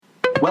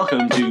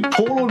Welcome to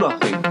Paul or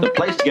Nothing, the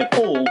place to get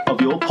all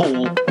of your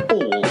Paul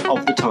all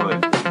of the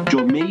time.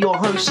 Join me, your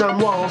host Sam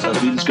Wiles,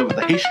 as we discover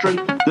the history,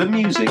 the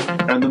music,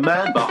 and the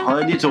man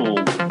behind it all,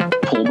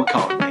 Paul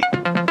McCartney.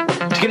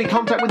 To get in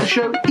contact with the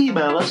show,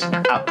 email us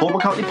at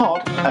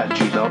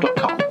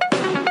paulmccartneypod@gmail.com.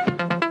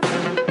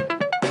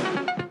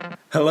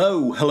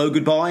 Hello,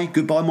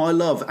 goodbye my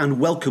love, and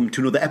welcome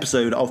to another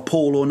episode of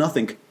Paul or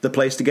Nothing, the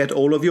place to get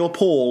all of your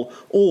Paul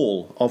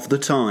all of the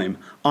time.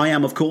 I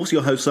am, of course,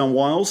 your host Sam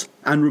Wiles,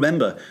 and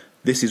remember,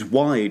 this is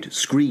wide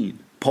screen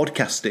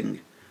podcasting.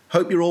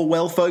 Hope you're all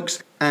well,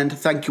 folks, and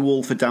thank you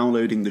all for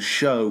downloading the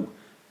show.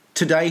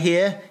 Today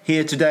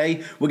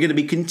today, we're going to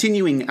be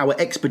continuing our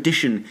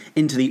expedition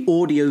into the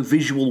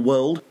audio-visual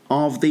world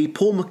of the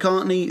Paul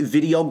McCartney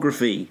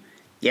videography.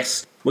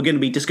 Yes, we're going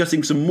to be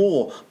discussing some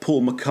more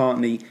Paul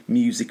McCartney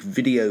music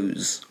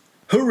videos.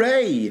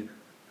 Hooray!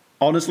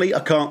 Honestly, I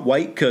can't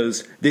wait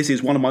because this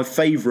is one of my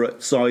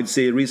favourite side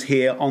series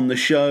here on the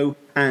show,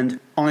 and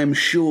I'm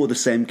sure the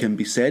same can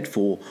be said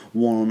for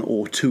one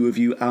or two of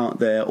you out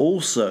there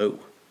also.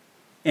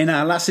 In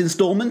our last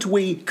instalment,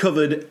 we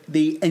covered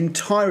the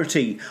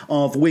entirety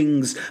of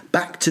Wings'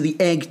 Back to the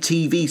Egg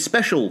TV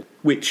special,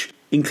 which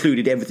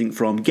included everything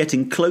from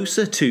Getting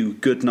Closer to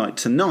Goodnight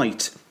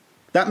Tonight.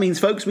 That means,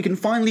 folks, we can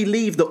finally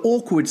leave the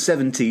awkward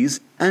 70s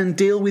and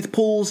deal with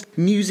Paul's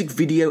music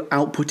video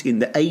output in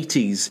the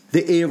 80s,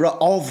 the era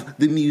of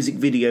the music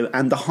video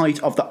and the height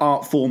of the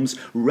art form's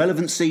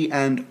relevancy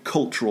and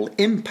cultural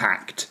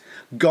impact.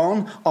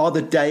 Gone are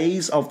the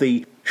days of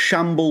the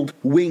shambled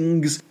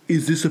Wings,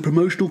 is this a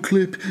promotional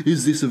clip,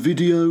 is this a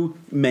video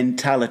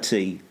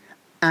mentality.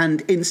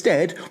 And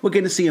instead, we're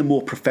going to see a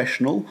more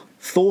professional,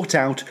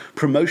 thought-out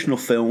promotional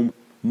film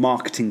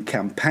marketing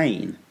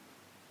campaign.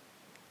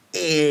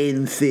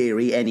 In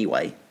theory,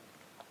 anyway.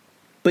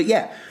 But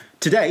yeah,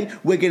 today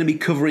we're going to be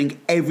covering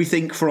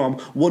everything from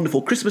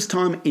Wonderful Christmas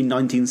Time in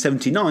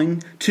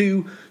 1979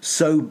 to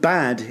So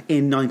Bad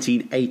in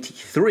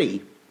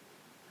 1983.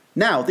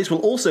 Now, this will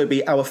also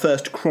be our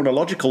first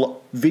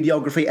chronological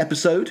videography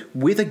episode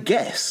with a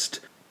guest.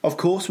 Of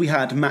course, we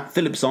had Matt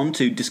Phillips on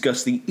to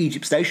discuss the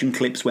Egypt Station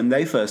clips when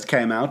they first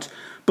came out,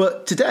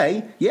 but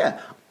today,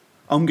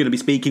 I'm going to be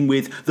speaking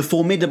with the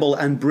formidable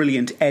and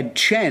brilliant Ed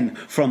Chen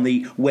from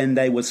the When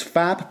They Was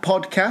Fab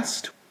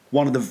podcast,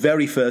 one of the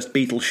very first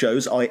Beatles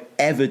shows I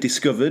ever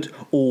discovered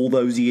all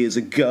those years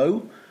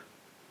ago.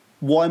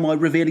 Why am I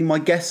revealing my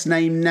guest's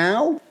name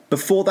now,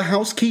 before the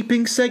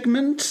housekeeping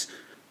segment?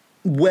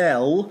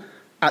 Well,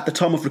 at the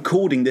time of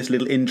recording this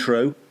little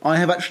intro, I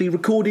have actually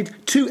recorded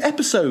 2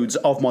 episodes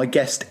of my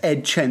guest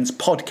Ed Chen's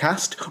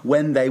podcast,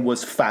 When They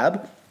Was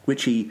Fab,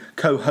 which he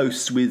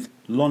co-hosts with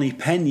Lonnie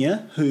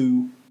Pena,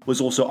 who was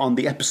also on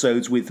the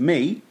episodes with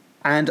me,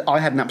 and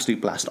I had an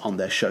absolute blast on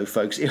their show,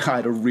 folks. I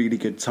had a really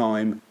good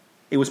time.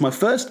 It was my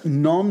first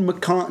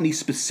non-McCartney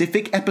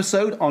specific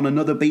episode on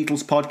another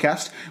Beatles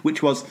podcast,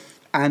 which was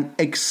an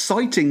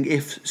exciting,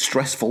 if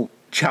stressful,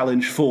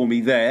 challenge for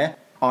me there.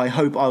 I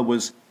hope I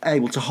was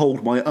able to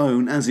hold my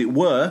own, as it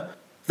were.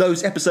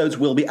 Those episodes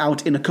will be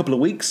out in a couple of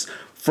weeks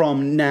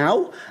from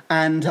now,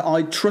 and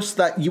I trust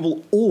that you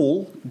will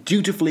all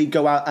dutifully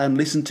go out and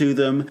listen to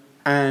them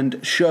and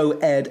show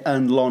Ed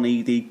and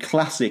Lonnie the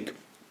classic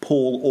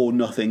Paul or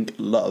Nothing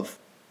love.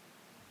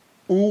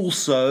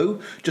 Also,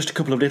 just a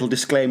couple of little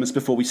disclaimers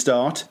before we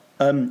start.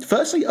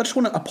 Firstly, I just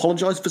want to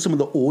apologise for some of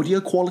the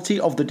audio quality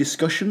of the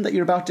discussion that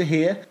you're about to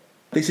hear.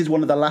 This is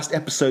one of the last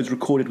episodes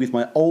recorded with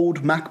my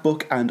old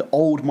MacBook and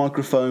old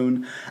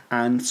microphone,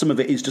 and some of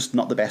it is just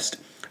not the best,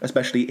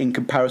 especially in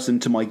comparison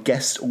to my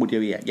guest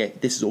audio. Yeah,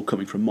 this is all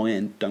coming from my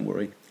end, don't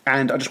worry.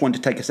 And I just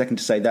wanted to take a second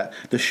to say that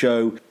the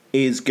show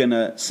is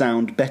gonna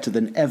sound better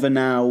than ever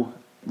now,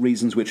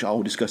 reasons which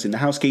I'll discuss in the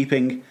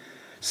housekeeping.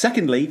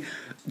 Secondly,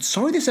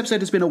 sorry this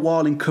episode has been a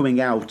while in coming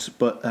out,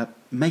 but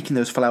making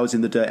those Flowers in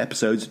the Dirt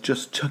episodes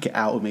just took it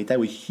out of me. They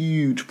were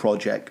huge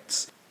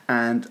projects,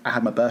 and I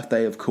had my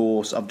birthday, of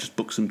course. I've just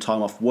booked some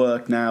time off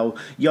work now,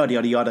 yada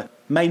yada yada.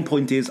 Main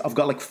point is, I've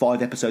got like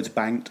 5 episodes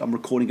banked. I'm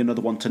recording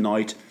another one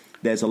tonight.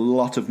 There's a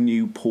lot of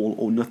new Paul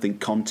or Nothing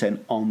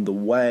content on the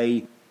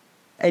way.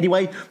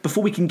 Anyway,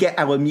 before we can get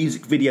our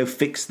music video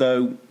fixed,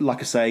 though, like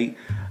I say,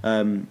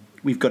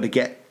 we've got to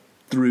get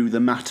through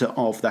the matter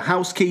of the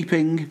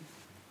housekeeping.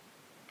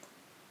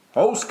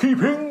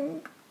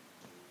 Housekeeping!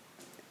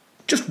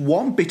 Just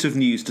one bit of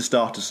news to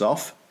start us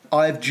off.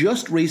 I have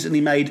just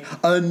recently made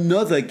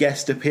another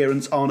guest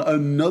appearance on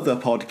another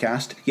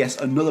podcast. Yes,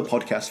 another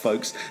podcast,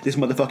 folks. This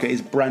motherfucker is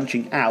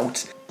branching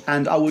out.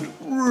 And I would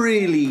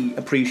really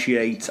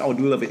appreciate, I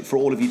would love it for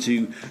all of you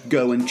to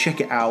go and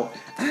check it out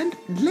and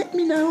let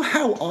me know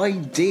how I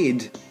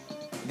did.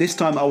 This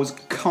time I was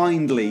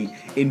kindly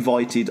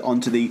invited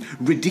onto the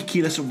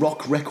Ridiculous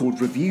Rock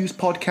Record Reviews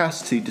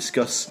podcast to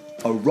discuss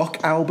a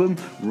rock album,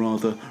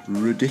 rather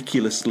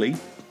ridiculously.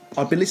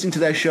 I've been listening to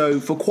their show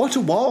for quite a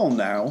while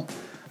now.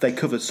 They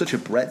covered such a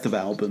breadth of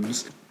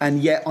albums,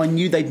 and yet I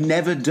knew they'd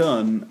never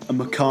done a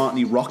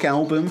McCartney rock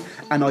album,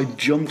 and I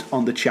jumped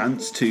on the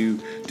chance to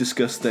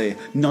discuss the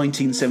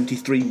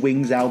 1973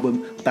 Wings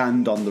album,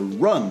 Band on the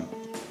Run.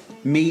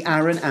 Me,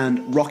 Aaron,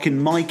 and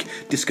Rockin' Mike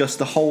discussed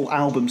the whole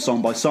album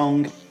song by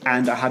song,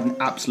 and I had an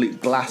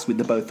absolute blast with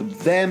the both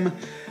of them.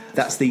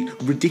 That's the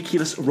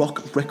Ridiculous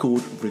Rock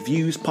Record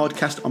Reviews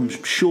podcast. I'm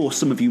sure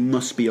some of you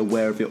must be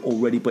aware of it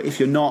already, but if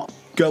you're not,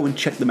 go and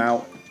check them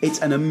out. It's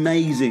an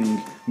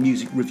amazing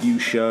music review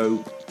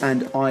show,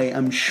 and I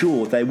am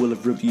sure they will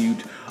have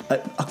reviewed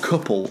a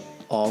couple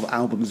of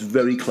albums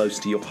very close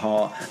to your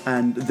heart,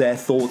 and their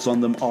thoughts on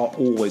them are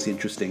always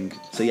interesting.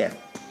 So yeah,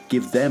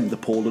 give them the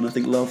Paul or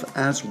Nothing love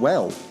as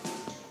well.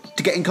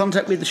 To get in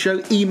contact with the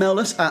show, email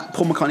us at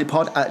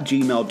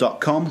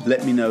paulmccartneypod@gmail.com.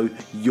 Let me know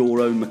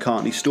your own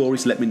McCartney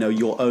stories. Let me know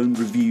your own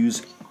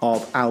reviews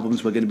of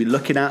albums we're going to be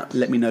looking at.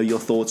 Let me know your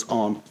thoughts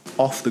on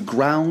Off the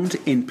Ground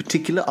in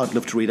particular. I'd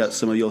love to read out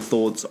some of your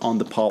thoughts on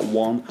the part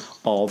 1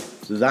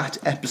 of that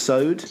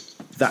episode.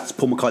 That's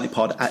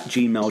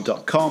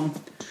paulmccartneypod@gmail.com.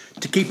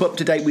 To keep up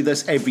to date with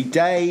us every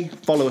day,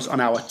 follow us on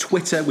our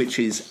Twitter, which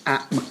is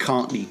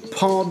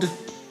 @McCartneyPod.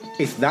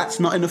 If that's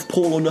not enough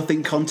Paul or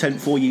Nothing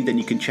content for you, then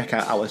you can check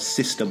out our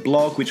sister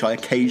blog, which I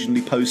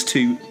occasionally post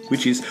to,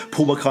 which is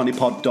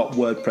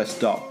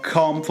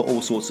paulmccartneypod.wordpress.com, for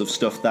all sorts of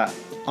stuff that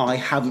I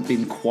haven't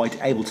been quite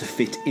able to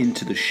fit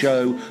into the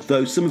show,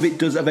 though some of it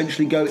does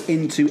eventually go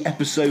into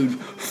episode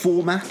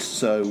format.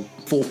 So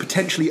for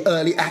potentially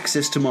early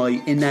access to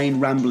my inane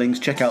ramblings,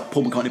 check out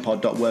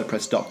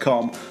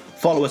paulmccartneypod.wordpress.com.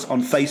 Follow us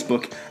on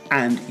Facebook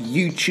and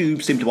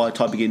YouTube, simply by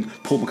typing in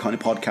Paul McCartney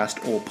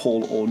Podcast or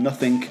Paul or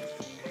Nothing.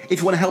 If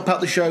you want to help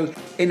out the show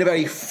in a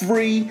very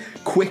free,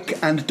 quick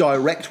and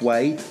direct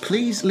way,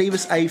 please leave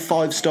us a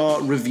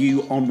 5-star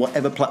review on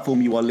whatever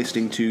platform you are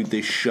listening to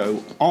this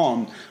show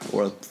on,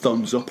 or a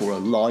thumbs up or a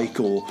like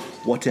or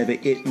whatever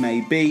it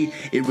may be.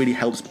 It really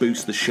helps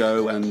boost the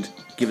show and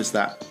give us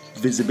that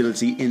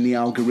visibility in the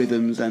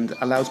algorithms and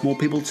allows more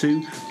people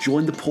to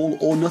join the Paul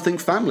or Nothing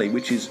family,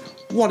 which is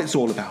what it's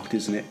all about,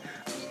 isn't it?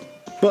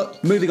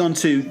 But moving on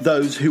to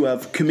those who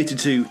have committed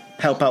to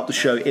help out the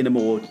show in a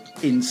more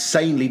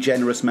insanely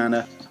generous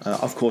manner.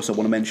 Of course, I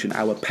want to mention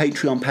our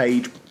Patreon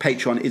page.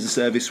 Patreon is a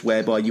service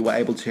whereby you are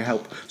able to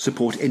help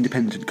support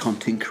independent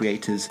content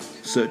creators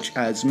such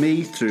as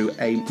me through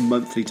a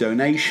monthly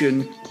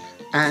donation.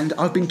 And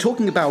I've been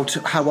talking about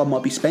how I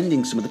might be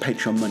spending some of the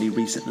Patreon money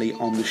recently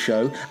on the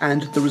show,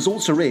 and the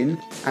results are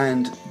in,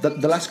 and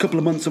the last couple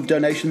of months of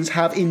donations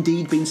have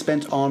indeed been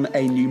spent on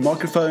a new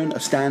microphone, a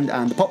stand,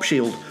 and the pop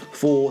shield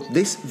for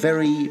this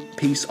very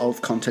piece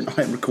of content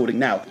I am recording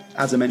now.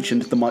 As I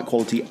mentioned, the mic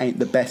quality ain't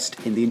the best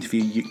in the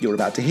interview you're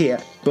about to hear,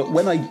 but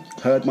when I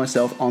heard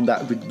myself on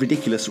that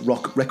Ridiculous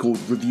Rock Record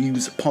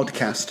Reviews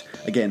podcast,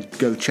 again,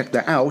 go check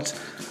that out,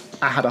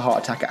 I had a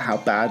heart attack at how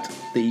bad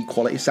the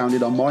quality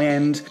sounded on my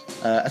end,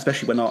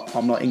 especially when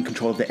I'm not in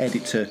control of the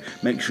edit to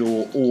make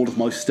sure all of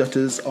my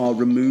stutters are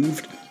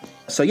removed.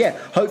 So yeah,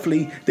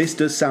 hopefully this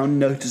does sound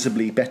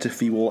noticeably better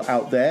for you all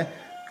out there,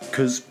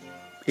 because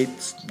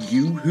it's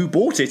you who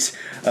bought it.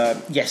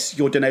 Yes,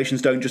 your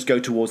donations don't just go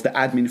towards the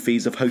admin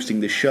fees of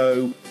hosting this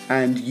show,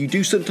 and you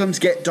do sometimes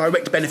get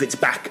direct benefits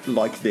back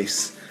like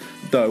this.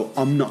 Though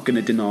I'm not going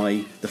to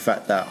deny the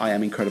fact that I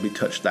am incredibly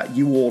touched that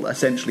you all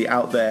essentially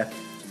out there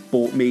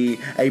bought me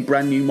a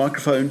brand new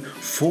microphone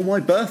for my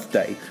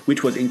birthday,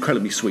 which was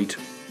incredibly sweet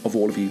of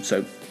all of you,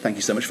 so thank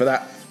you so much for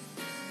that.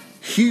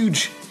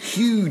 Huge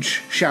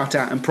shout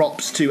out and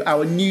props to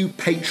our new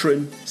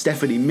patron,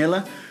 Stephanie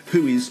Miller,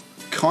 who is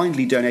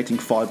kindly donating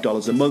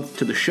 $5 a month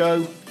to the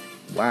show.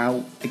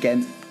 Wow,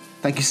 again,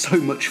 thank you so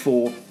much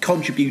for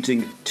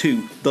contributing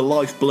to the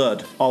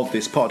lifeblood of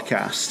this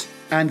podcast.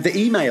 And the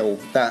email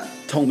that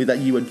told me that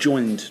you had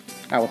joined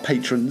our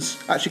patrons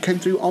actually came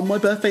through on my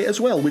birthday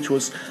as well, which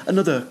was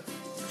another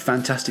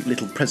fantastic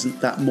little present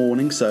that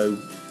morning, so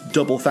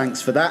double thanks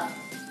for that.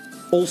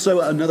 Also,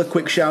 another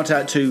quick shout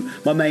out to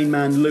my main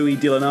man Louis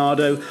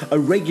DiLeonardo, a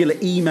regular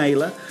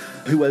emailer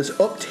who has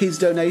upped his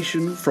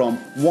donation from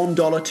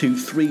 $1 to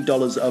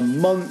 $3 a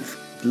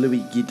month.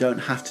 Louis, you don't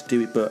have to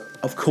do it, but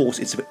of course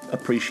it's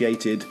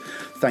appreciated.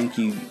 Thank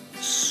you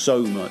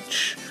so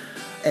much.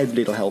 Every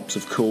little helps,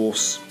 of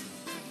course.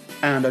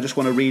 And I just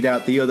want to read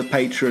out the other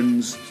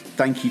patrons.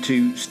 Thank you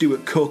to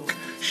Stuart Cook,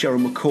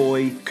 Cheryl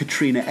McCoy,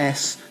 Katrina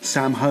S,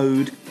 Sam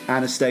Hode,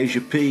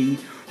 Anastasia P,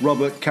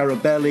 Robert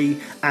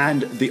Carabelli,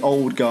 and the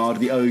old guard,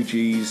 the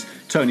OGs,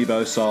 Tony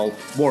Bosal,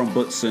 Warren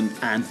Butson,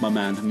 and my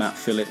man Matt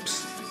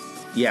Phillips.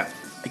 Yeah,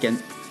 again,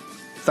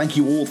 thank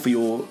you all for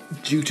your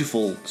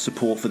dutiful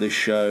support for this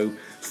show.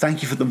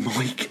 Thank you for the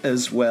mic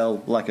as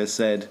well, like I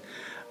said.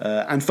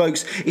 And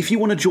folks, if you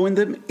want to join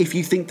them, if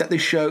you think that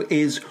this show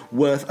is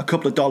worth a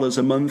couple of dollars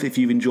a month, if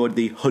you've enjoyed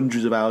the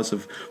hundreds of hours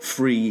of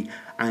free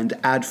and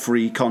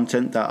ad-free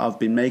content that I've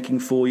been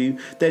making for you,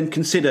 then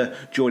consider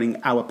joining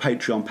our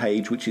Patreon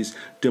page, which is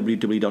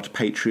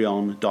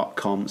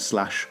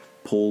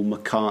www.patreon.com/Paul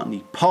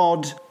McCartney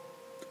Pod.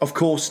 Of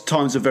course,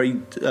 times are very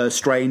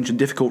strange and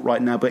difficult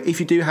right now, but if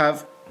you do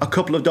have a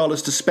couple of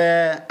dollars to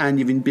spare and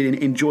you've been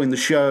enjoying the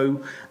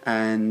show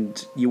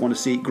and you want to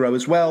see it grow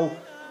as well,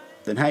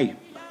 then hey,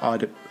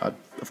 I'd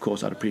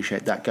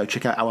appreciate that. Go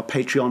check out our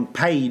Patreon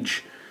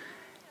page.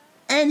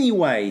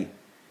 Anyway,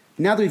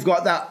 Now that we've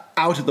got that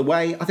out of the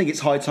way, I think it's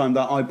high time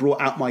that I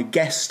brought out my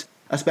guest,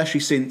 especially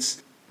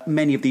since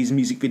many of these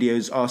music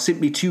videos are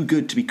simply too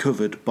good to be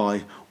covered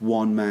by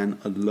one man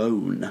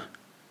alone.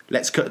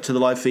 Let's cut to the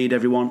live feed,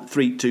 everyone.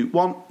 3, 2,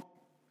 1.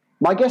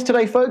 My guest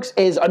today, folks,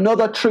 is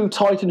another true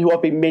titan who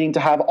I've been meaning to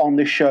have on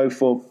this show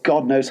for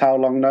God knows how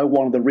long now,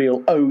 one of the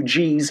real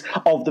OGs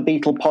of the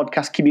Beatle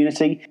podcast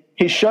community.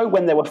 His show,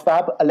 When They Were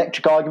Fab,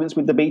 Electric Arguments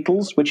with the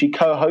Beatles, which he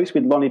co-hosts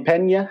with Lonnie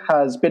Pena,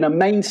 has been a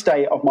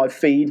mainstay of my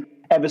feed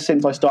ever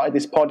since I started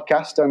this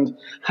podcast and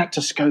had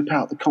to scope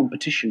out the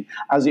competition,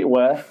 as it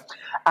were.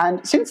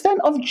 And since then,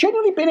 I've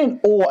genuinely been in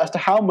awe as to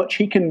how much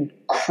he can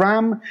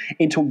cram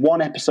into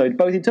one episode,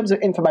 both in terms of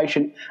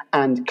information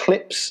and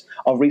clips.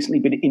 I've recently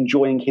been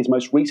enjoying his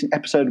most recent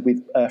episode with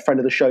a friend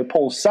of the show,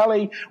 Paul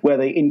Sally, where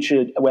they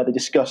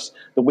discuss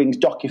the Wings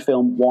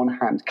docu-film One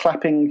Hand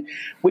Clapping,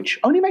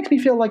 which only makes me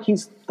feel like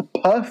he's the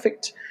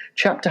perfect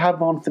chap to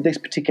have on for this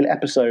particular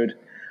episode.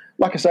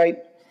 Like I say,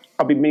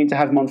 I've been meaning to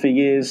have him on for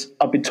years.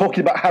 I've been talking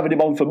about having him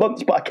on for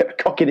months, but I kept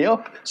cocking it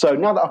up. So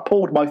now that I've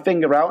pulled my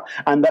finger out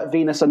and that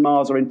Venus and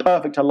Mars are in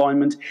perfect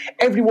alignment,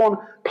 everyone,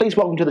 please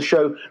welcome to the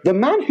show the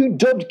man who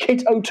dubbed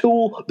Kit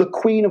O'Toole the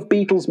Queen of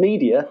Beatles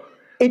media.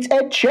 It's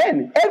Ed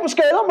Chen. Ed, what's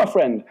going on, my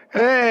friend?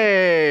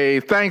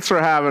 Hey, thanks for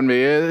having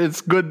me.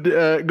 It's good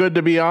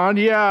to be on.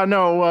 Yeah,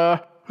 no,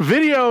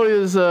 video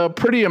is a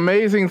pretty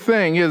amazing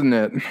thing, isn't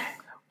it?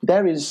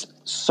 There is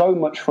so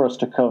much for us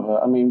to cover.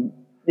 I mean,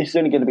 this is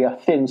only going to be a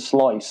thin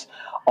slice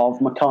of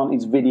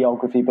McCartney's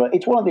videography, but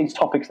it's one of these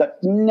topics that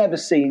never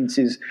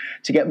ceases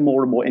to get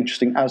more and more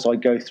interesting as I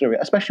go through it,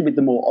 especially with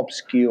the more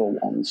obscure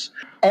ones.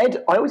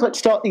 Ed, I always like to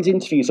start these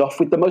interviews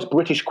off with the most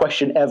British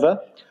question ever.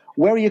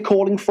 Where are you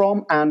calling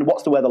from, and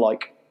what's the weather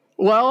like?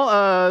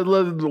 Well,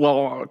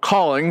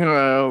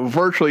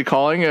 virtually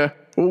calling.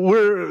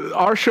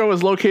 Our show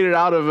is located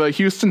out of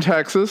Houston,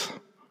 Texas.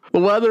 The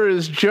weather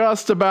is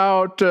just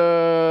about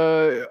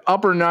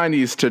upper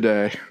 90s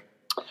today.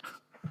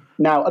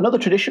 Now, another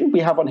tradition we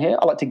have on here,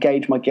 I like to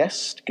gauge my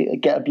guests,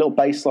 get a little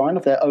baseline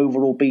of their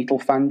overall Beatle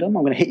fandom.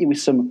 I'm going to hit you with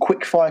some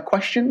quick-fire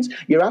questions.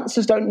 Your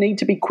answers don't need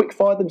to be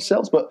quick-fire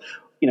themselves, but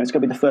it's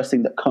going to be the first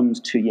thing that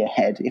comes to your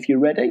head. If you're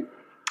ready.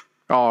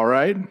 All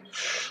right.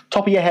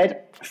 Top of your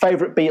head,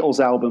 favourite Beatles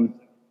album?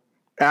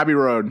 Abbey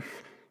Road.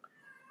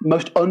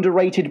 Most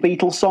underrated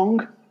Beatles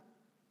song?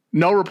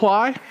 No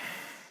Reply.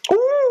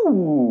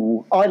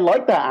 Ooh, I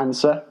like that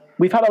answer.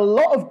 We've had a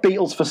lot of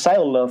Beatles for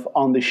sale love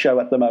on this show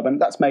at the moment.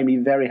 That's made me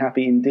very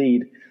happy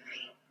indeed.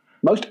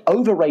 Most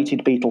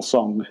overrated Beatles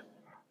song?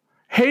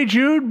 Hey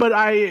Jude, but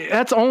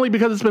that's only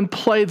because it's been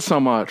played so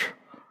much.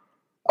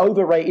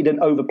 Overrated and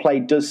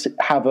overplayed does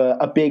have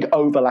a big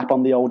overlap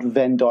on the old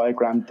Venn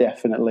diagram,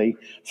 definitely.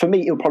 For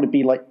me, it would probably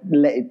be like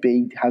Let It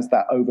Be has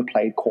that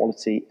overplayed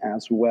quality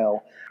as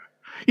well.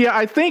 Yeah,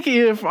 I think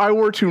if I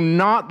were to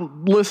not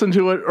listen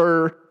to it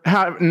or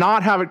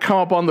not have it come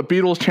up on the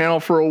Beatles channel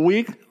for a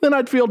week, then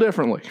I'd feel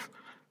differently.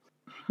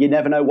 You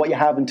never know what you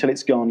have until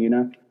it's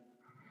gone,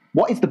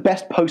 What is the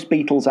best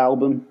post-Beatles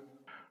album?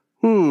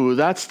 Ooh,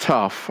 that's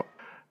tough.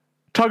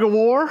 Tug of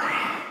War?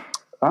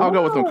 I'll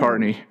go with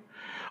McCartney.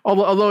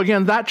 Although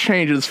again, that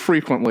changes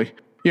frequently.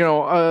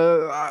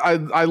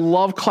 I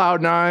love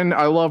Cloud9.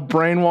 I love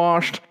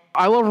Brainwashed.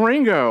 I love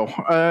Ringo.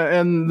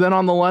 And then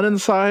on the Lennon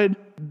side,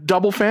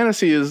 Double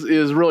Fantasy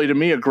is really, to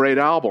me, a great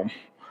album.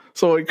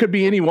 So it could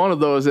be any one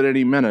of those at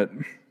any minute.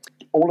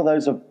 All of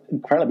those are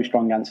incredibly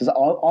strong answers.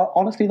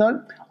 Honestly,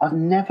 though, I've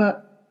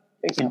never...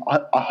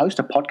 I host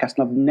a podcast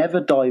and I've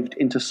never dived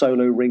into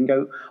solo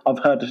Ringo. I've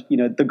heard,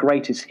 the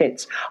greatest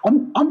hits.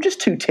 I'm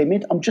just too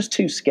timid. I'm just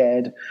too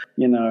scared.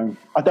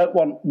 I don't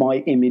want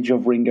my image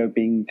of Ringo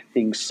being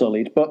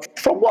sullied. But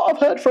from what I've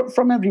heard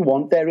from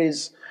everyone, there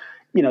is,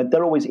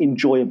 they're always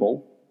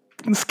enjoyable.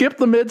 Skip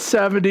the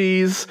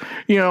mid-'70s,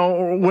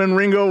 when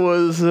Ringo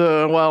was,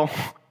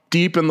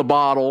 deep in the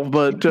bottle,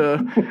 but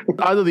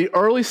either the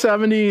early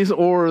 70s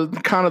or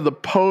kind of the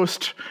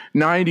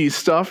post-90s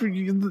stuff,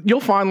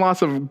 you'll find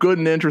lots of good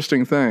and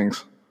interesting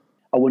things.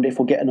 I wonder if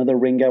we'll get another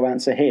Ringo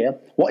answer here.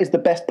 What is the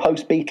best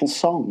post-Beatles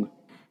song?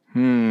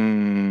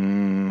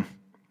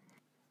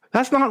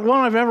 That's not one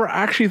I've ever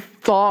actually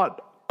thought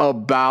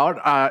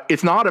about.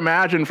 It's not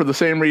Imagine for the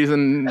same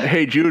reason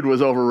Hey Jude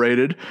was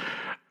overrated.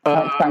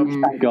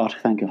 Thank God.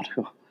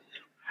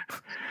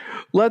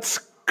 Let's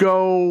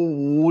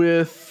go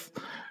with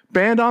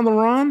Band on the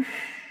Run?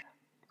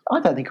 I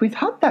don't think we've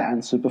had that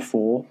answer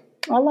before.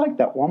 I like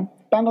that one.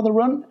 Band on the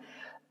Run,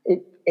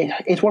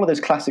 it's one of those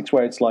classics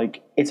where it's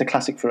like, it's a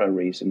classic for a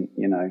reason,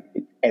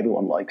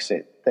 everyone likes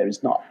it. There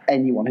is not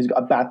anyone who's got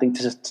a bad thing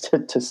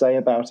to say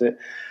about it.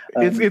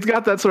 It's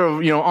got that sort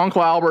of,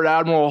 Uncle Albert,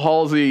 Admiral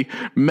Halsey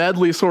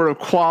medley sort of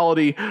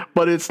quality,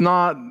 but it's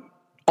not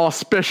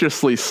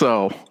auspiciously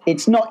so.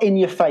 It's not in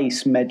your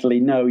face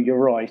medley, no, you're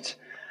right.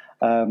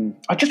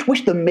 I just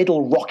wish the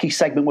middle rocky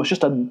segment was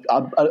just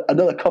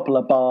another couple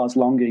of bars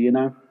longer,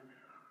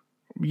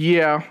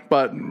 Yeah,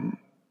 but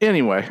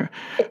anyway,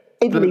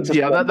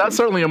 that's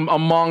certainly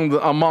among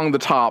the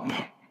top.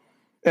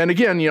 And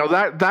again,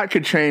 that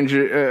could change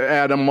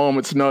at a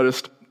moment's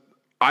notice.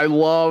 I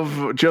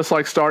love Just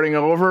Like Starting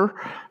Over.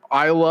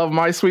 I love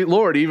My Sweet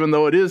Lord, even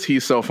though it is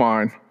He's So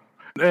Fine.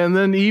 And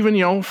then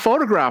even,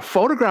 Photograph.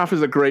 Photograph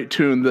is a great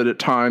tune that at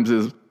times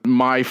is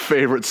my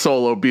favorite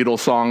solo Beatles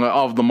song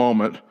of the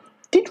moment.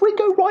 Did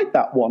Ringo write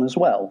that one as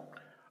well?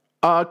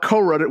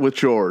 Co-wrote it with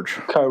George.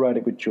 Co-wrote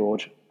it with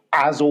George,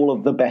 as all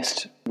of the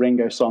best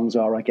Ringo songs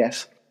are, I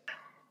guess.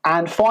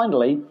 And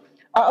finally,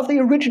 out of the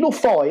original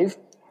 5,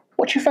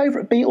 what's your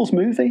favourite Beatles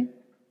movie?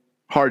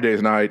 Hard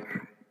Day's Night,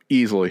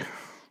 easily.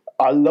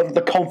 I love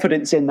the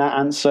confidence in that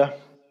answer.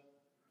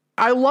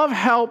 I love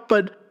Help,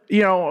 but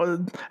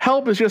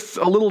Help is just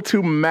a little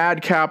too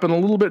madcap and a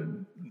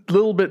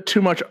little bit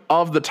too much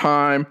of the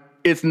time.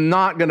 It's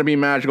not going to be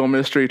Magical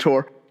Mystery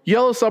Tour.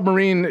 Yellow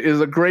Submarine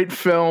is a great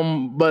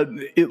film, but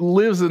it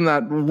lives in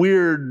that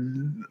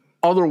weird,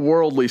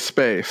 otherworldly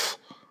space.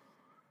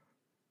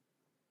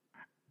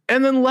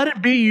 And then Let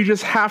It Be, you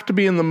just have to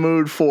be in the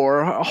mood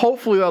for.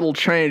 Hopefully that'll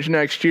change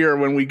next year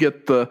when we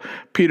get the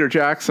Peter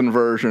Jackson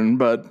version.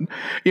 But,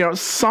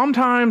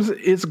 sometimes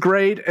it's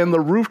great, and The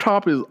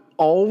Rooftop is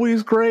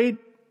always great,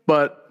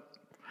 but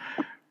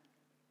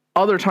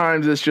other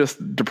times it's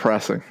just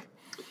depressing.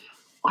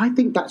 I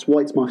think that's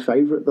why it's my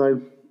favourite, though.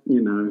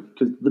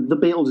 Because the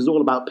Beatles is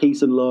all about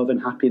peace and love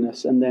and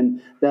happiness, and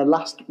then their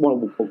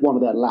one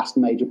of their last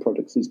major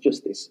products is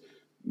just this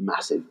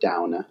massive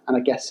downer. And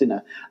I guess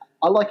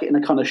I like it in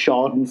a kind of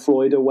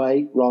Schadenfreude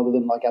way rather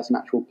than like as an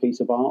actual piece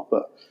of art.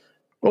 But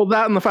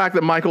that and the fact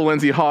that Michael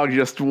Lindsay Hogg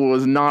just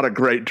was not a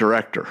great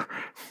director.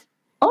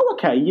 Oh,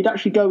 okay. You'd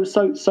actually go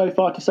so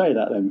far to say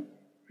that then?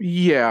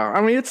 Yeah,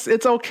 I mean it's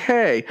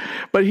okay,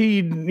 but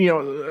he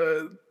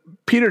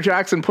Peter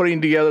Jackson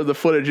putting together the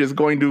footage is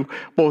going to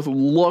both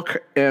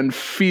look and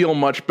feel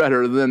much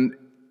better than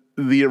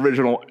the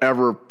original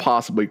ever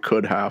possibly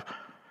could have.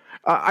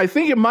 I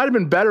think it might have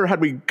been better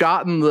had we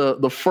gotten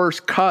the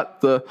first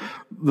cut, the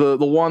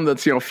one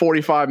that's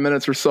 45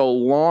 minutes or so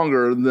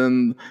longer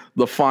than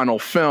the final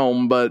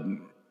film, but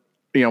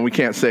we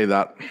can't say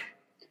that.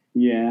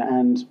 Yeah,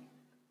 and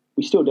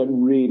we still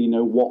don't really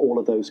know what all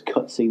of those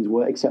cutscenes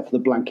were, except for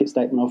the blanket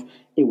statement of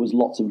it was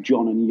lots of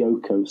John and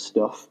Yoko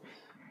stuff.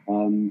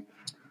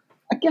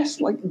 I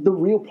guess like the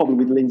real problem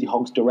with Lindsay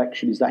Hogg's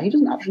direction is that he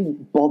doesn't actually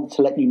bother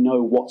to let you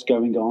know what's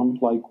going on.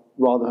 Like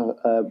rather,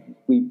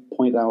 we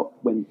pointed out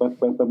when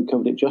we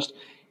covered it, just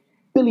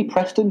Billy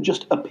Preston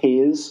just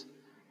appears.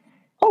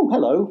 Oh,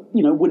 hello.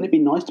 Wouldn't it be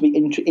nice to be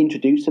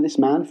introduced to this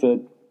man for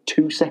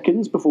 2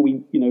 seconds before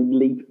we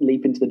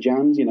leap into the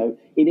jams?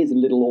 It is a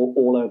little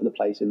all over the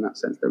place in that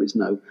sense. There is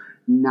no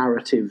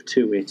narrative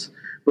to it,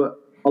 but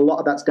a lot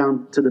of that's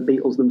down to the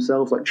Beatles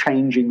themselves, like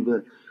changing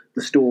the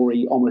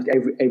story almost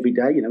every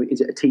day. Is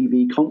it a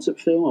TV concert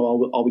film,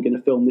 or are we going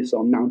to film this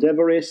on Mount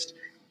Everest?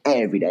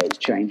 Every day it's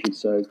changing,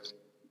 so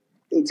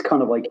it's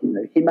kind of like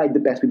he made the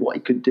best with what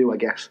he could do, I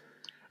guess.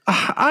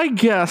 I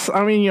guess.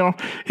 I mean,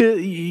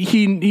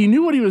 he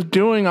knew what he was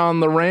doing on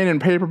the Rain and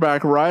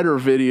Paperback Writer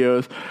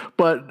videos,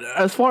 but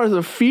as far as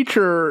a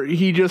feature,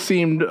 he just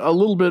seemed a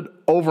little bit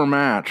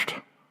overmatched.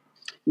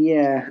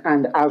 Yeah,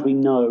 and as we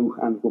know,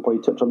 and we'll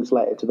probably touch on this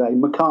later today,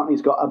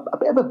 McCartney's got a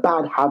bit of a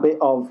bad habit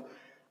of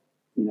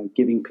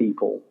giving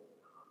people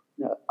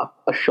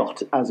a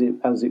shot, as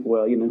it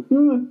were.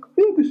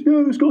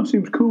 This guy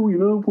seems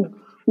cool.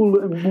 We'll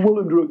let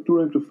him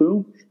direct a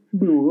film.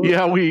 Right.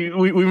 Yeah,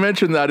 we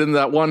mentioned that in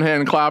that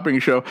one-hand clapping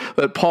show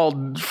that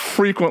Paul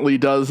frequently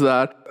does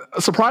that.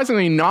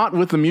 Surprisingly, not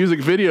with the music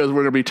videos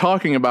we're going to be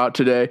talking about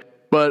today.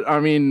 But I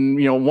mean,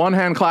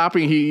 one-hand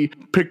clapping, he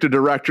picked a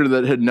director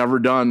that had never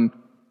done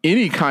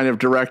any kind of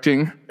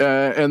directing,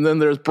 and then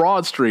there's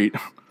Broad Street.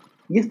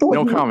 You thought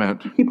no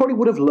comment. He probably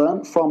would have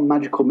learned from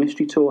Magical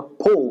Mystery Tour.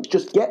 Paul,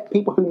 just get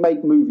people who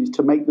make movies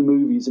to make the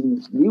movies,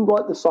 and you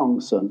write the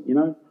songs, son.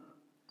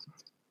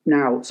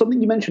 Now,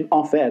 something you mentioned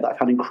off air that I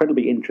found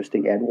incredibly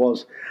interesting, Ed,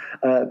 was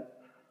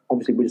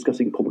obviously we're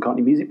discussing Paul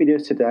McCartney music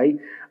videos today,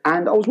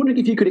 and I was wondering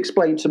if you could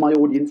explain to my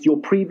audience your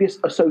previous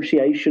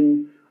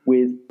association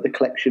with the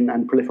collection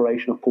and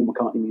proliferation of Paul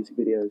McCartney music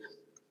videos.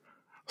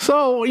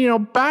 So,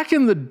 back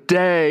in the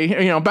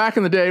day,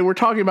 we're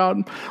talking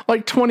about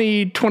like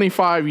 20,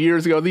 25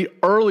 years ago, the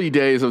early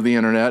days of the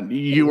internet.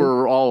 You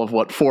were all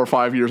of 4 or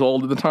 5 years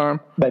old at the time?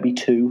 Maybe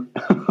 2.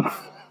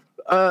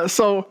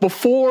 So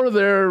before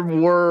there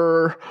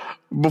was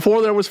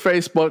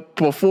Facebook,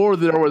 before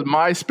there was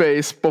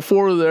MySpace,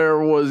 before there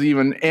was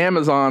even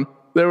Amazon,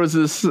 there was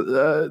this,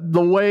 the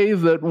way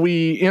that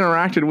we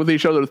interacted with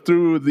each other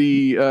through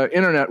the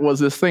internet was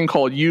this thing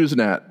called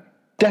Usenet.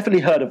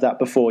 Definitely heard of that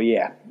before,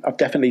 yeah. I've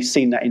definitely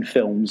seen that in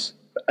films,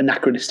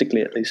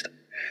 anachronistically at least.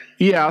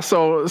 Yeah,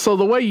 so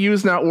the way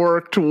Usenet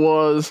worked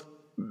was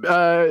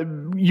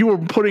you were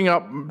putting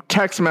up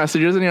text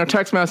messages, and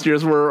text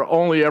messages were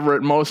only ever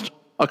at most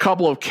a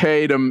couple of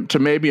K to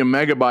maybe a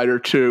megabyte or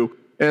two.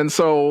 And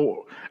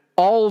so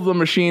all of the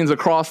machines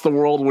across the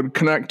world would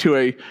connect to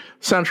a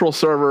central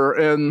server,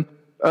 and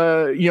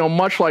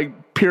much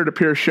like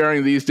peer-to-peer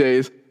sharing these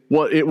days,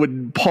 it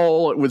would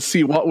poll, it would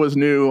see what was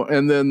new,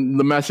 and then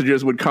the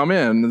messages would come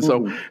in. And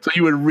so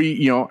you would read,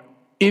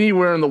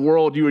 anywhere in the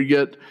world you would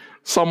get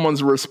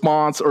someone's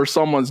response or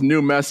someone's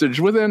new message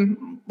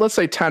within, let's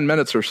say, 10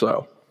 minutes or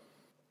so.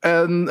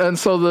 And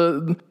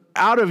so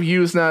out of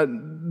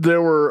Usenet,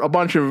 there were a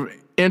bunch of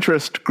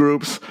interest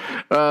groups,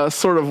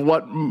 sort of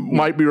what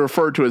might be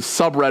referred to as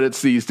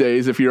subreddits these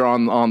days if you're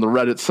on the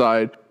Reddit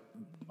side.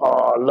 Oh,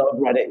 I love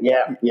Reddit.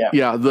 Yeah.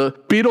 Yeah, the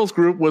Beatles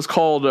group was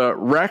called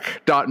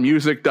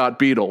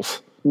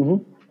rec.music.beatles.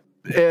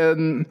 Mm-hmm.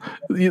 And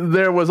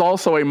there was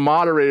also a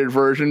moderated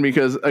version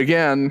because,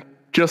 again,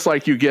 just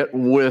like you get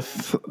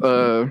with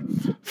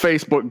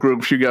Facebook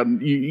groups,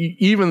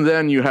 even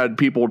then you had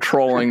people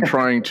trolling,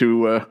 trying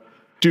to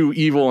do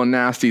evil and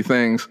nasty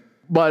things.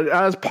 But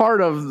as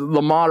part of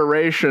the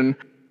moderation,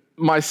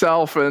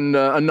 myself and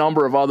a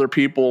number of other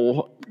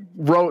people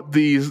wrote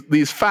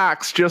these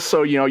facts just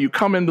so, you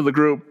come into the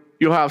group,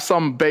 you'll have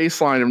some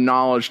baseline of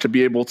knowledge to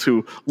be able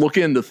to look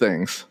into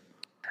things.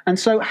 And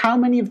so how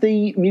many of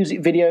the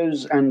music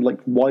videos and like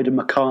wider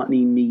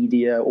McCartney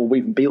media or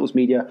even Beatles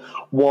media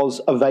was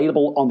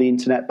available on the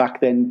internet back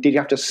then? Did you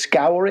have to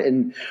scour it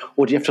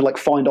or do you have to like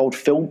find old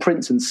film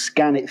prints and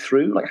scan it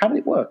through? Like how did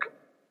it work?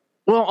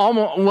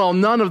 Well,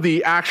 none of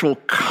the actual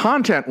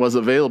content was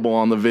available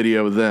on the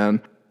video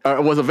then,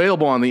 was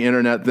available on the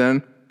internet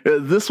then.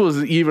 This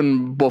was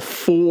even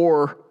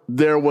before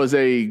there was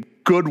a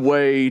good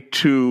way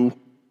to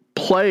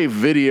play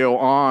video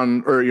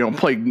on, or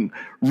play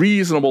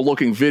reasonable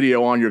looking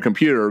video on your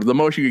computer. The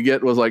most you could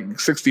get was like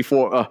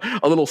 64,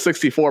 a little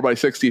 64 by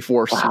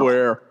 64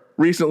 square.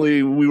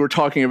 Recently, we were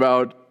talking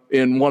about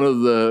in one of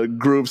the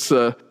groups.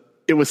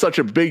 It was such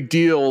a big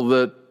deal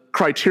that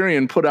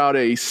Criterion put out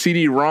a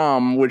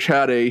CD-ROM which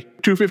had a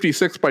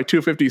 256 by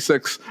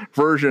 256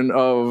 version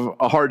of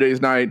A Hard Day's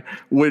Night,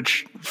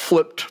 which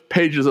flipped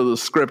pages of the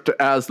script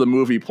as the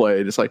movie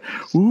played. It's like,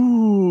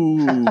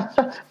 ooh.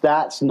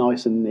 That's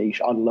nice and niche.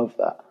 I love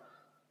that.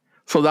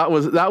 So that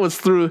was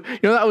through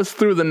the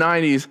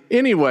 90s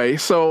anyway.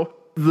 So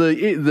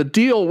the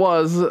deal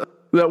was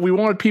that we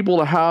wanted people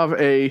to have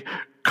a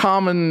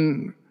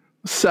common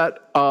set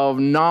of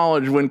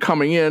knowledge when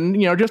coming in,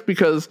 just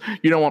because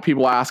you don't want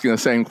people asking the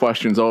same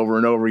questions over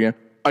and over again.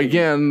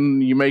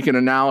 Again, you make an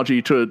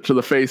analogy to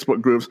the Facebook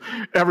groups.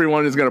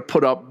 Everyone is going to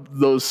put up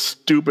those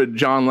stupid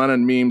John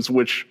Lennon memes,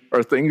 which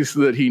are things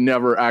that he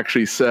never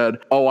actually said.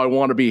 Oh, I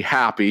want to be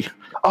happy.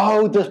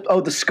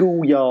 The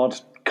schoolyard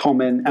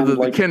comment. And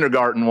the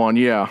kindergarten one,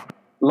 yeah.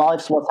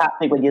 Life's what's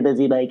happening when you're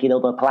busy making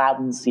other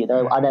plans,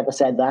 I never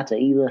said that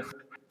either.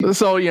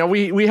 So,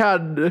 we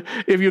had,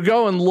 if you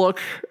go and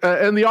look,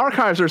 and the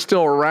archives are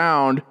still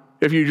around,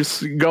 if you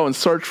just go and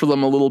search for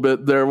them a little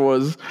bit, there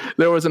was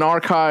an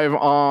archive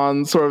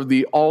on sort of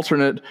the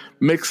alternate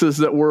mixes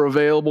that were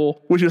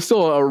available, which is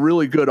still a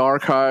really good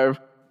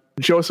archive.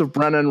 Joseph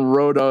Brennan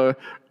wrote a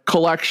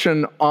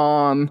collection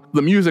on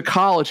the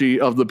musicology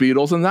of the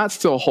Beatles, and that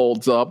still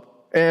holds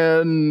up.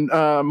 And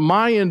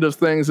my end of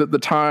things at the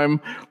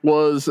time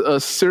was a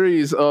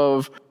series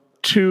of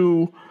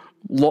two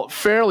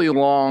fairly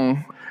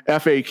long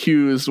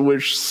FAQs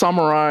which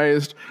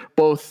summarized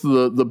both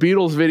the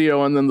Beatles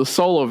video and then the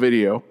solo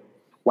video.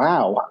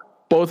 Wow.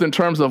 Both in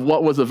terms of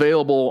what was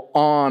available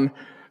on,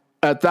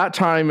 at that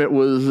time it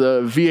was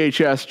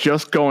VHS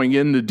just going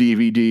into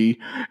DVD,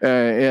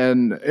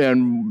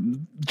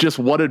 and just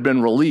what had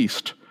been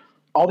released.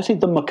 Obviously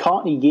the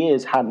McCartney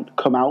years hadn't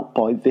come out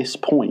by this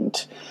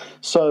point.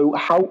 So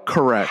how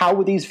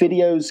were these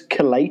videos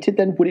collated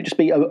then? Would it just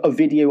be a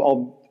video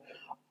of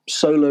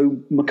solo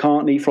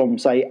McCartney from,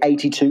 say,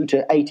 82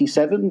 to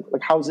 87?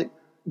 Like, how's it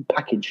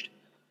packaged?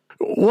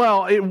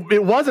 Well,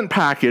 it wasn't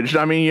packaged.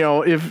 I mean,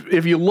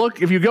 if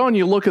you go and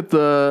you look at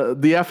the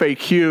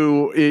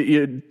FAQ,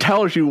 it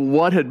tells you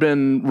what had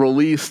been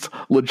released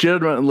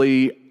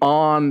legitimately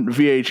on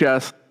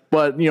VHS.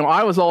 But,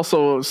 I was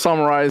also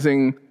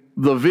summarizing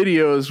the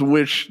videos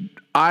which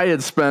I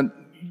had spent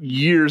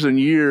years and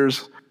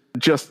years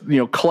just,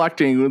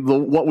 collecting.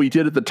 What we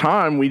did at the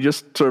time, we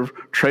just sort of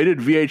traded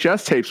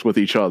VHS tapes with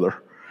each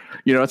other.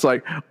 It's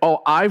like,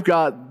 oh, I've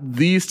got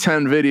these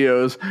 10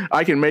 videos.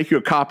 I can make you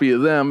a copy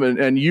of them,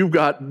 and you've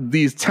got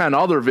these 10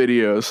 other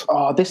videos.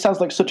 Oh, this sounds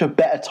like such a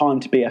better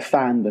time to be a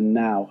fan than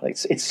now.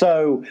 It's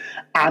so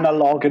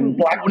analog and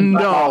black and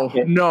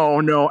white.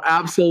 No,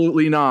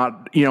 absolutely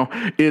not.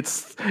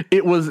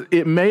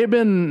 It may have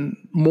been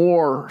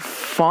more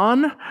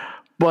fun,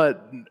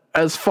 but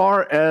as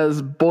far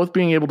as both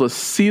being able to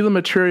see the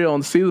material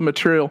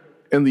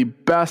in the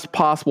best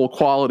possible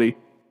quality,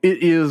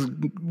 it is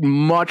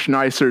much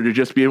nicer to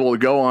just be able to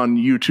go on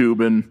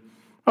YouTube and,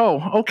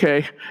 oh,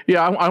 okay,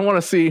 yeah, I want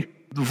to see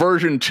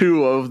version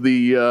 2 of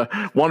the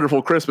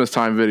Wonderful Christmas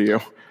Time video.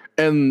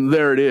 And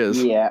there it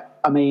is. Yeah.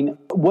 I mean,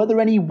 were there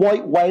any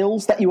white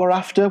whales that you were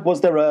after?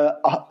 Was there a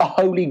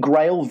Holy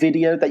Grail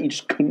video that you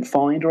just couldn't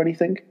find or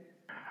anything?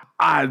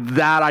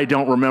 That I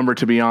don't remember,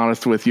 to be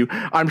honest with you.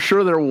 I'm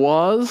sure there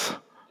was.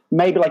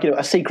 Maybe like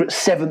a secret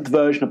 7th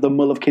version of the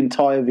Mull of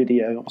Kintyre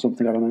video or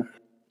something, I don't know.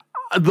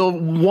 The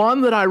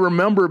one that I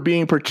remember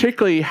being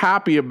particularly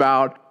happy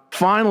about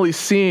finally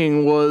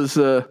seeing was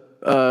some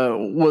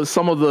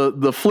of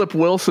the Flip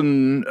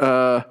Wilson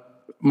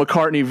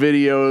McCartney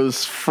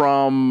videos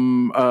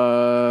from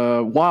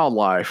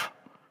Wildlife.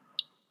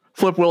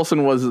 Flip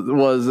Wilson was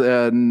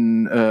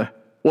a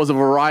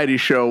variety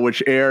show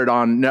which aired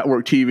on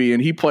network TV,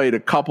 and he played a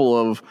couple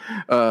of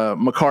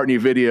McCartney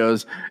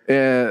videos.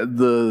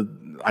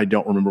 I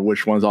don't remember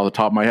which ones off the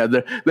top of my head.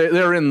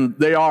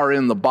 They are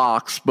in the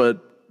box,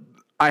 but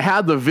I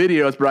had the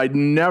videos, but I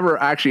never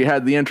actually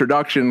had the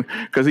introduction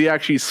because he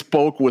actually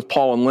spoke with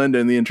Paul and Linda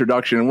in the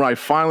introduction. And when I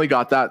finally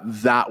got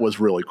that was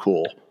really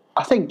cool.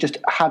 I think just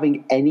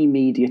having any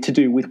media to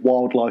do with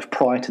Wildlife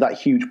prior to that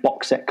huge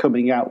box set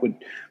coming out would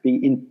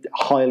be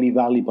highly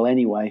valuable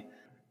anyway.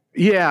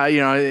 Yeah,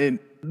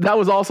 that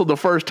was also the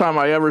first time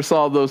I ever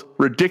saw those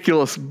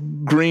ridiculous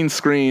green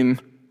screen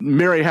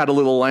Mary Had a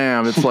Little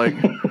Lamb. It's like,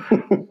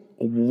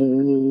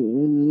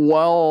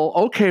 well,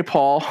 okay,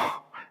 Paul.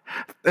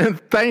 And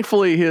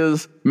thankfully,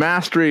 his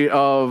mastery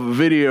of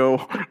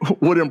video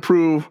would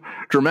improve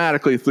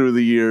dramatically through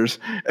the years.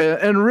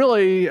 And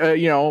really,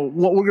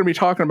 what we're going to be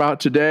talking about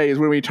today is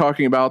we're going to be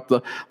talking about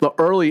the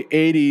early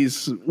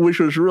 80s, which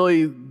was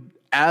really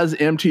as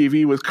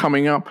MTV was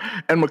coming up.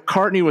 And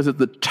McCartney was at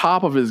the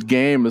top of his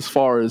game as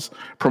far as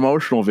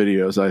promotional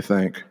videos, I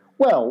think.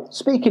 Well,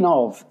 speaking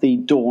of the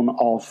dawn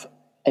of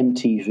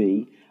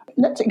MTV,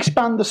 let's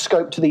expand the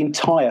scope to the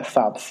entire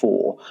Fab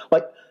Four.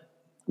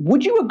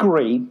 Would you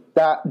agree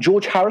that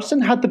George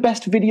Harrison had the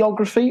best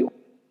videography?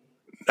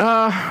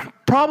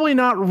 Probably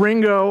not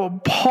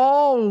Ringo.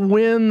 Paul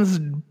wins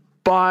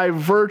by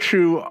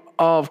virtue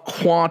of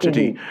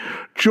quantity.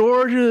 Mm-hmm.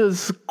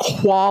 George's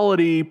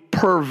quality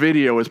per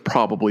video is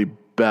probably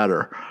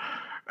better.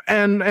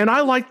 And I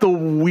like the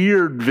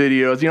weird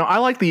videos. I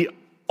like the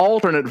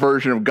alternate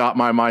version of Got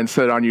My Mind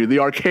Set on You, the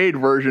arcade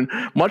version,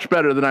 much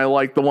better than I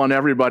like the one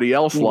everybody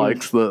else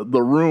likes, the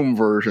Room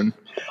version.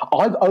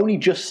 I've only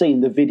just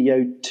seen the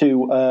video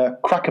to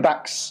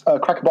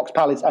Crackerbox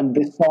Palace and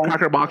this song.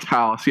 Crackerbox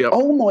Palace, yeah.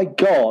 Oh my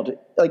God.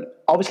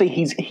 Obviously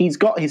he's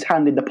got his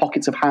hand in the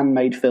pockets of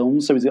handmade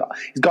films, so he's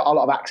got a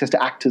lot of access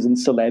to actors and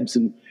celebs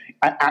and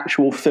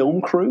actual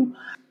film crew.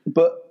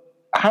 But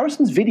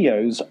Harrison's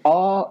videos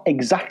are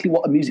exactly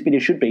what a music video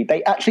should be.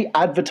 They actually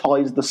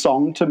advertise the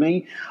song to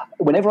me.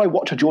 Whenever I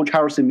watch a George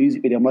Harrison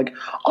music video, I'm like,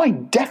 I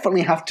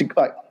definitely have to,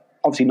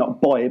 obviously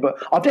not buy it, but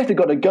I've definitely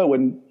got to go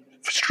and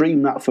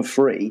stream that for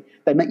free.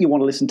 They make you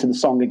want to listen to the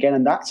song again,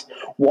 and that's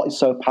what is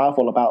so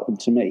powerful about them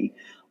to me.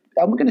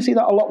 And we're going to see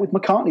that a lot with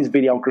McCartney's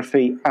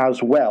videography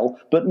as well,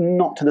 but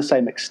not to the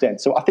same extent.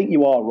 So I think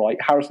you are right.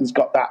 Harrison's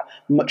got that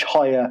much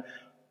higher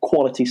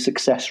quality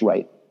success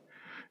rate.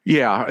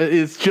 Yeah,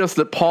 it's just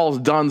that Paul's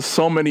done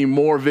so many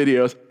more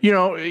videos.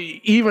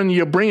 Even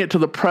you bring it to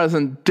the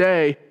present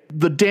day,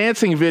 the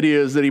dancing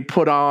videos that he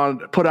put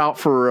out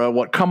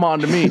for Come On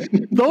To Me,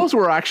 those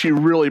were actually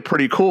really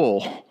pretty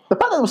cool. The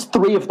fact that there was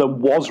 3 of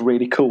them was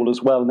really cool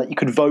as well, and that you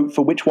could vote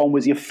for which one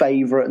was your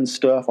favorite and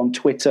stuff on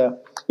Twitter.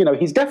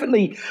 He's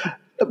definitely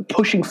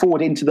pushing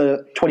forward into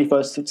the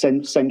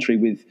 21st century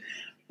with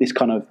this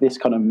kind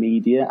of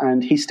media,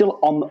 and he's still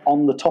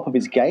on the top of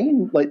his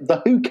game.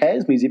 The Who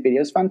Cares music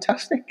video is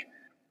fantastic.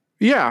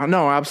 Yeah,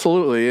 no,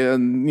 absolutely.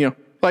 And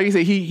like you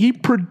say, he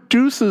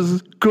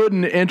produces good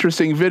and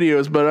interesting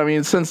videos, but I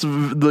mean, since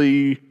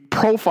the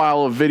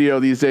profile of video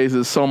these days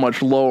is so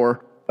much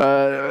lower,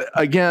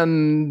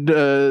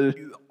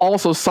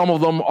 also some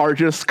of them are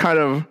just kind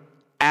of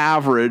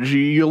average.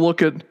 You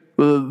look at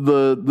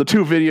the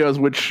 2 videos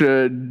which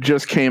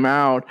just came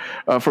out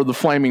for the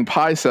Flaming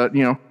Pie set,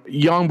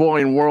 Young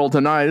Boy and World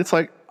Tonight, it's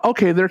like,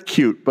 okay, they're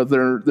cute, but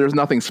there's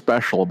nothing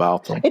special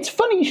about them. It's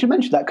funny you should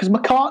mention that, because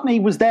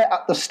McCartney was there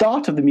at the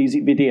start of the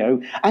music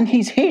video, and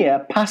he's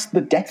here past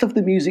the death of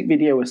the music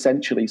video,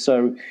 essentially.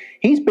 So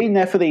he's been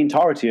there for the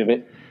entirety of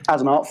it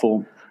as an art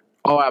form.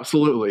 Oh,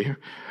 absolutely.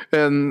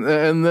 And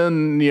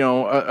then,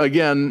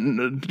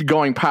 again,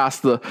 going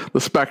past the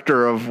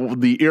specter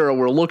of the era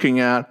we're looking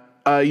at,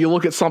 you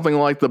look at something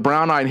like the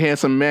Brown-Eyed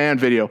Handsome Man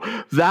video.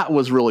 That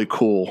was really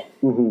cool.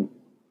 Mm-hmm.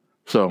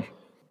 So,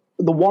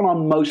 the one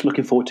I'm most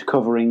looking forward to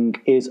covering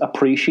is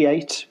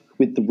Appreciate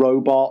with the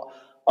robot.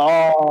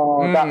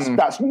 Oh,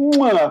 that's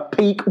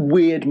peak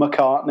weird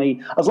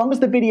McCartney. As long as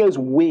the video's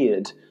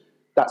weird,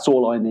 that's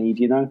all I need,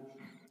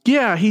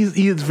 Yeah, he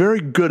is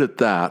very good at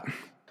that.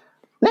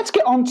 Let's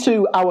get on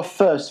to our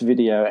first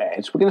video,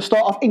 Ed. We're going to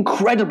start off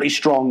incredibly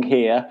strong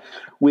here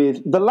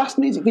with the last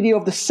music video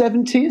of the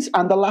 70s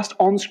and the last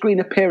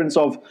on-screen appearance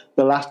of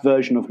the last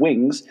version of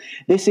Wings.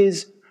 This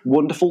is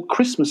Wonderful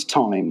Christmas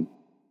Time.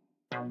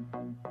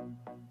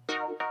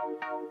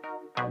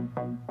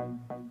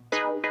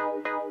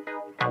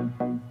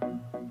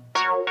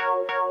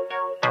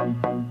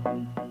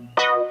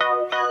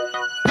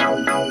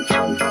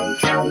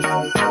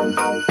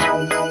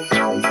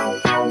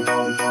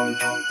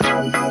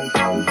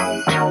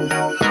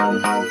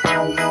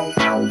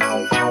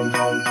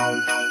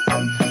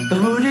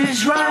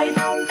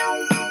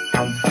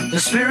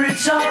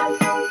 Spirits up,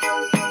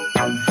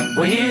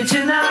 we're here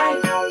tonight,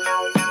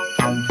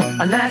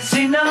 and that's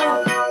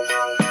enough.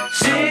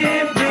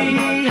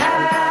 Simply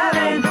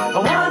having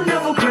a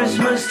wonderful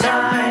Christmas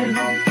time.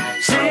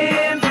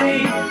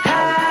 Simply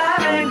having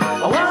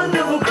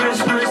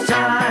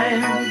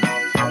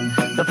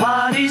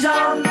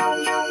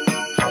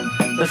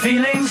The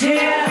feeling's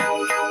here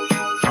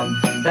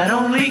that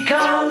only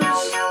comes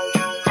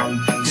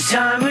this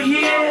time of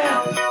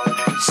year.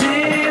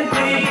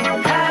 Simply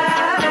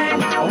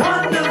having a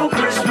wonderful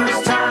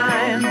Christmas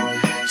time.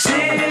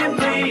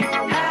 Simply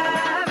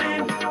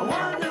having a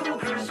wonderful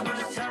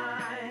Christmas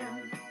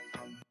time.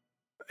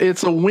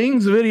 It's a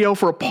Wings video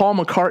for a Paul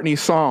McCartney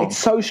song. It's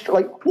so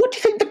what do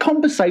you think the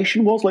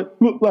conversation was? Like,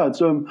 look,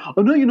 lads, I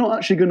know you're not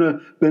actually going to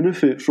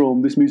benefit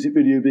from this music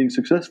video being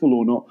successful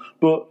or not,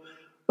 but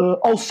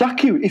I'll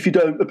sack you if you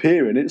don't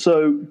appear in it,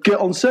 so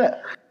get on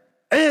set.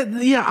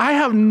 Yeah, I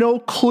have no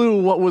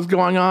clue what was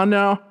going on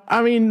now.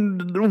 I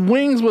mean,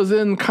 Wings was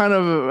in kind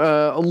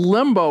of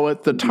limbo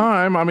at the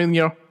time. I mean,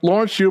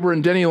 Lawrence Schubert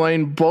and Denny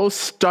Laine both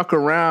stuck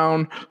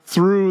around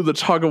through the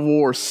Tug of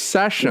War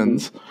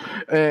sessions,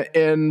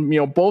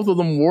 and both of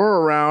them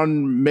were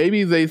around.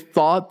 Maybe they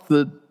thought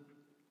that,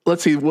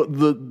 let's see,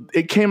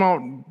 it came out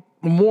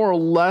more or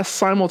less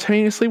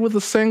simultaneously with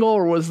the single,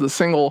 or was the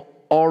single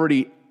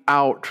already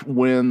out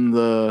when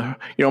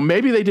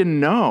maybe they didn't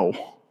know.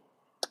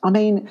 I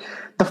mean,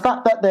 the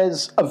fact that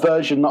there's a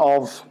version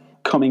of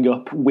Coming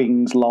Up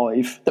Wings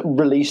Live that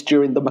released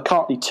during the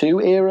McCartney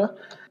 2 era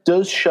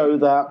does show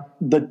that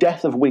the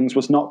death of Wings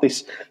was not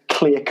this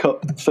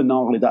clear-cut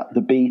finale that the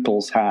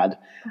Beatles had.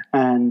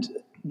 And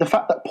the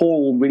fact that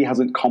Paul really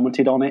hasn't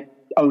commented on it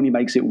only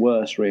makes it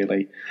worse,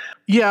 really.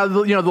 Yeah,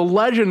 the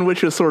legend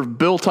which is sort of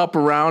built up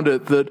around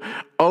it that,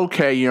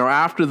 okay,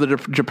 after the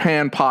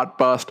Japan pot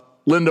bust,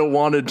 Linda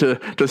wanted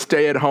to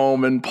stay at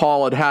home, and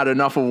Paul had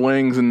enough of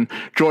Wings, and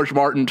George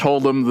Martin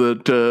told him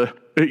that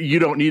you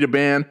don't need a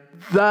band.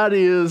 That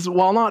is,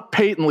 while not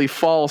patently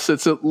false,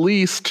 it's at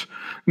least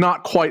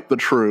not quite the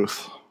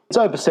truth. It's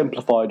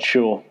oversimplified,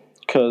 sure,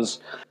 because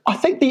I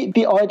think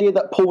the idea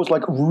that Paul was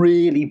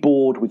really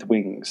bored with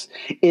Wings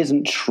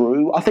isn't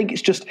true. I think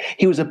it's just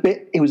he was a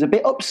bit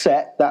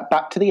upset that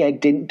Back to the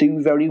Egg didn't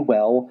do very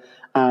well.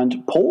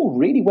 And Paul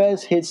really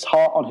wears his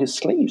heart on his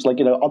sleeves.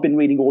 I've been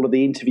reading all of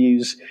the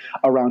interviews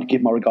around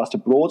Give My Regards to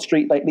Broad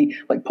Street lately.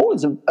 Paul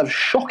is a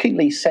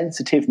shockingly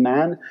sensitive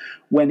man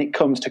when it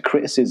comes to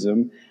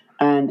criticism.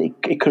 And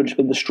it could have just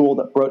been the straw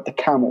that broke the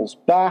camel's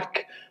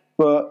back.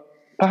 But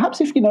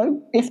perhaps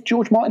if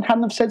George Martin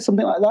hadn't have said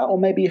something like that, or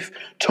maybe if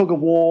Tug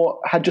of War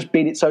had just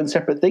been its own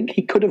separate thing,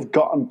 he could have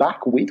gotten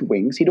back with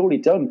Wings. He'd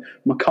already done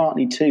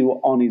McCartney 2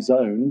 on his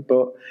own.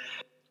 But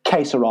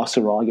que sera,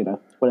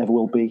 whatever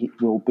will be,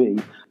 will be.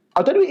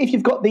 I don't know if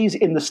you've got these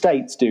in the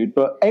States, dude,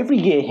 but every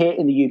year here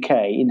in the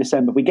UK, in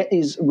December, we get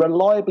these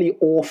reliably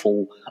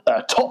awful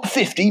top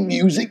 50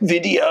 music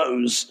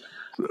videos.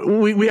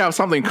 We have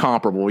something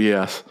comparable,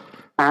 yes.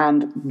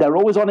 And they're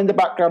always on in the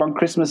background on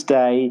Christmas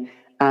Day,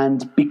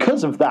 and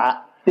because of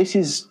that, this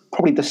is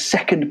probably the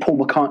second Paul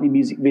McCartney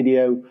music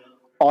video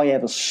I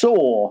ever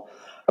saw.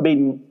 I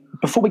mean,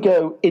 before we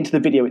go into the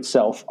video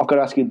itself, I've got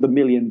to ask you the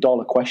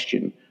million-dollar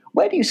question.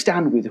 Where do you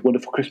stand with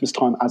Wonderful Christmas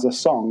Time as a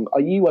song? Are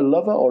you a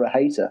lover or a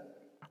hater?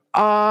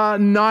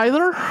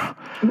 Neither.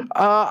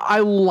 I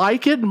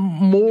like it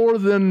more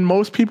than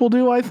most people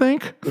do, I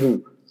think.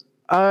 Mm-hmm.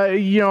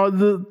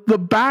 The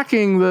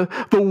backing, the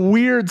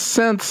weird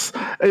sense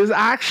is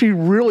actually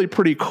really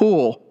pretty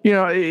cool.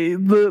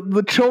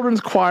 The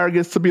children's choir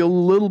gets to be a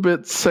little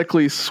bit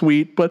sickly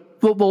sweet, but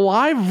the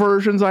live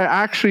versions I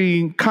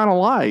actually kind of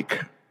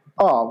like.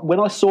 When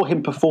I saw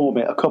him perform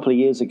it a couple of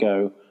years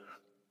ago,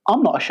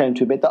 I'm not ashamed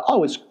to admit that I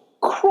was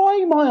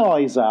crying my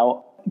eyes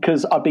out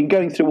because I've been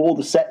going through all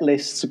the set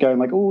lists going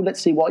let's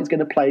see what he's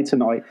going to play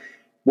tonight.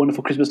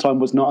 Wonderful Christmas Time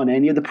was not on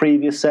any of the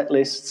previous set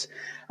lists,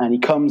 and he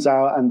comes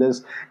out and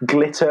there's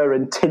glitter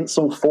and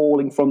tinsel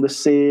falling from the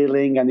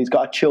ceiling, and he's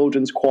got a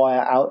children's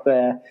choir out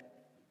there.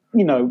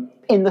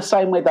 In the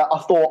same way that I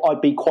thought I'd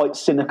be quite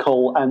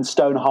cynical and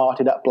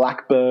stone-hearted at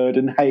Blackbird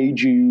and Hey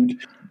Jude,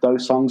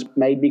 those songs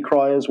made me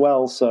cry as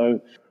well,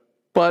 so...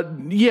 But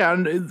yeah,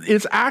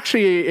 it's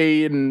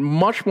actually a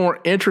much more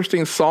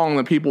interesting song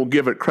than people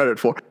give it credit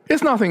for.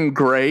 It's nothing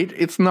great.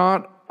 It's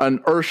not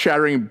an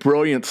earth-shattering,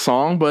 brilliant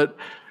song, but,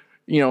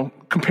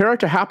 compare it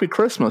to Happy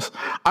Christmas.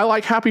 I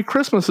like Happy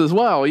Christmas as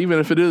well, even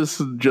if it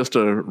is just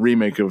a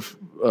remake of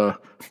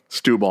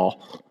Stu Ball.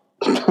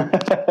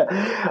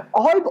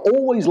 I've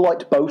always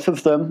liked both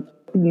of them.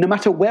 No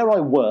matter where I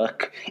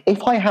work,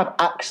 if I have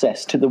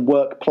access to the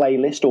work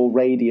playlist or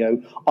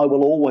radio, I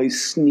will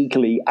always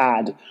sneakily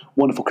add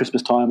Wonderful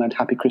Christmas Time and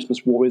Happy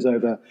Christmas War Is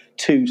Over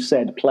to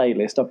said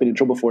playlist. I've been in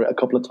trouble for it a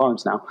couple of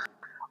times now.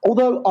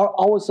 Although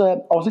I was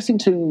listening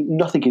to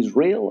Nothing Is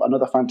Real,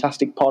 another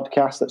fantastic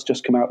podcast that's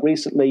just come out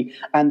recently,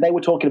 and they were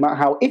talking about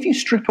how if you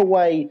strip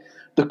away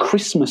the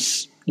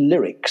Christmas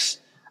lyrics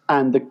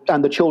and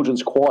the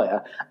children's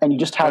choir, and you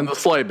just have... And the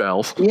sleigh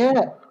bells.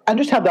 Yeah, and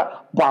just have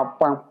that...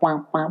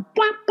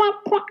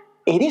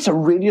 It is a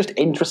really just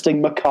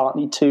interesting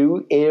McCartney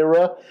 2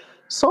 era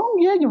song.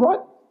 Yeah, you're right.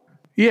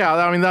 Yeah,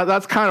 I mean,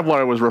 that's kind of what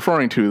I was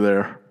referring to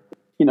there.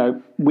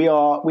 We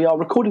are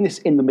recording this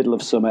in the middle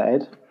of summer,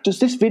 Ed. Does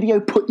this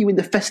video put you in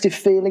the festive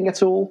feeling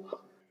at all?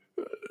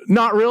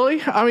 Not really.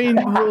 I mean,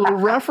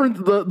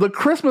 the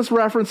Christmas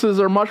references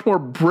are much more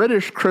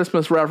British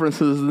Christmas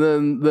references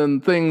than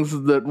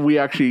things that we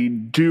actually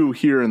do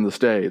here in the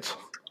States.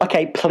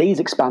 Okay, please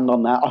expand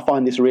on that. I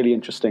find this really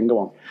interesting. Go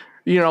on.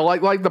 You know,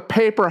 like the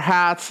paper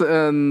hats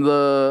and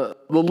the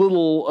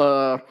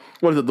little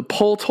what is it? The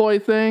pull toy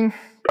thing.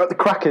 The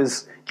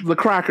crackers. The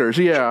crackers,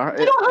 yeah.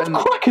 You don't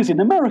have crackers in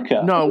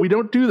America. No, we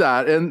don't do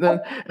that.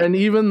 And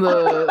even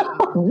the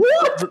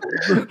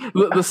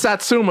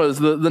satsumas,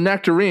 the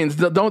nectarines,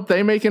 don't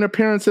they make an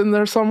appearance in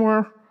there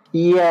somewhere?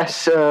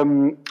 Yes.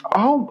 Sorry,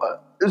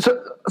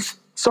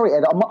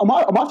 Ed. I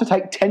might have to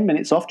take 10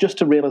 minutes off just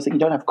to realise that you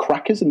don't have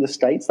crackers in the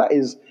States.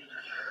 It's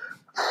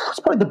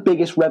probably the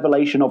biggest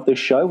revelation of this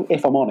show,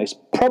 if I'm honest.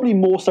 Probably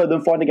more so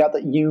than finding out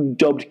that you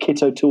dubbed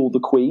Kit O'Toole the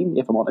Queen,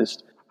 if I'm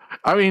honest.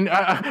 I mean,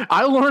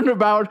 I learned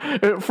about,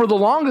 for the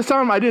longest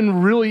time, I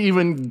didn't really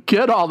even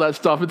get all that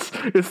stuff.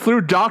 It's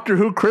through Doctor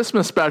Who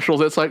Christmas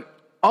specials. It's like,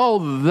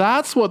 oh,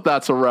 that's what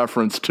that's a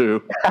reference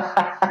to.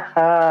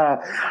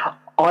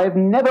 I've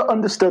never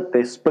understood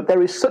this, but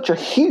there is such a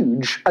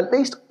huge, at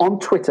least on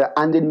Twitter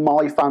and in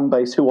my fan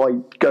base, who I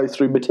go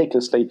through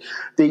meticulously,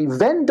 the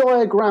Venn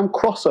diagram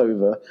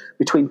crossover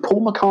between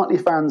Paul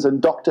McCartney fans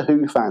and Doctor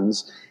Who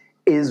fans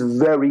is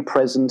very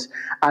present,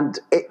 and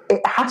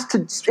it has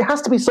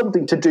to be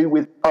something to do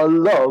with a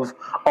love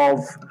of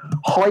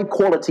high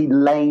quality,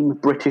 lame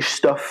British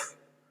stuff,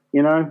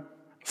 you know?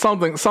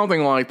 Something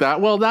like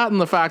that. Well, that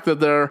and the fact that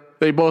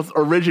they both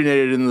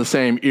originated in the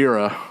same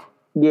era.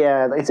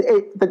 Yeah,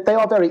 they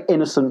are very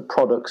innocent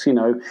products, you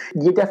know.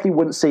 You definitely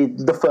wouldn't see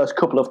the first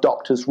couple of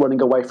Doctors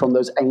running away from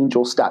those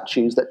angel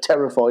statues that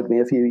terrified me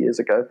a few years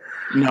ago.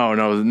 No,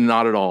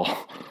 not at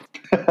all.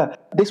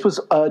 This was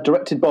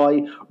directed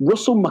by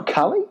Russell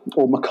Macaulay,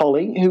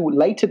 who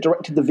later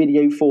directed the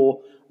video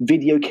for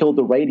Video Killed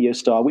the Radio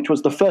Star, which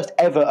was the first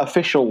ever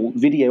official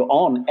video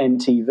on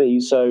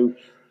MTV. So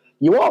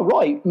you are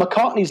right.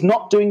 McCartney's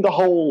not doing the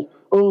whole,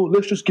 oh,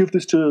 let's just give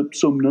this to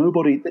some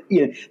nobody.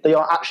 You know, they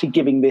are actually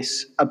giving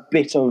this a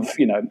bit of,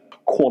 you know,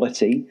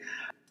 quality.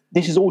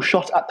 This is all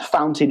shot at the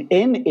Fountain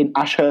Inn in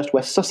Ashurst,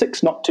 West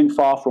Sussex, not too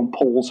far from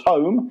Paul's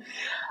home.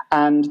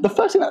 And the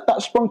first thing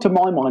that sprung to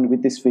my mind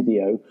with this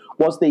video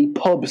was the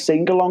pub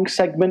sing-along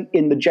segment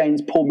in the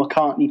James Paul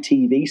McCartney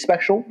TV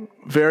special.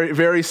 Very,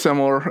 very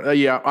similar.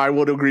 Yeah, I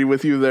would agree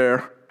with you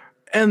there.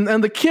 And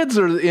the kids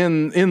are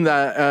in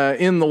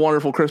the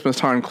Wonderful Christmas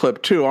Time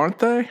clip too, aren't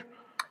they?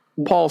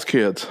 Paul's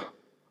kids.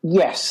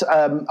 Yes,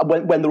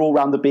 when they're all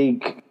around the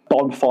big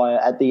bonfire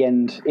at the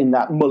end in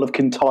that Mull of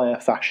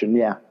Kintyre fashion,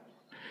 yeah.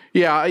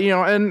 Yeah, you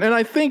know, and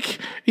I think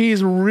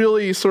he's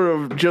really sort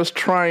of just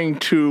trying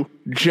to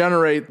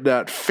generate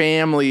that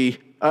family.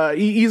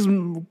 He's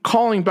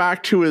calling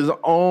back to his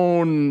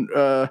own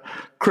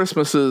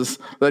Christmases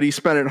that he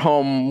spent at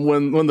home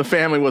when the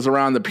family was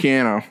around the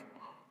piano.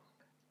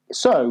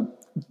 So,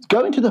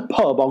 going to the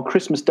pub on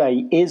Christmas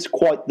Day is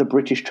quite the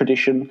British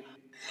tradition.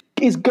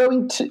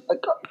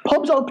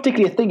 Pubs aren't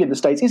particularly a thing in the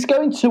States. Is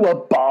going to a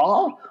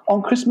bar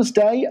on Christmas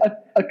Day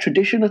a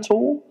tradition at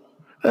all?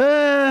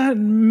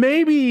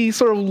 Maybe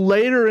sort of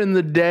later in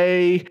the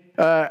day,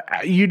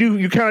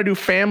 you kind of do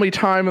family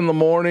time in the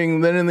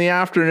morning. Then in the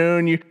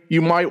afternoon,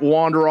 you might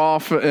wander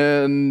off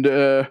and,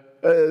 you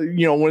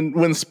know,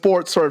 when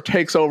sports sort of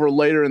takes over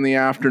later in the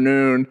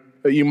afternoon,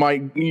 you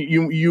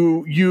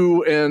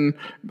and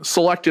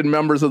selected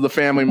members of the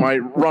family might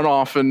run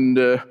off and,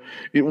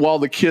 while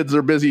the kids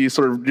are busy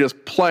sort of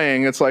just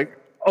playing, it's like,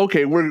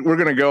 okay, we're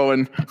going to go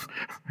and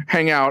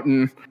hang out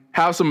and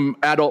have some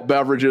adult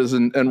beverages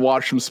and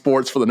watch some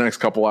sports for the next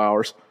couple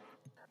hours.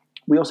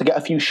 We also get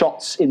a few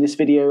shots in this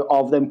video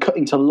of them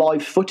cutting to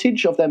live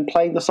footage of them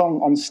playing the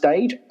song on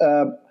stage.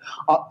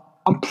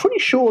 I'm pretty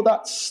sure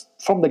that's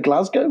from the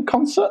Glasgow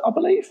concert, I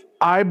believe.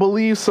 I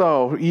believe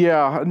so,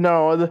 yeah.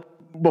 No,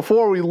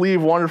 before we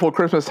leave Wonderful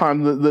Christmas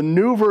Time, the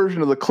new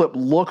version of the clip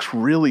looks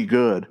really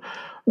good.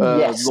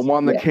 Yes. The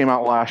one that came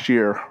out last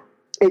year.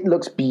 It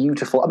looks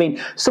beautiful. I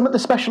mean, some of the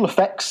special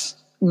effects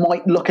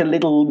might look a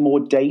little more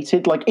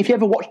dated. Like, if you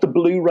ever watched the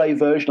Blu-ray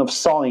version of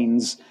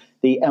Signs,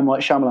 the M. Night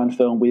Shyamalan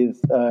film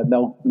with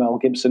Mel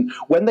Gibson,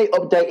 when they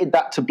updated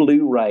that to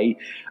Blu-ray,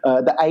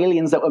 the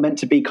aliens that were meant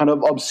to be kind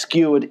of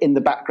obscured in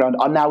the background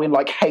are now in,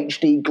 like,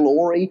 HD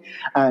glory,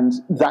 and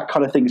that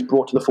kind of thing is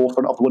brought to the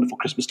forefront of the Wonderful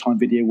Christmas Time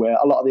video, where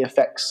a lot of the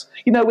effects,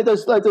 you know, with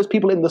those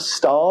people in the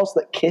stars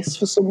that kiss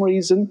for some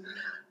reason.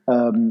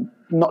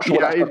 Not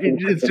sure. Yeah,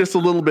 it's just a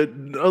little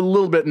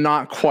bit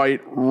not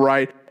quite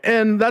right.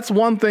 And that's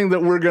one thing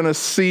that we're going to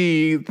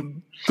see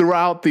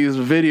throughout these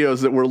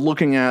videos that we're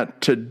looking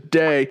at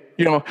today.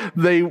 You know,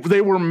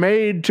 they were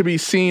made to be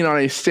seen on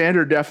a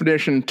standard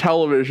definition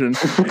television,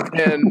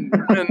 and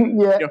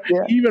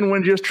even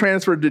when just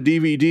transferred to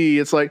DVD,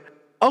 it's like,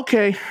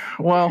 okay,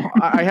 well,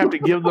 I have to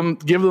give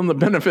them the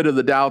benefit of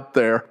the doubt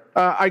there.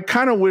 I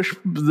kind of wish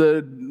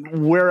that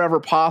wherever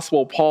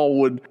possible, Paul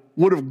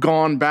would have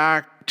gone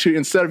back to,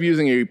 instead of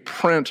using a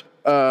print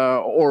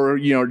or,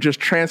 you know, just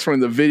transferring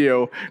the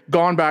video,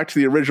 gone back to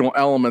the original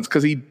elements,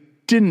 because he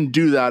didn't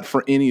do that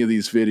for any of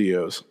these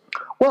videos.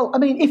 Well, I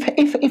mean, if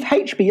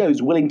HBO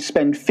is willing to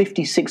spend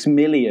 $56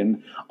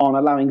 million on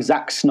allowing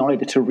Zack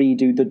Snyder to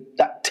redo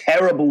that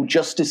terrible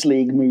Justice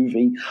League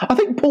movie, I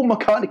think Paul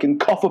McCartney can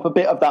cough up a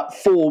bit of that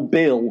 $4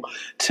 billion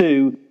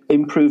to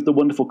improve the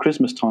Wonderful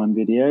Christmas Time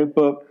video.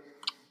 But,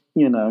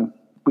 you know,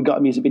 we got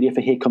a music video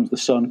for Here Comes the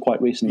Sun quite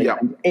recently. Yeah.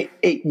 And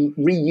it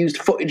reused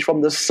footage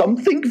from the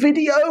Something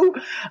video.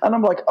 And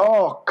I'm like,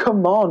 oh,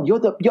 come on.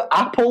 You're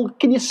Apple.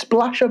 Can you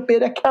splash a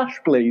bit of cash,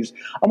 please?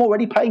 I'm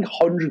already paying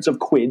hundreds of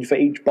quid for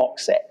each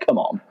box set. Come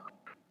on.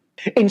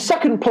 In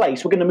second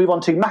place, we're going to move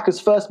on to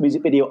Macca's first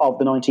music video of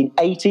the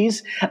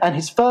 1980s, and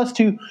his first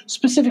to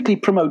specifically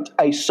promote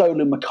a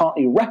solo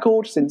McCartney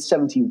record since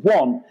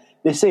 1971.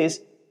 This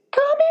is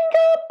Coming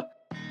Up.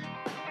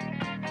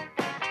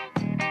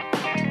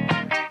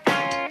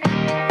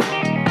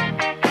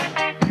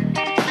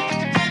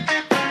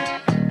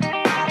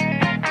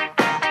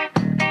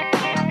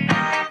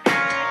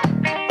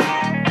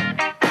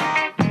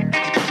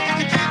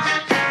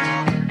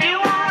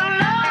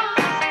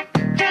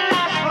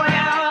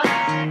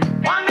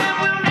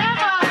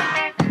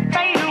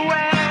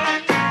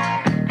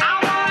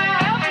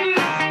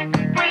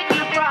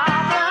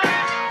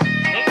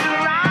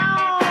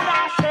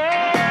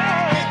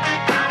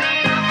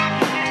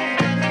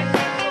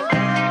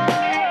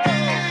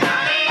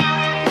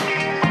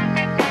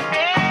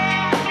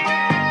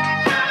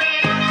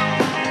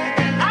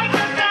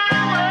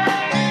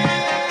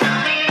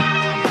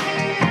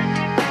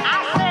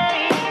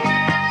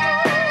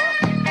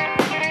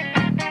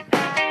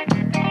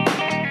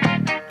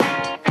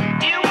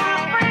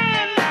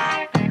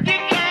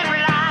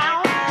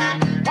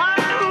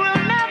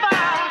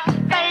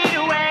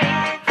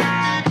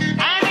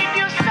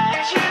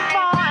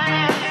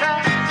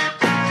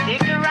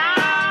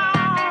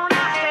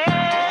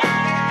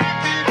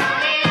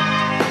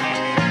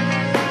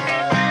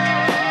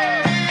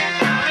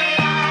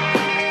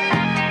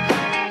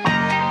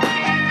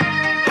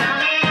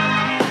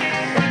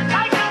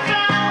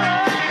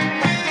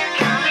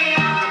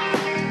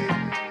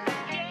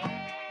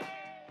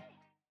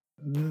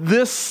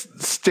 This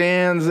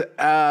stands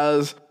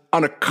as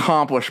an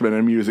accomplishment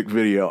in music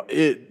video.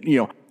 It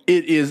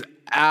is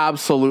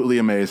absolutely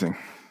amazing.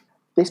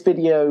 This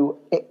video,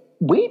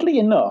 weirdly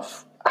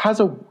enough, has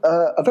a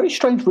very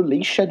strange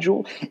release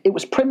schedule. It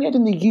was premiered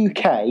in the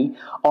UK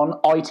on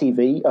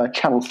ITV,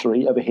 Channel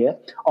 3 over here,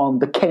 on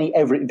the Kenny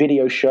Everett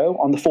Video Show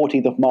on the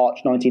 14th of March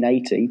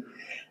 1980.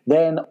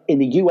 Then in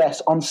the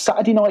US on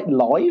Saturday Night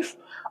Live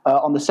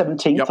on the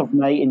 17th of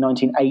May in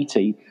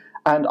 1980.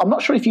 And I'm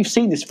not sure if you've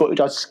seen this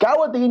footage. I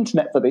scoured the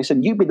internet for this,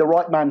 and you'd be the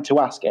right man to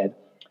ask, Ed.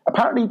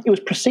 Apparently, it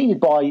was preceded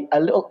by a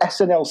little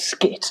SNL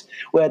skit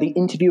where the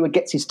interviewer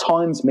gets his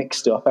times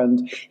mixed up,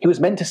 and he was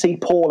meant to see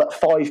Paul at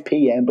 5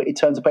 p.m., but he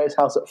turns up at his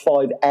house at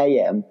 5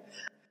 a.m.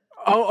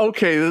 Oh,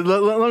 okay.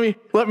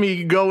 Let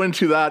me go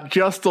into that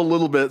just a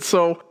little bit.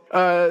 So,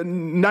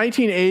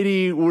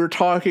 1980, we're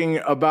talking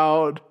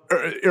about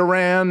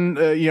Iran.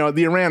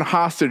 The Iran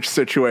hostage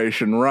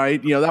situation, right?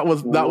 That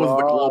was the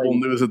global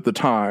news at the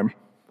time.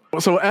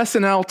 So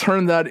SNL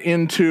turned that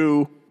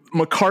into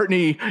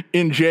McCartney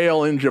in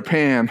jail in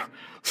Japan.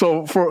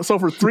 So for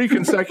 3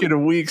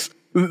 consecutive weeks,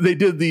 they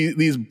did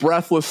these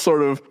breathless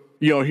sort of,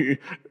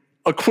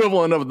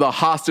 equivalent of the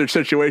hostage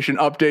situation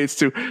updates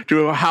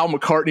to how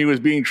McCartney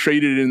was being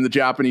treated in the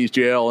Japanese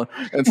jail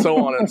and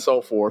so on and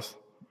so forth.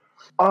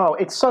 Oh,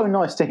 it's so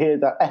nice to hear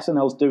that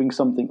SNL's doing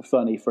something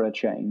funny for a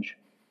change.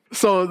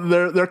 So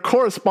their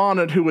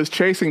correspondent who was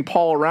chasing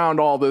Paul around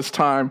all this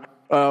time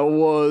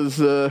was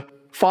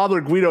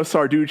Father Guido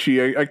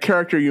Sarducci, a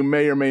character you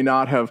may or may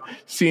not have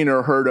seen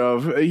or heard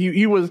of.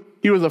 He was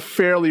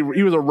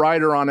a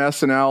writer on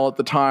SNL at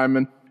the time,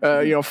 and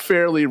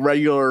fairly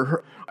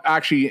regular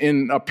actually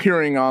in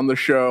appearing on the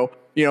show.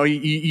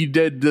 He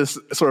did this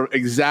sort of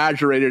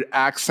exaggerated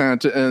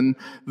accent, and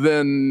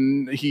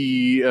then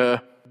he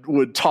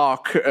would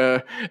talk,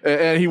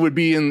 and he would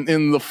be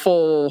in the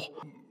full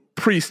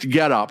priest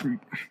getup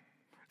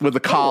with the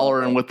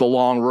collar and with the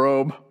long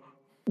robe.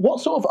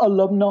 What sort of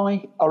alumni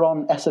are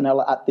on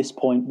SNL at this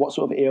point? What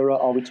sort of era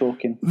are we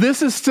talking?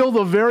 This is still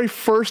the very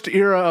first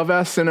era of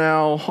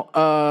SNL.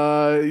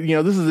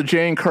 This is the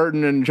Jane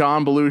Curtin and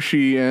John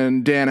Belushi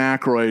and Dan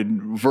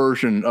Aykroyd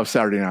version of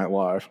Saturday Night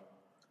Live.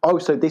 Oh,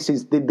 so these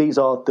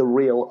are the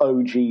real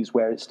OGs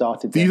where it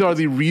started. These are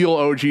the real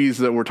OGs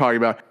that we're talking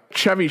about.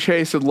 Chevy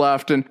Chase had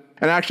left, and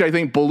actually I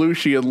think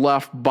Belushi had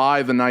left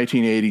by the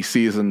 1980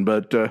 season,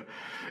 but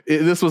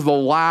this was the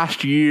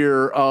last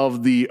year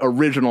of the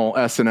original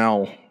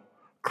SNL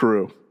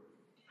crew.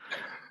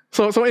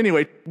 So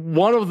anyway,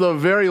 one of the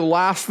very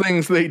last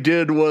things they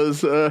did was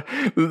Father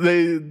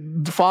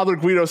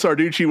Guido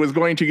Sarducci was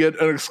going to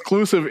get an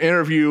exclusive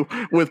interview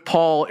with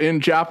Paul in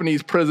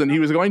Japanese prison. He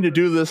was going to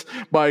do this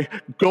by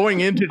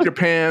going into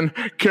Japan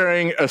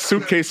carrying a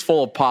suitcase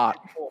full of pot.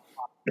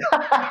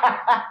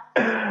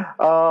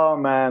 Oh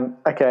man,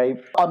 okay.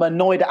 I'm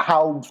annoyed at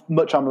how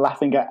much I'm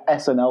laughing at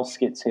SNL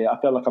skits here.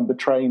 I feel like I'm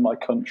betraying my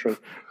country.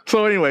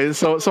 So anyway,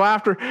 so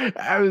after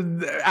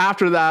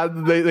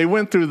that, they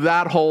went through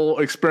that whole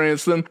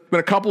experience. Then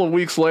a couple of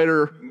weeks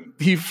later,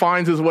 he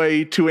finds his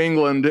way to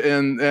England,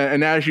 and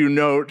as you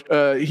note,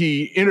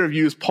 he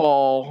interviews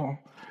Paul.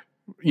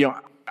 You know,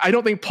 I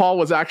don't think Paul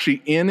was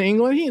actually in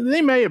England.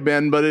 They may have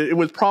been, but it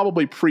was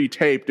probably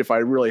pre-taped, if I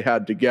really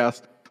had to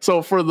guess.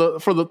 So through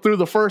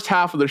the first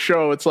half of the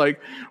show, it's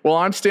like, well,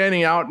 I'm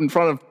standing out in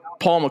front of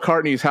Paul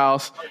McCartney's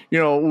house. You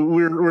know,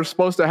 we're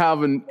supposed to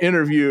have an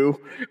interview,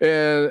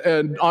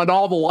 and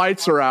all the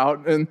lights are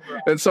out, and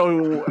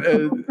so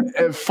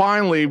and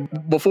finally,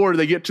 before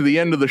they get to the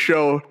end of the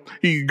show,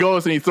 he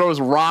goes and he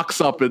throws rocks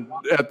up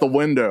at the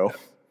window.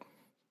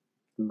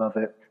 Love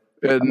it.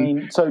 And, I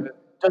mean, so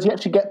does he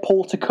actually get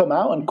Paul to come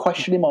out and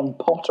question him on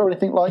pot or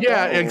anything like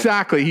that? Yeah,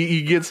 exactly.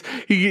 He gets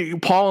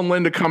Paul and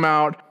Linda come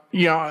out.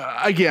 You know,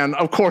 again,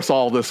 of course,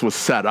 all this was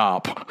set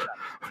up.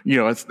 You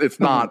know, it's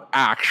not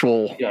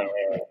actual. Yeah.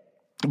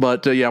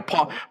 But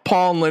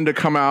Paul and Linda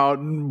come out,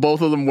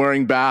 both of them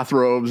wearing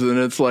bathrobes, and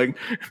it's like,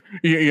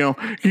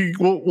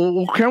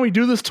 well, can we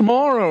do this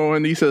tomorrow?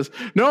 And he says,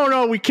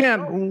 no, we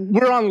can't.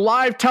 We're on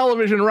live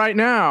television right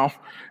now.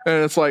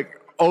 And it's like,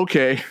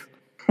 okay.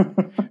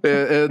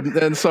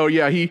 and so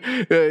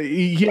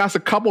he asks a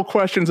couple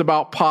questions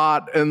about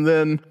pot, and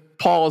then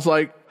Paul is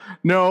like,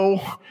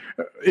 no,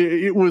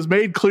 it was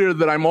made clear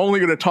that I'm only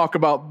going to talk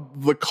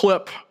about the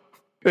clip.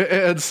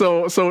 And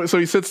so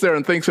he sits there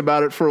and thinks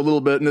about it for a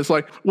little bit, and it's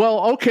like,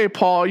 well, okay,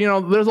 Paul, you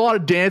know, there's a lot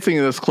of dancing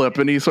in this clip.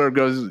 And he sort of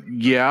goes,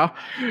 yeah.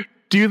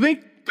 Do you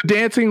think the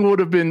dancing would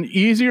have been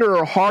easier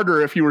or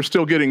harder if you were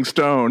still getting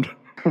stoned?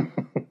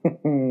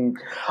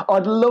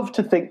 I'd love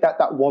to think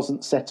that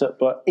wasn't set up,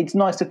 but it's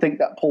nice to think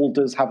that Paul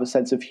does have a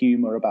sense of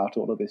humor about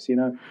all of this, you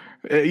know?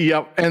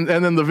 Yep. And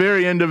then the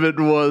very end of it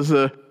was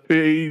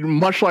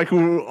much like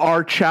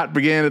our chat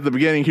began at the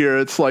beginning here.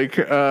 It's like,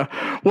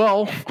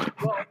 well,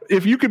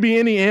 if you could be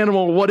any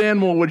animal, what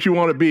animal would you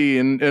want to be?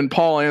 And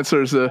Paul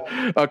answers a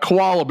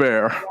koala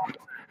bear.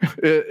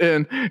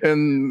 And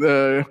then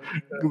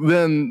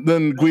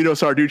Guido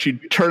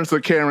Sarducci turns to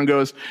the camera and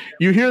goes,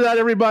 "You hear that,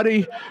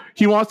 everybody?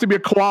 He wants to be a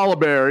koala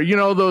bear. You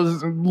know,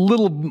 those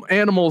little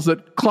animals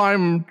that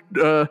climb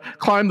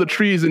the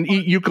trees and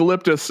eat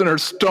eucalyptus and are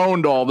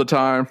stoned all the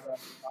time."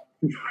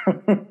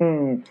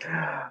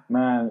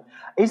 Man,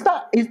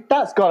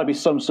 that's got to be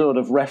some sort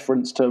of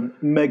reference to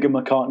Mega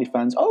McCartney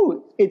fans.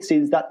 Oh, it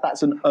seems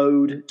that's an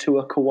ode to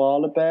a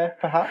koala bear,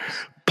 perhaps.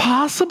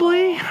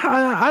 Possibly,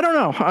 I don't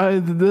know. I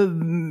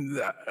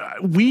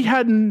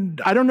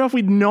don't know if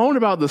we'd known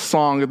about the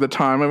song at the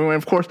time. I mean,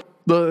 of course,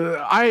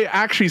 I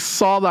actually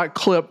saw that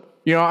clip.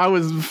 You know, I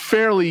was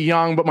fairly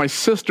young, but my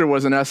sister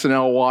was an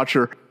SNL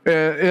watcher.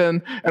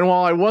 And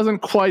while I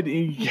wasn't quite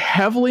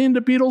heavily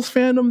into Beatles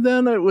fandom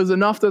then, it was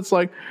enough that's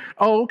like,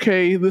 oh,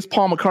 okay, this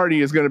Paul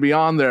McCartney is going to be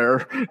on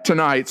there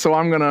tonight, so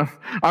I'm gonna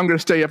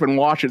stay up and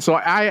watch it. So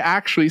I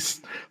actually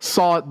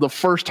saw it the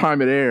first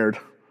time it aired.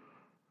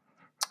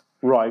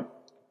 Right.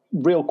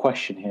 Real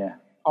question here.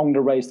 I'm going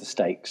to raise the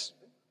stakes.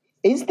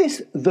 Is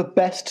this the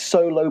best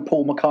solo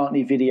Paul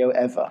McCartney video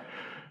ever?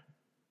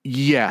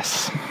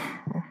 Yes.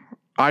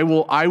 I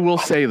will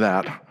say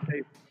that.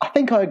 I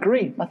think I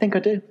agree. I think I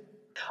do.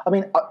 I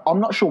mean, I'm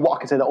not sure what I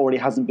can say that already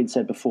hasn't been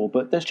said before,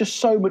 but there's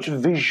just so much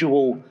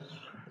visual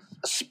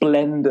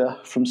splendor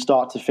from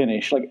start to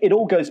finish. Like, it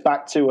all goes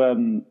back to a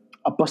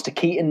Buster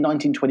Keaton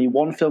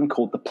 1921 film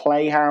called The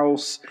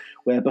Playhouse,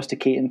 where Buster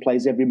Keaton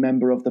plays every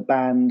member of the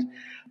band,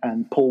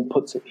 and Paul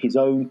puts his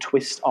own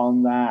twist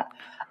on that.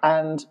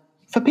 And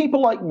for people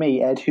like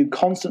me, Ed, who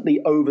constantly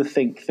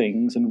overthink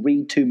things and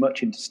read too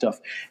much into stuff,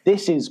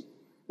 this is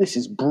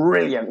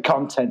brilliant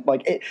content.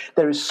 Like,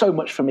 there is so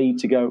much for me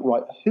to go,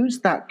 right, who's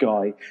that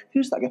guy?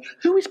 Who's that guy?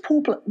 Who is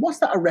Paul? What's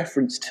that a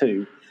reference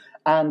to?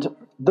 And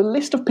the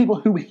list of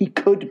people who he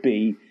could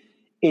be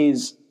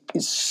is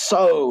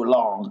so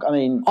long. I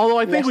mean, although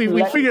I think we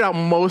figured out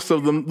most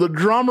of them. The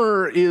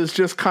drummer is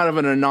just kind of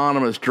an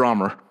anonymous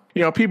drummer.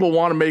 You know, people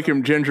want to make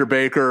him Ginger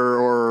Baker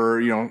or,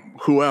 you know,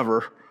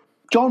 whoever.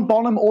 John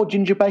Bonham or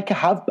Ginger Baker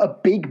have a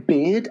big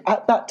beard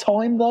at that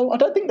time, though? I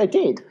don't think they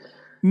did.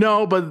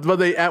 No, but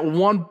they, at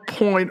one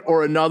point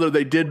or another,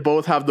 they did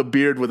both have the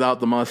beard without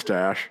the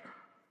mustache.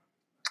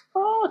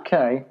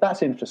 Okay,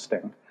 that's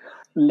interesting.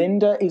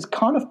 Linda is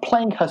kind of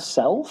playing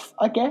herself,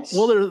 I guess.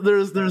 Well,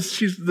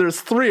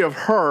 there's three of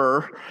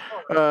her,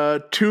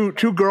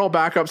 two girl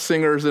backup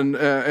singers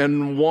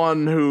and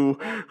one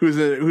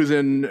who's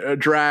in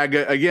drag,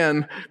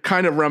 again,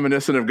 kind of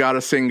reminiscent of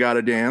Gotta Sing,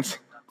 Gotta Dance.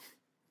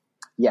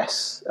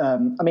 Yes.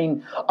 I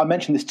mean, I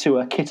mentioned this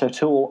to Kit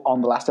O'Toole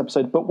on the last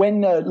episode, but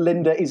when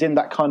Linda is in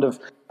that kind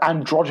of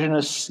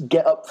androgynous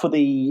get-up for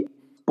the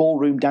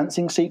ballroom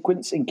dancing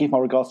sequence in Give My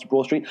Regards to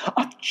Broad Street,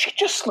 she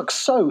just looks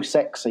so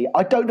sexy.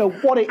 I don't know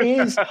what it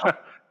is.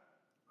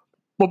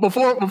 But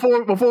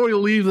before we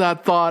leave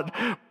that thought,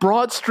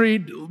 Broad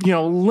Street, you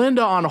know,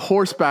 Linda on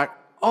horseback,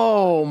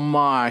 Oh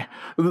my,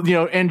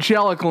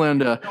 Angelic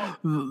Linda,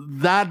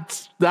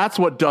 that's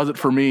what does it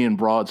for me in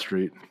Broad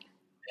Street.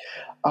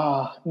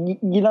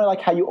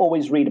 Like how you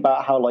always read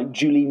about how like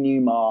Julie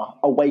Newmar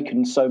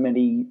awakened so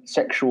many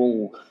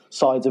sexual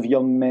sides of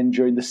young men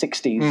during the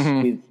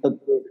 60s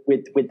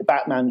with the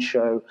Batman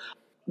show.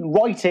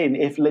 Write in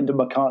if Linda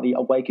McCartney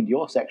awakened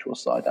your sexual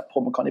side at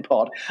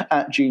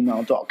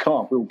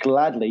paulmccartneypod@gmail.com. We'll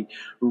gladly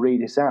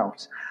read it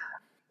out.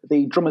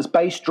 The drummer's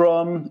bass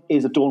drum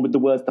is adorned with the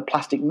words The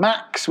Plastic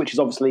Max, which is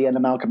obviously an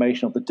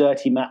amalgamation of the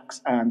Dirty Max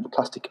and the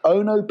Plastic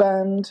Ono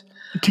Band.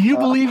 Do you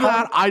believe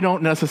that? I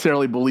don't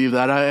necessarily believe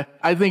that.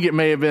 I think it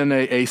may have been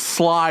a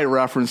sly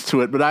reference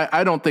to it, but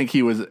I don't think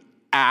he was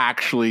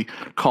actually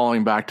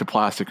calling back to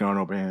Plastic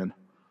Ono Band.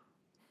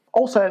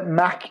 Also,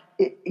 Mac,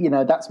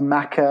 that's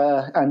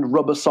Macca and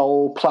Rubber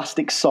Soul,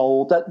 Plastic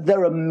Soul.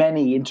 There are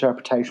many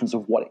interpretations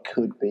of what it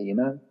could be,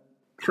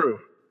 True.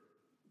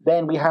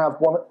 Then we have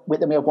one of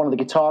the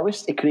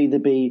guitarists. It could either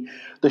be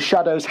the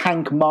Shadows'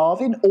 Hank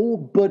Marvin or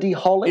Buddy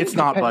Holly. It's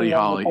not Buddy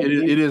Holly.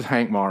 It is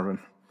Hank Marvin.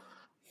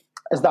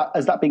 Has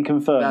that been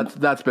confirmed?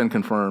 That's been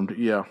confirmed.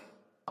 Yeah.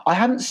 I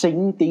hadn't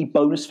seen the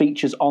bonus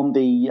features on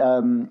the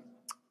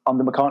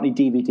McCartney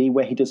DVD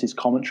where he does his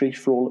commentary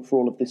for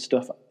all of this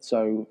stuff.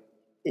 So,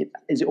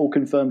 is it all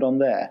confirmed on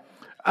there?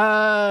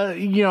 A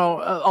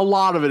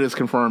lot of it is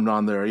confirmed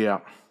on there. Yeah.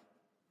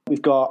 We've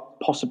got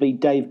possibly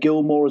Dave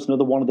Gilmour as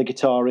another one of the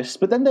guitarists.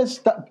 But then there's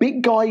that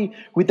big guy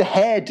with the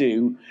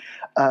hairdo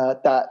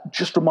that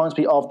just reminds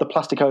me of the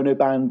Plastic Ono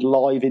Band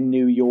live in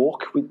New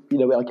York with,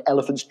 like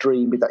Elephant's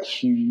Dream with that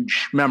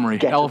huge...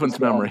 Elephant's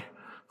Memory.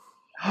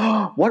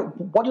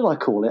 What did I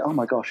call it? Oh,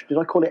 my gosh. Did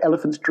I call it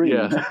Elephant's Dream?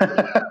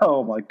 Yeah.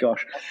 Oh, my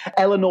gosh.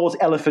 Eleanor's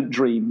Elephant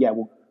Dream. Yeah,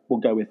 we'll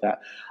go with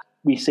that.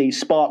 We see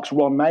Sparks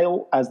Ron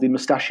Mail as the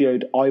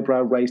mustachioed,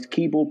 eyebrow-raised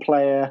keyboard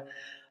player.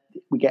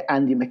 We get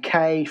Andy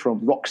McKay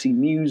from Roxy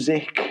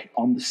Music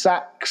on the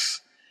sax.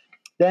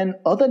 Then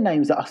other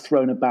names that are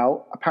thrown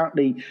about.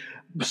 Apparently,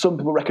 some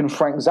people reckon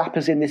Frank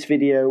Zappa's in this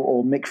video,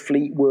 or Mick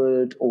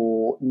Fleetwood,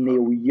 or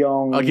Neil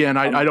Young. Again,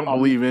 I don't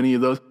believe any of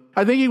those.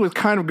 I think he was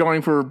kind of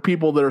going for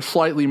people that are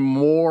slightly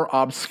more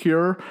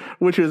obscure,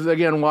 which is,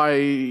 again,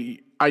 why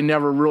I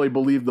never really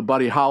believed the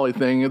Buddy Holly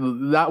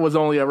thing. That was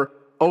only ever,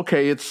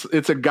 okay, it's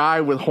a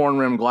guy with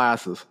horn-rimmed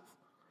glasses.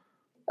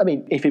 I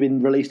mean, if it had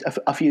been released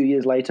a few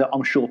years later,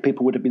 I'm sure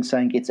people would have been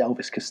saying it's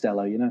Elvis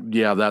Costello,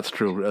 Yeah, that's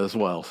true as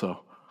well.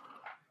 So,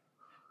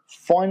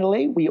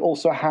 finally, we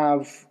also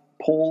have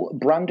Paul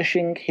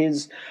brandishing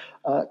his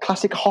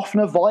classic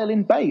Hofner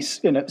violin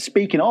bass.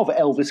 Speaking of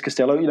Elvis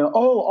Costello,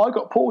 I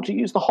got Paul to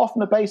use the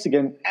Hofner bass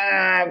again.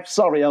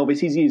 Sorry, Elvis,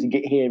 he's using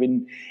it here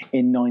in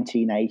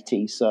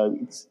 1980. So,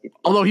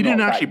 although he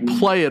didn't actually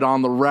play it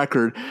on the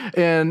record,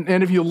 and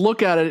if you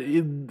look at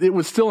it, it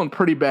was still in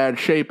pretty bad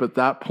shape at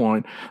that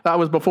point. That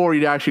was before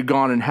he'd actually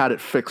gone and had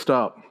it fixed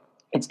up.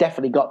 It's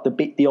definitely got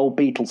the old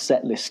Beatles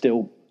set list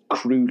still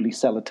crudely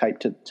sellotaped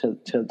to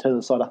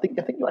the side. I think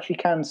you actually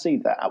can see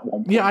that at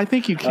one point. Yeah, I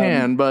think you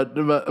can, but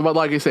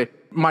like I say,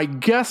 my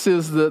guess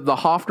is that the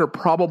Hofner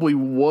probably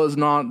was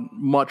not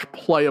much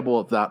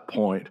playable at that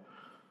point,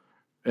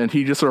 and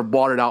he just sort of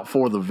bought it out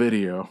for the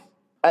video.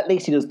 At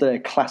least he does the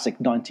classic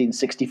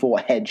 1964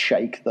 head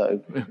shake,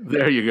 though.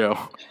 There you go.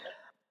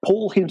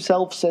 Paul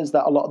himself says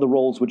that a lot of the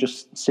roles were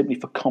just simply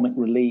for comic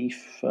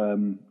relief,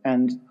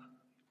 and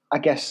I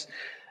guess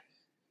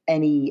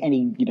any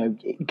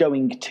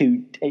going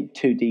too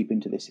deep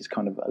into this is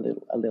kind of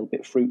a little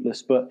bit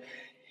fruitless. But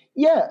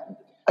yeah,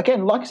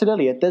 again, like I said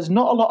earlier, there's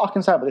not a lot I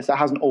can say about this that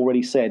hasn't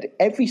already said.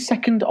 Every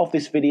second of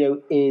this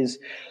video it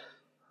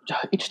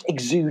just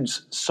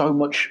exudes so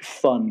much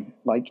fun.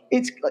 Like,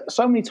 it's like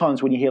so many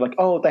times when you hear like,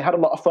 oh, they had a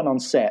lot of fun on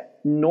set,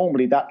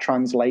 normally that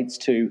translates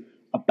to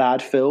a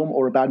bad film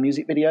or a bad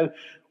music video,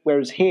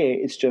 whereas here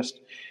it's just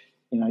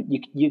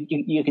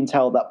you can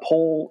tell that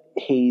Paul,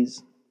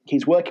 he's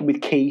working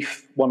with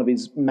Keith, one of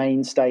his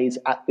mainstays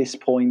at this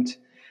point.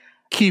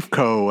 Keith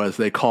Co, as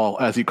he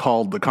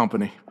called the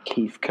company.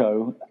 Keith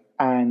Co.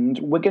 And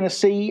we're going to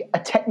see a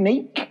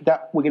technique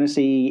that we're going to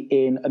see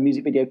in a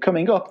music video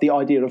coming up, the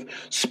idea of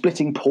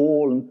splitting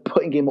Paul and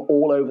putting him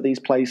all over these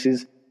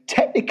places.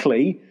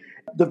 Technically,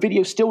 the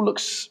video still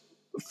looks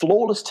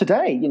flawless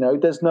today.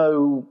 There's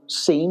no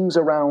seams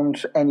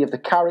around any of the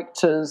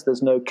characters.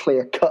 There's no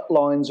clear cut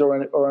lines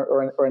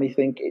or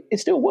anything. It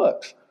still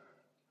works.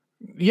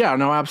 Yeah,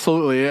 no,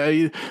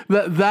 absolutely.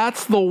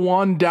 That's the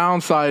one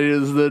downside,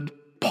 is that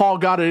Paul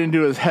got it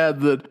into his head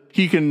that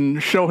he can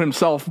show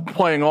himself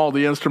playing all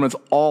the instruments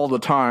all the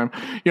time.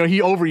 He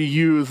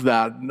overused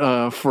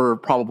that for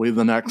probably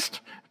the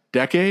next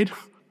decade.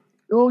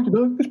 Oh,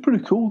 it's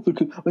pretty cool.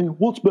 I mean,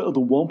 what's better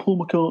than one Paul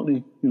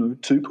McCartney?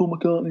 2 Paul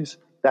McCartneys.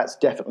 That's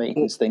definitely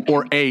his thinking.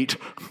 Or 8.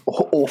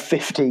 Or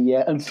 50,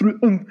 yeah. And 3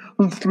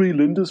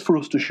 Lindas for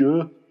us to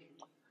share.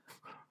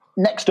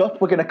 Next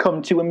up, we're going to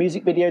come to a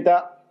music video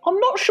that I'm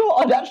not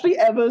sure I'd actually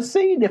ever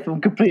seen, if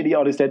I'm completely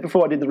honest, Ed,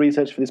 before I did the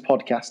research for this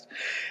podcast.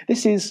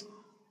 This is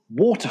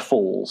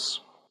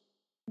Waterfalls.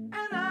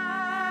 And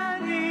I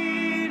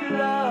need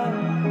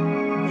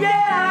love.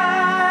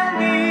 Yeah, I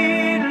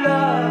need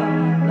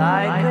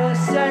like a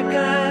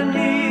second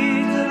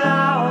needs an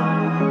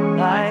hour,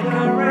 like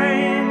a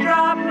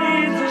raindrop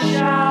needs a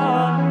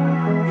shower.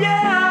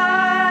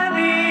 Yeah, I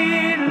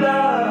need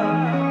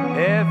love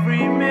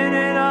every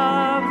minute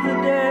of the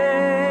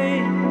day,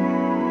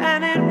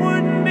 and it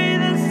wouldn't be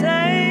the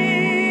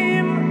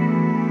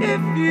same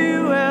if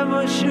you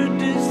ever should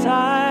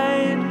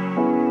decide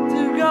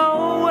to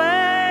go away.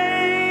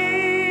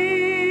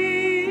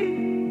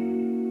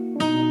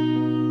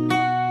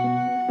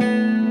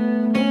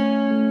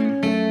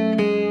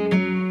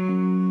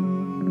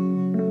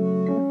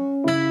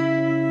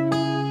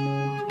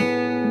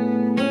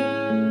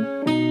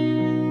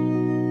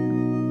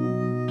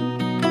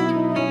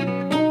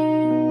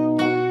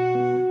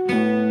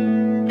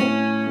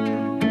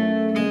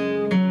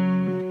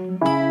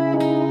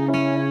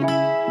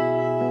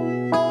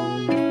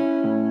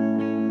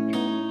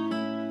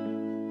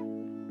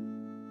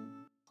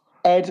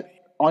 Ed,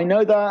 I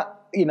know that,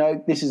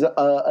 this is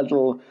a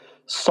little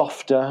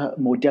softer,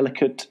 more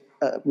delicate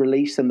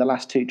release than the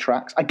last two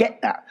tracks. I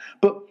get that.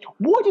 But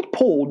why did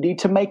Paul need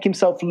to make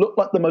himself look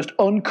like the most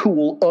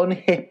uncool,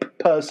 unhip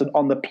person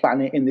on the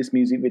planet in this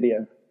music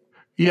video?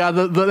 Yeah,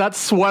 that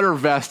sweater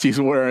vest he's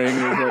wearing.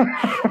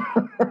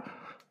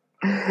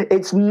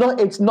 It's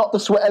not the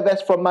sweater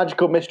vest from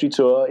Magical Mystery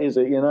Tour, is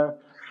it, I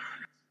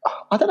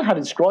don't know how to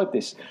describe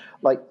this.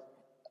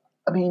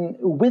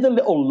 With a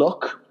little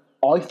luck,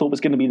 I thought was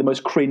going to be the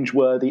most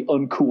cringe-worthy,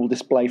 uncool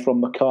display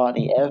from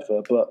McCartney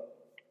ever, but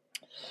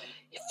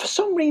for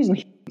some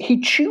reason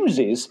he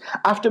chooses,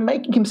 after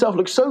making himself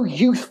look so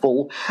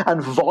youthful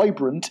and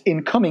vibrant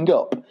in Coming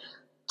Up,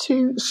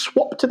 to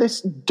swap to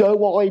this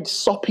doe-eyed,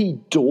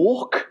 soppy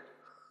dork.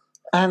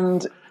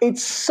 And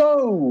it's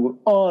so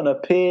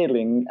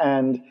unappealing,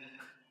 and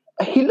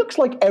he looks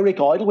like Eric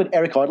Idle when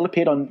Eric Idle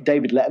appeared on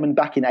David Letterman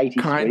back in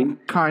 '83.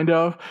 Kind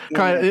of.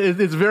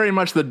 It's very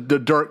much the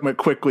Dirk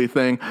McQuickley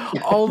thing.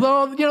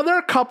 Although, there are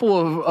a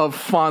couple of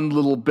fun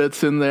little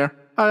bits in there.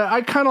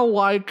 I kind of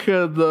like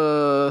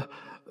the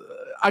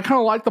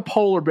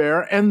polar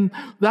bear, and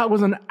that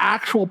was an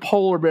actual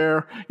polar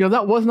bear.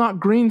 That was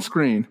not green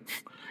screen.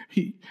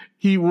 He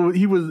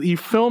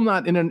filmed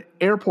that in an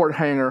airport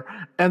hangar,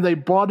 and they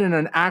brought in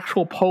an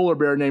actual polar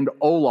bear named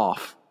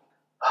Olaf.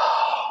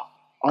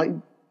 I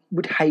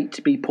would hate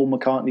to be Paul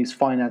McCartney's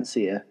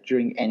financier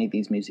during any of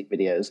these music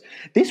videos.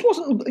 This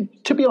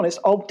wasn't, to be honest,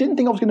 I didn't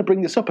think I was going to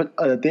bring this up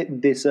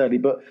this early,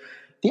 but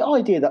the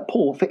idea that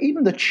Paul, for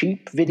even the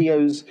cheap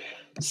videos,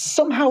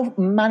 somehow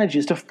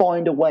manages to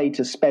find a way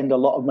to spend a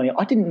lot of money.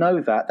 I didn't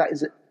know that. That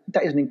is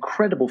an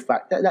incredible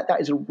fact. That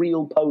is a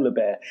real polar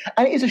bear.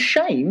 And it is a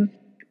shame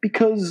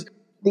because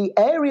the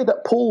area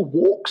that Paul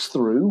walks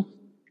through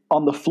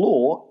on the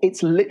floor,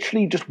 it's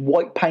literally just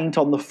white paint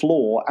on the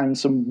floor and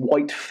some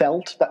white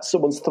felt that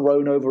someone's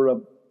thrown over a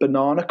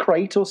banana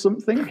crate or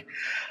something.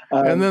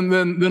 And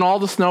then all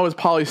the snow is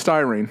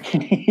polystyrene.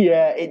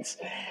 Yeah,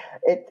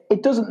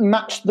 it doesn't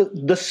match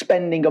the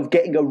spending of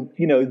getting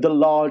the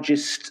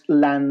largest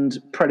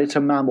land predator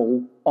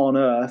mammal on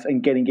Earth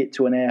and getting it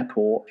to an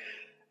airport.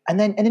 And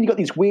then you got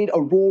these weird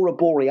Aurora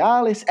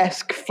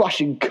Borealis-esque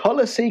flashing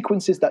color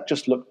sequences that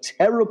just look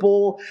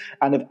terrible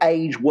and have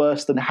aged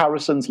worse than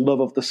Harrison's love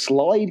of the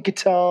slide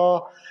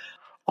guitar.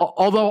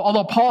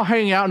 Although Paul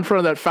hanging out in front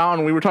of that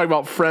fountain, we were talking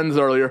about Friends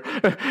earlier,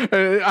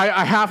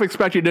 I half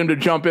expected him to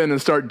jump in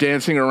and start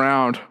dancing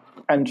around.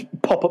 And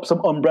pop up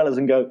some umbrellas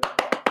and go,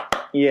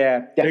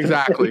 yeah.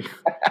 Definitely. Exactly.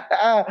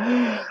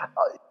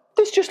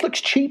 This just looks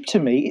cheap to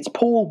me. It's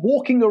Paul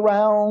walking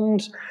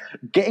around,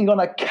 getting on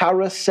a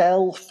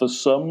carousel for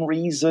some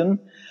reason.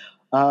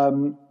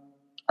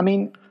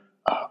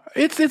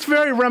 It's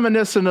very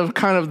reminiscent of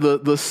kind of the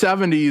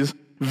 70s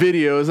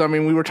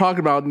videos. We were talking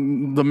about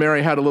the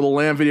Mary Had a Little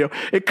Lamb video.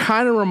 It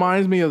kind of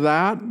reminds me of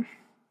that.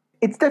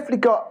 It's definitely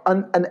got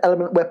an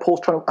element where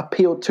Paul's trying to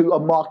appeal to a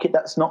market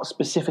that's not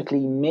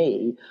specifically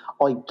me.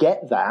 I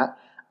get that.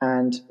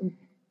 And,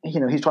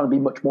 he's trying to be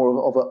much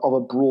more of a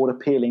broad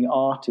appealing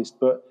artist,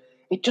 but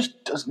it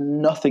just does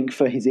nothing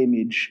for his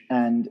image,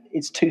 and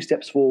it's 2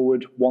 steps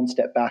forward, 1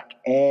 step back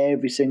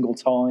every single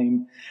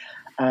time.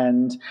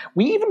 And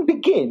we even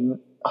begin,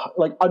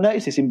 I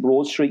noticed this in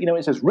Broad Street,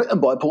 it says written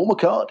by Paul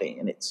McCartney,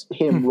 and it's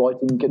him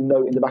writing a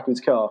note in the back of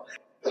his car.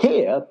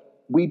 Here,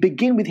 we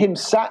begin with him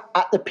sat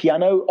at the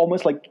piano,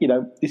 almost like,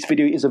 this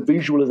video is a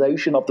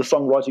visualization of the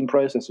songwriting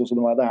process or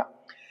something like that.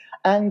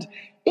 And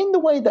in the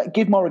way that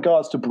Give My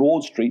Regards to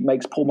Broad Street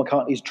makes Paul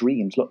McCartney's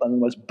Dreams look like the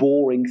most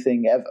boring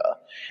thing ever,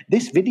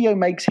 this video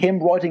makes him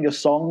writing a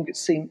song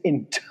seem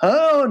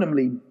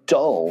eternally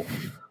dull.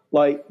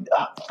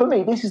 For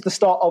me, this is the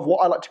start of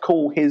what I like to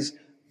call his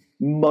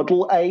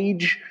muddle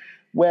age,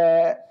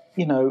 where,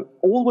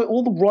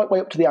 all the right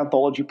way up to the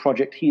anthology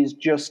project, he is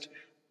just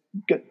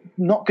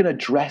not going to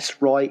dress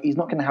right. He's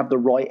not going to have the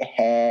right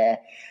hair.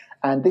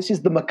 And this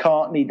is the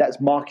McCartney that's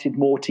marketed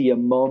more to your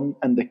mum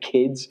and the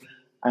kids,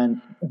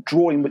 and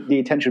drawing the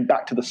attention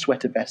back to the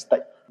sweater vest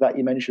that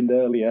you mentioned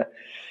earlier.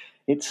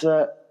 It's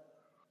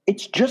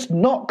just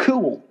not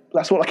cool.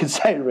 That's what I can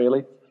say,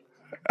 really.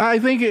 I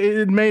think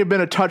it may have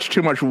been a touch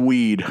too much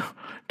weed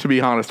to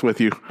be honest with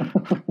you.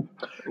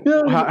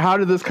 How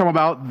did this come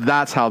about?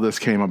 That's how this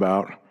came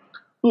about.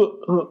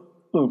 Look,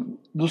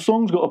 the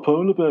song's got a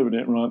polar bear in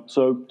it, right?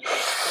 So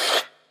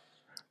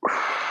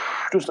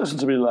just listen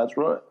to me, lads,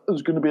 right?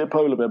 There's going to be a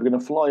polar bear. We're going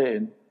to fly it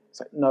in. It's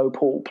like, no,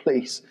 Paul,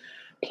 please.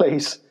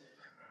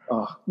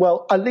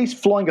 Well, at least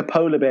flying a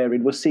polar bear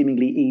in was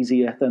seemingly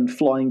easier than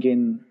flying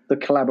in the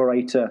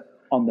collaborator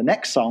on the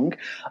next song.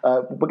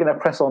 We're going to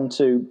press on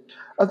to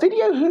a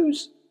video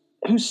whose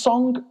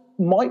song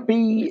might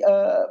be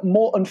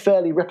more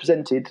unfairly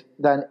represented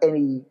than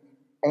any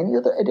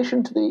other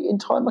addition to the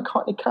entire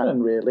McCartney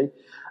canon, really.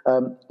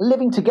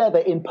 Living together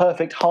in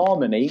perfect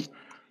harmony,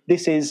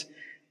 this is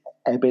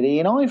Ebony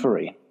and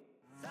Ivory.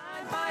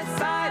 Side by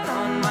side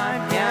on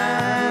my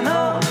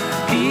piano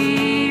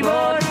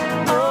keyboard.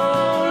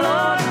 Oh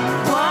Lord,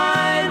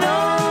 why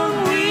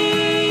don't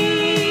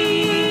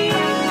we?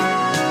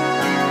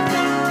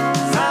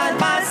 Side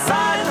by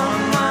side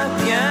on my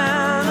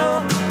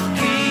piano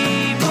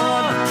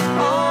keyboard.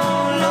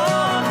 Oh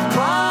Lord,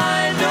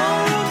 why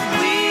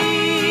don't we?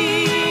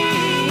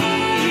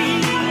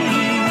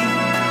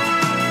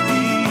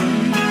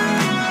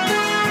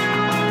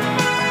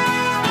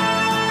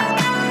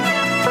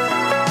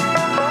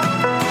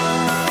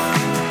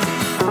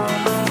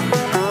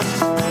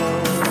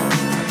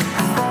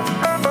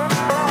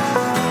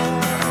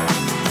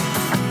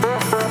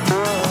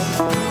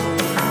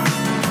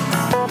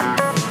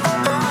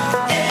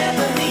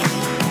 Ebony,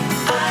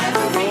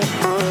 ivory,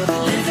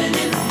 living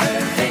in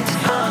perfect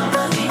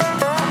harmony.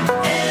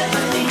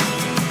 Ebony,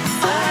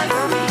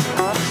 ivory,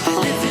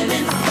 living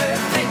in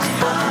perfect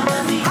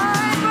harmony. Ebony,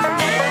 ivory, living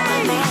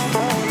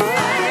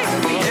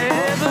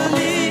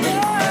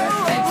in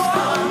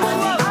perfect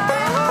harmony.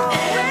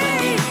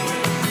 Ebony,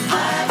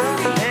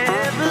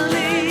 ivory,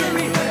 living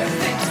in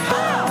perfect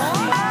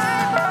harmony.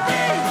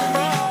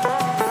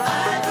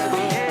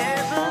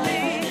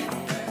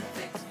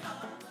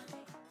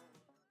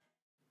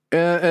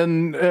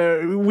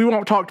 And we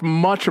won't talk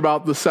much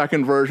about the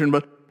second version,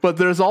 but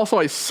there's also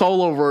a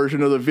solo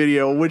version of the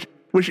video which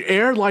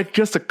aired like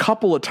just a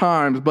couple of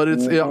times, but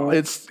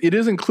it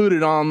is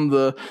included on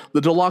the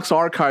deluxe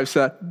archive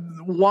set.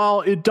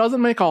 While it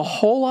doesn't make a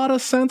whole lot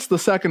of sense, the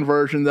second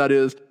version, that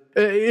is,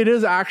 it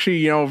is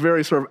actually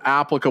very sort of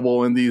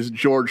applicable in these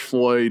George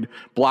Floyd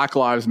Black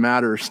Lives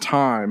Matters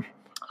time.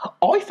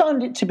 I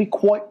found it to be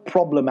quite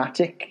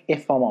problematic,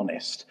 if I'm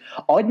honest.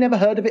 I'd never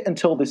heard of it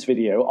until this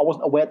video. I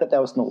wasn't aware that there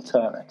was an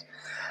alternate.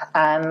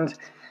 And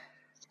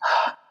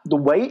the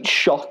way it's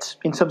shot,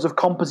 in terms of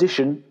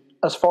composition,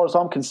 as far as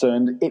I'm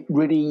concerned, it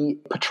really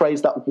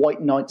portrays that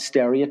white knight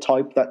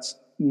stereotype that's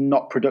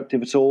not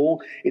productive at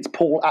all. It's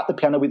Paul at the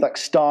piano with like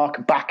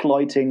stark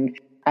backlighting,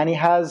 and he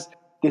has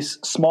this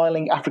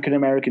smiling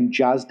African-American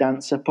jazz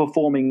dancer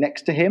performing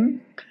next to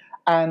him.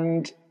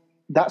 And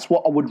that's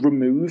what I would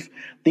remove.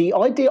 The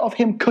idea of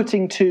him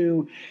cutting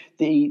to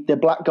the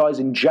black guys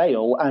in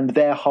jail and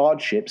their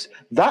hardships,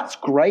 that's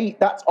great.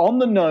 That's on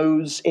the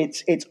nose.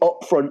 It's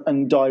upfront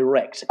and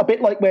direct. A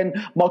bit like when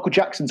Michael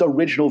Jackson's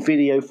original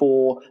video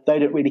for They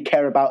Don't Really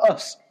Care About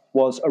Us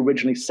was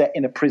originally set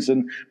in a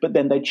prison, but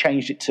then they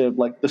changed it to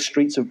like the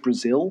streets of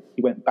Brazil.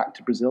 He went back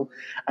to Brazil,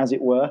 as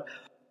it were.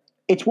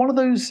 It's one of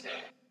those...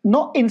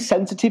 not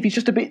insensitive, he's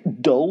just a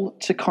bit dull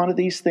to kind of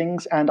these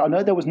things. And I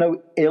know there was no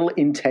ill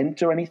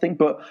intent or anything,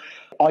 but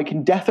I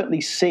can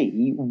definitely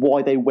see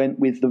why they went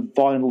with the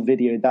vinyl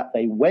video that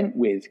they went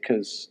with,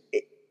 because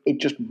it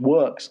just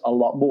works a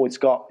lot more. It's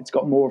got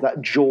more of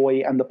that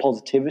joy and the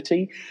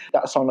positivity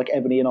that a song like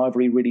Ebony and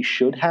Ivory really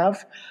should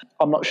have.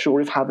 I'm not sure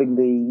if having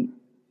the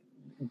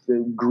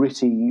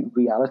gritty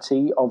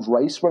reality of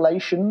race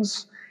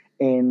relations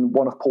in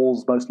one of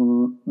Paul's most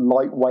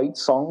lightweight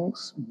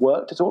songs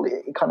worked at all.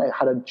 It kind of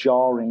had a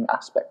jarring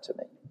aspect to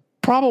me.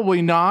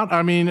 Probably not.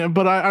 I mean,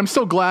 but I'm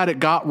still glad it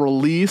got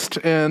released,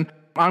 and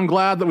I'm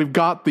glad that we've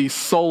got the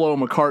solo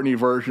McCartney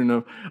version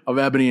of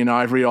Ebony and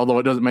Ivory, although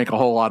it doesn't make a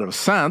whole lot of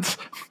sense.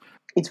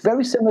 It's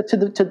very similar to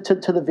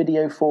the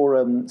video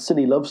for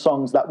Silly Love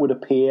Songs that would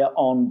appear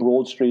on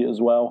Broad Street as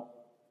well.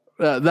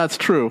 That's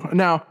true.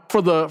 Now,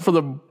 for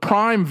the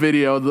Prime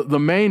video, the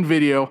main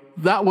video,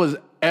 that was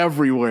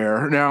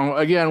everywhere. Now,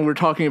 again, we're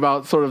talking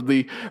about sort of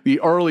the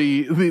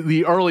late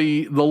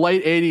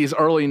 80s,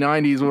 early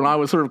 90s, when I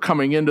was sort of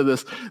coming into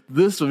this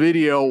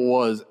video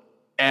was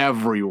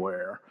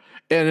everywhere.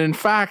 And in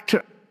fact,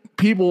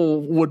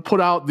 people would put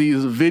out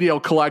these video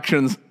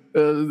collections.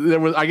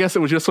 I guess it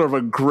was just sort of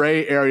a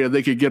gray area.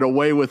 They could get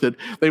away with it.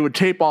 They would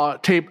tape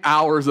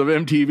hours of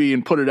MTV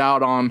and put it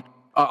out on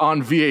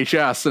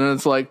VHS. And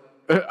it's like,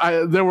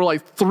 there were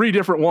like 3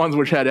 different ones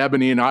which had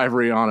Ebony and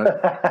Ivory on it.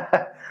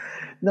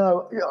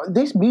 No,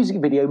 this music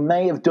video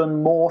may have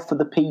done more for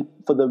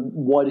the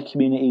wider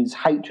community's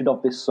hatred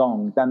of this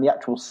song than the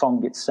actual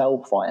song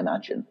itself, I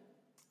imagine.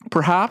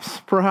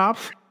 Perhaps.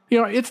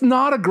 It's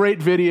not a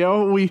great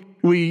video.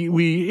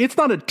 It's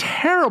not a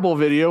terrible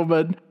video,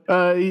 but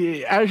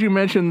as you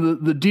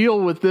mentioned, the deal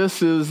with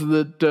this is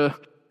that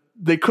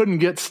they couldn't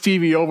get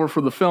Stevie over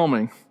for the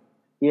filming.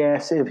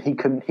 Yes, if he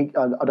couldn't.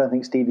 I don't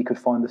think Stevie could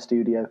find the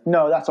studio.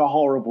 No, that's a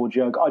horrible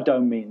joke. I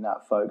don't mean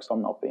that, folks.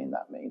 I'm not being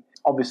that mean.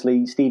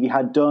 Obviously, Stevie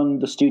had done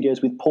the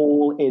studios with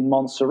Paul in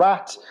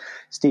Montserrat.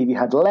 Stevie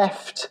had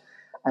left,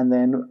 and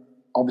then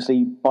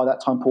obviously by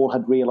that time, Paul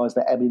had realised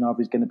that Ebony and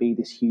Ivory is going to be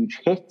this huge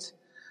hit.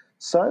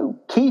 So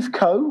Keith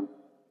Co,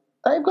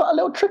 they've got a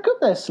little trick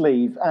up their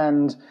sleeve,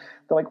 and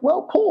they're like,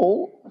 "Well,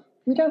 Paul,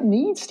 we don't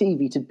need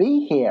Stevie to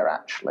be here,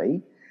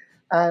 actually."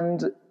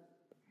 And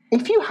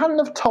if you hadn't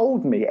have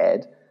told me,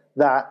 Ed,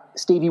 that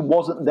Stevie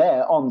wasn't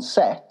there on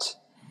set,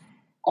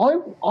 I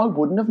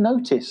wouldn't have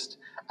noticed.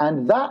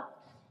 And that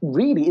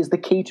really is the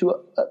key to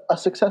a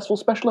successful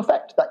special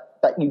effect,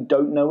 that you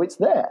don't know it's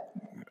there.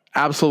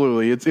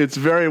 Absolutely. It's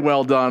very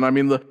well done. I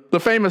mean, the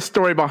famous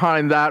story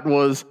behind that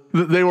was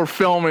they were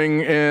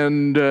filming,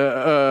 and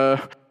there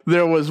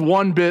was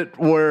one bit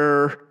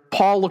where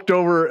Paul looked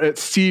over at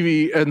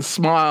Stevie and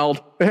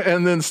smiled,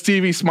 and then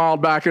Stevie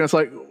smiled back, and it's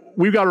like,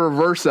 we've got to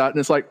reverse that. And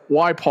it's like,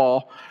 why,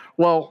 Paul?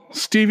 Well,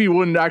 Stevie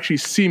wouldn't actually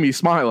see me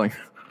smiling.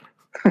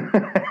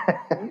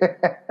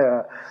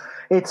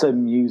 It's a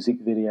music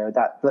video.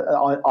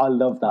 I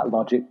love that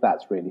logic.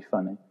 That's really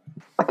funny.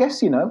 I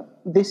guess,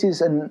 this is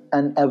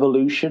an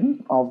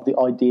evolution of the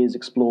ideas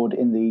explored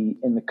in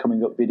the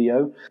coming up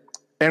video.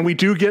 And we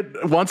do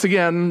get, once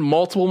again,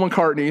 multiple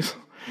McCartneys.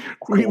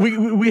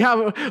 We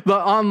have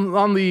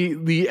on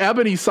the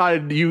Ebony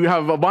side, you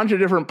have a bunch of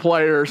different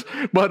players,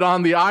 but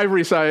on the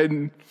Ivory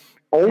side,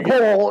 all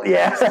Paul,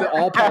 yeah.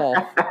 All Paul.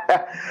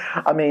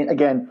 I mean,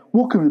 again,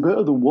 what can be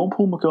better than one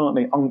Paul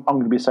McCartney? I'm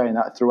going to be saying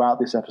that throughout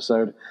this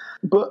episode.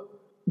 But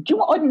do you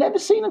know what I'd never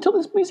seen until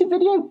this music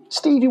video?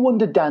 Stevie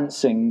Wonder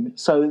dancing.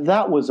 So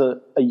that was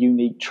a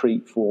unique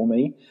treat for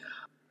me.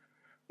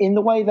 In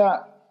the way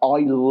that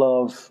I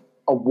love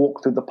a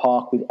walk through the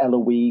park with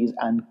Eloise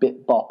and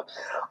Bip Bop,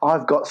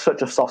 I've got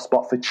such a soft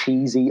spot for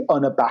cheesy,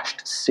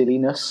 unabashed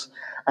silliness.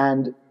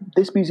 And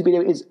this music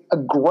video is a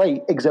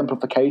great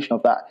exemplification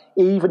of that,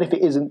 even if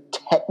it isn't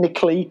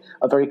technically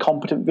a very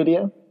competent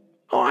video.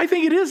 Oh, I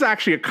think it is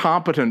actually a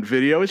competent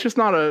video. It's just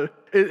not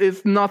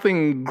it's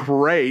nothing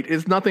great.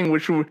 It's nothing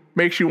which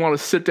makes you want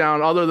to sit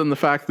down, other than the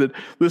fact that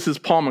this is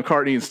Paul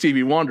McCartney and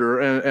Stevie Wonder,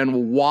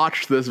 and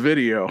watch this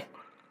video.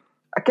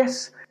 I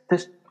guess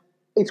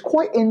it's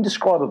quite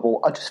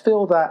indescribable. I just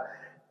feel that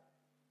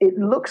it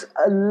looks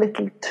a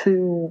little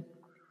too,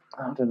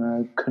 I don't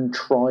know,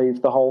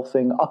 contrived, the whole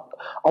thing.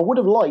 I would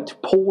have liked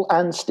Paul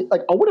and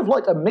I would have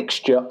liked a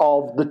mixture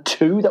of the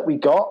two that we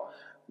got.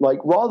 Like,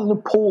 rather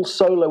than Paul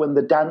solo and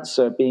the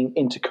dancer being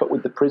intercut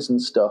with the prison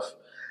stuff,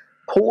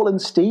 Paul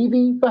and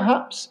Stevie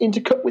perhaps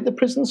intercut with the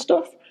prison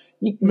stuff.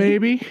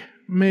 Maybe.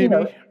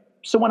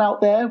 Someone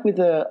out there with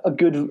a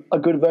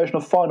good version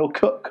of Final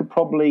Cut could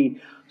probably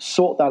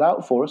sort that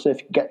out for us. So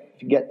if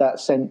you get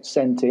that sent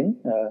in,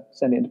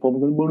 send it into Paul.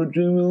 We're going to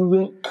do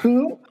that.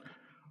 Cool.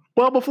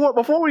 Well,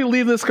 before we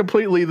leave this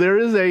completely, there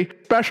is a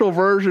special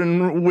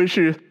version, which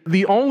is,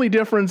 the only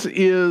difference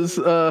is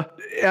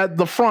at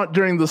the front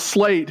during the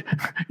slate,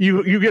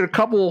 you get a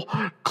couple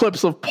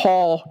clips of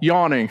Paul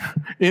yawning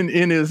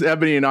in his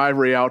Ebony and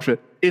Ivory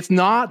outfit. It's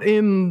not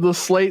in the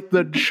slate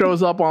that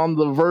shows up on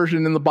the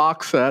version in the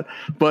box set,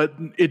 but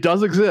it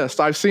does exist.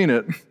 I've seen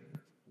it.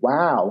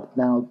 Wow.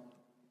 Now,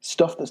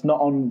 stuff that's not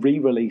on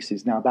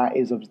re-releases, now that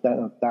is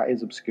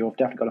obscure. I've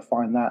definitely got to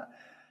find that.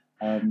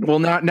 Well,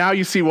 now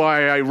you see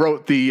why I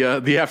wrote the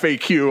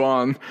FAQ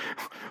on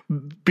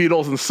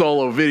Beatles and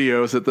solo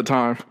videos at the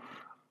time.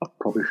 I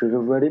probably should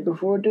have read it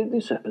before I did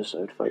this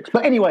episode, folks.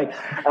 But anyway,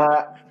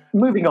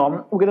 moving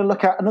on, we're going to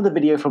look at another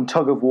video from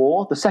Tug of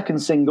War, the second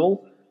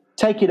single,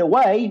 Take It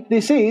Away.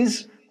 It's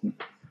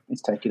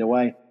Take It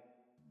Away.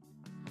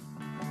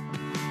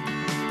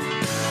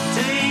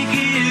 Take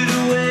it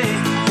away,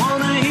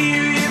 wanna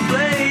hear you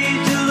play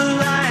till the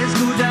lights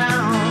go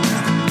down.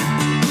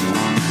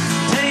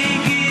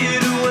 Take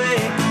it away,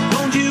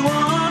 don't you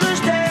wanna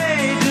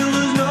stay till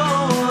there's no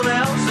one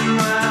else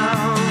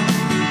around.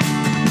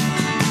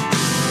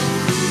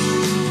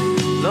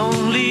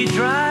 Lonely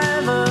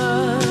driver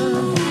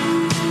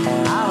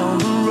out on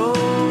the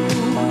road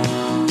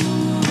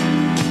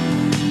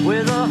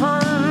with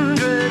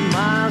 100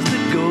 miles to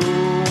go.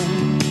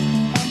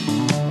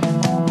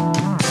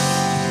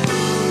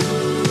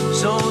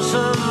 So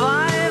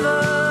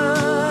survivor,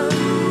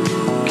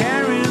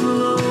 carrying the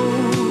load,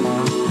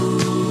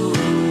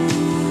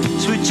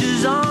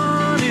 switches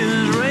on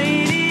his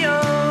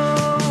radio.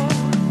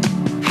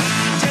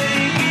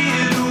 Take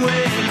it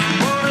away,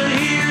 wanna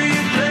hear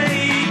you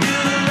play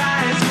till the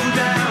lights go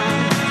down.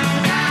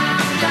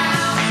 Down,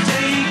 down.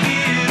 Take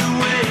it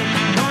away,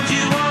 don't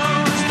you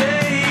wanna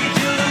stay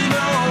till there's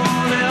no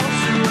one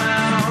else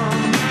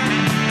around.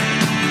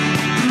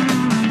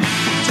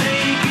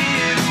 Take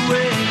it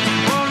away,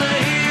 wanna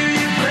hear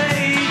you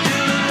play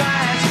till the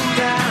lights go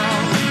down.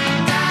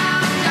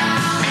 Down,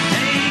 down.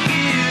 Take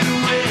it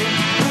away,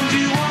 don't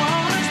you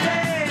wanna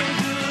stay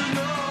till there's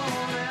no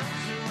one else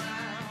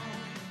around.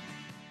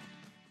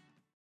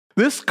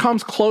 This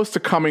comes close to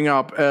coming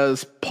up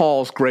as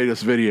Paul's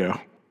greatest video,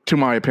 to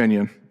my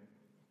opinion.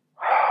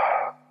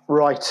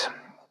 Right.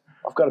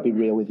 I've got to be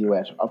real with you,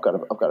 Ed. I've got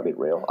to be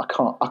real. I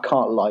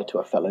can't lie to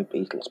a fellow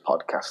Beatles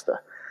podcaster.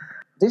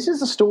 This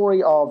is the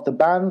story of the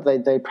band.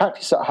 They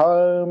practice at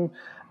home,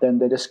 then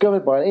they're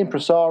discovered by an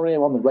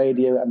impresario on the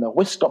radio, and they're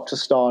whisked up to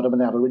stardom, and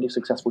they have a really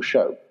successful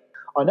show.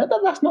 I know that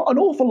that's not an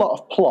awful lot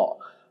of plot,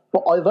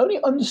 but I've only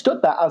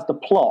understood that as the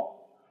plot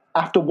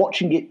after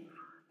watching it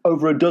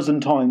over a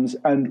dozen times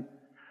and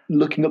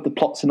looking up the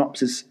plot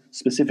synopsis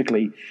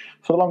specifically.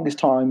 For the longest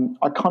time,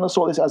 I kind of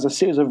saw this as a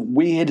series of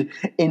weird,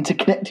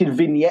 interconnected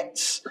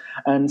vignettes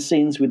and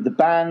scenes with the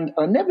band.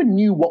 I never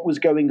knew what was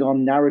going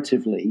on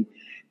narratively.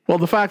 Well,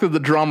 the fact that the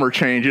drummer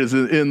changes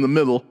in the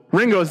middle.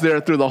 Ringo's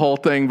there through the whole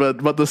thing,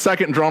 but the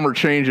second drummer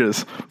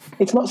changes.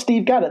 It's not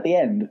Steve Gadd at the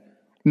end.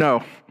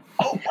 No.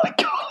 Oh, my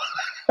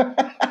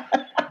God.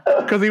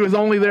 Because he was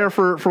only there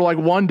for like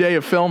one day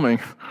of filming.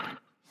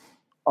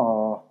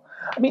 Oh.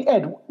 I mean,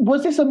 Ed,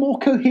 was this a more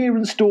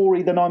coherent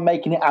story than I'm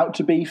making it out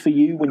to be for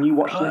you when you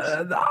watched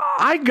this?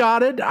 I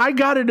got it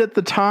at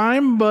the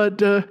time,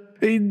 but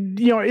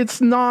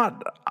it's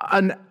not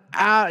an.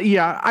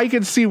 I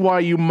can see why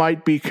you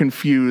might be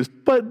confused,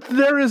 but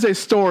there is a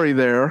story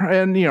there,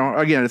 and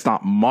again, it's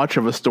not much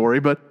of a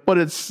story, but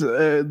it's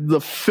the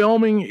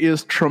filming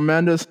is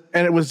tremendous,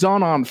 and it was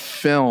done on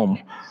film.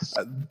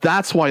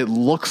 That's why it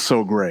looks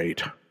so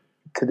great.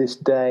 To this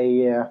day,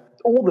 yeah.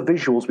 All the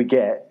visuals we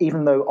get,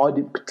 even though I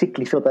didn't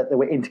particularly feel that they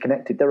were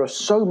interconnected, there are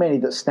so many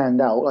that stand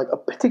out. Like,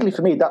 particularly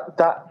for me,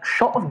 that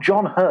shot of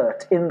John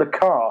Hurt in the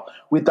car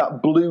with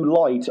that blue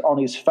light on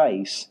his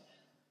face,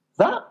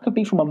 that could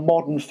be from a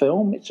modern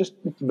film. It's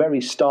very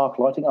stark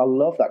lighting. I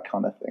love that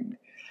kind of thing.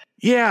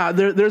 Yeah,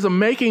 there's a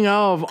making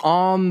of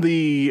on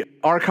the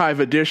archive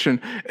edition,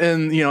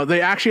 and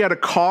they actually had a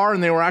car,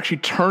 and they were actually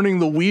turning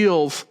the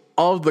wheels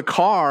of the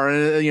car,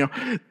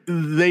 and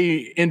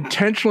they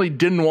intentionally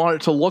didn't want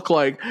it to look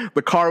like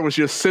the car was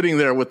just sitting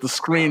there with the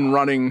screen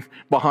running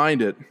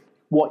behind it.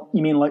 What,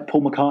 you mean like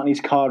Paul McCartney's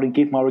car in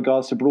Give My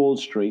Regards to Broad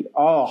Street?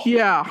 Oh,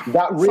 yeah,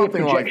 that rear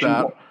something like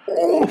that.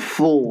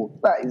 Awful.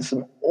 That is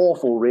some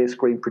awful rear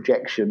screen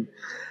projection.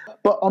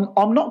 But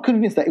I'm not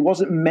convinced that it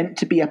wasn't meant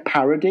to be a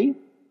parody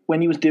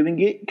when he was doing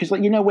it, because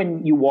when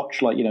you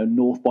watch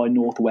North by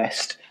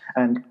Northwest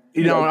and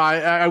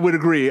I would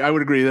agree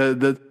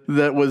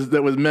that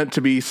was meant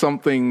to be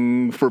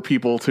something for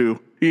people to.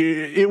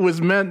 It was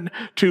meant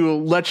to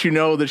let you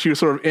know that you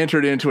sort of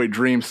entered into a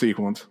dream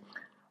sequence.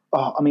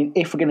 Oh, I mean,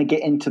 if we're going to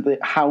get into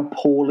how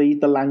poorly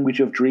the language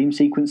of dream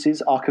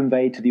sequences are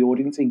conveyed to the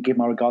audience in Give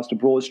My Regards to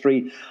Broad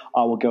Street,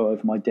 I will go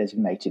over my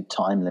designated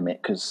time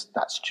limit, because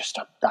that's just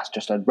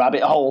a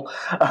rabbit hole.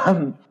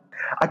 I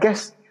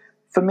guess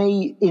for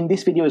me in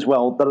this video as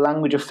well, the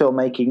language of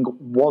filmmaking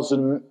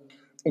wasn't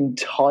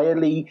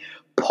entirely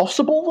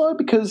possible, though,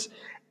 because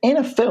in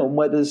a film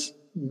where there's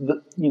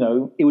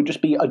it would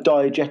just be a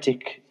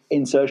diegetic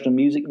insertion of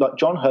music, like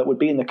John Hurt would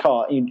be in the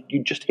car and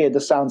you'd just hear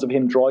the sounds of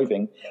him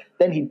driving,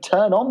 then he'd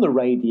turn on the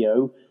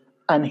radio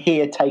and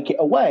hear Take It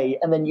Away,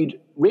 and then you'd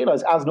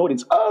realize as an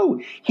audience, oh,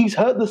 he's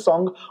heard the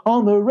song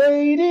on the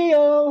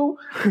radio.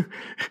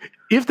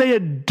 If they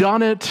had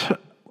done it,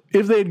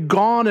 if they'd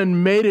gone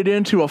and made it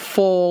into a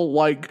full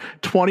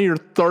 20 or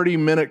 30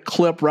 minute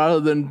clip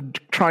rather than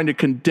trying to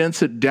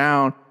condense it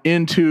down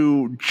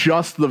into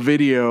just the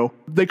video,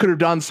 they could have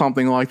done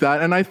something like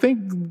that. And I think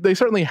they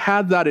certainly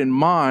had that in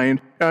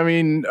mind. I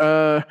mean,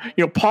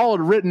 Paul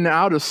had written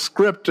out a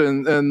script,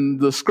 and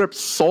the script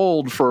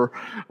sold for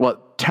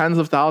tens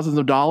of thousands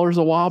of dollars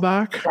a while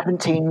back?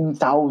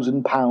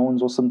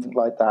 £17,000 or something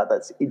like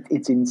that.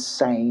 It's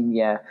insane,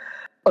 yeah.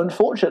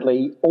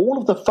 Unfortunately, all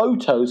of the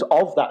photos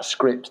of that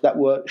script that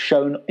were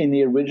shown in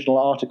the original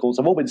articles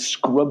have all been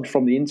scrubbed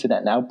from the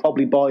internet now,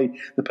 probably by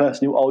the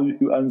person who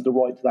owns the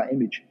right to that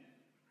image.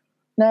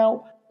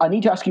 Now, I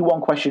need to ask you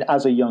one question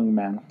as a young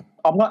man.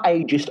 I'm not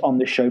ageist on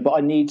this show, but I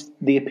need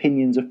the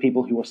opinions of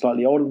people who are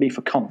slightly older than me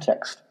for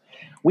context.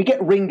 We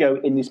get Ringo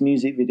in this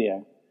music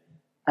video,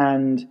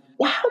 and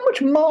how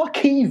much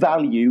marquee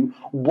value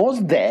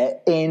was there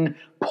in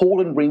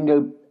Paul and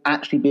Ringo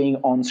actually being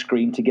on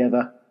screen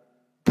together?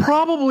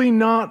 Probably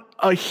not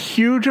a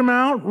huge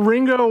amount.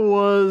 Ringo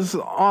was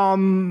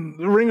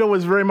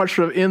very much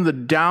sort of in the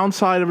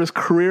downside of his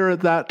career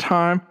at that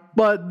time.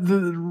 But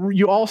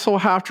you also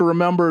have to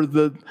remember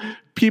that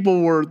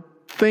people were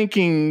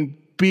thinking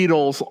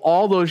Beatles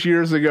all those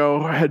years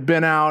ago had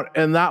been out,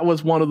 and that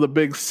was one of the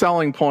big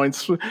selling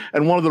points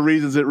and one of the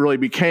reasons it really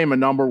became a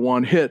number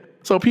one hit.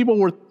 So people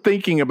were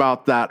thinking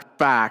about that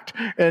fact,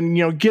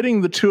 and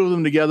getting the two of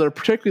them together,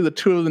 particularly the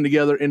two of them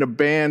together in a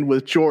band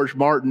with George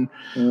Martin,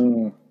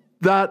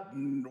 that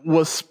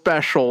was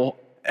special.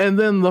 And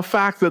then the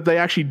fact that they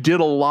actually did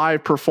a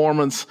live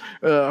performance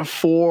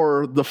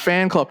for the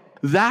fan club,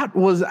 that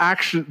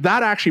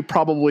actually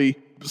probably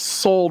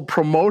sold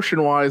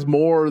promotion-wise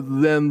more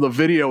than the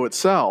video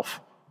itself.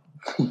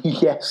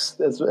 Yes,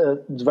 it's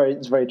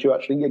very true,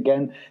 actually.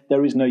 Again,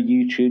 there is no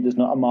YouTube. There's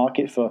not a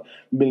market for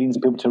millions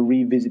of people to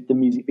revisit the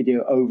music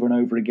video over and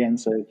over again.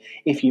 So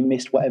if you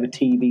missed whatever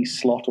TV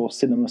slot or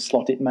cinema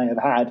slot it may have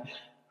had,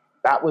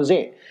 that was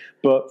it.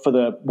 But for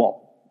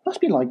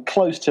must be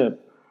close to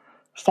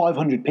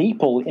 500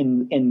 people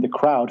in the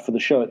crowd for the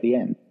show at the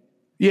end.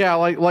 Yeah,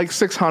 like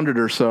 600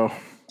 or so.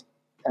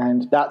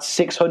 And that's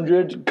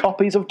 600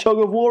 copies of Tug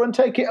of War and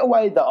Take It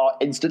Away that are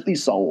instantly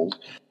sold.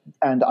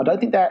 And I don't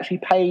think they actually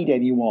paid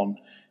anyone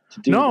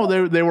to do that.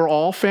 No, they were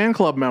all fan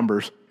club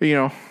members. You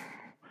know,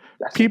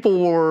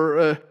 people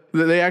were...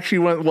 they actually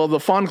went... Well, the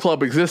Fun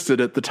Club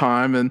existed at the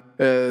time, and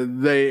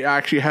they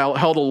actually held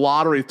a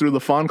lottery through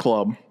the Fun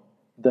Club.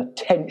 The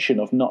tension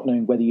of not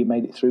knowing whether you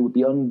made it through would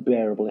be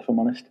unbearable, if I'm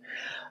honest.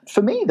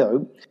 For me,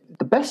 though,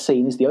 the best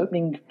scene is the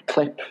opening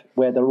clip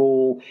where they're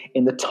all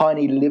in the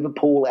tiny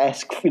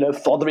Liverpool-esque,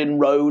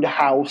 Fothering Road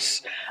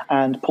house,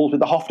 and Paul's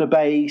with the Hofner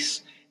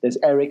bass. There's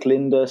Eric,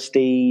 Linda,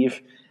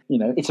 Steve.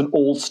 It's an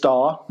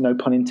all-star, no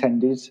pun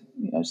intended,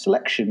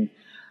 selection.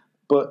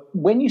 But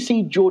when you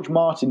see George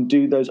Martin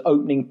do those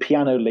opening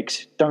piano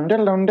licks, dun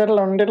dun dun dun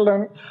dun dun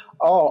dun,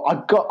 oh, I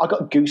got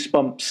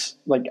goosebumps.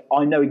 Like,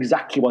 I know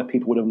exactly why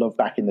people would have loved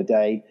back in the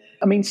day.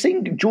 I mean,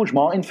 seeing George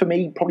Martin for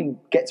me probably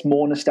gets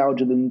more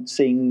nostalgia than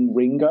seeing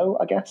Ringo,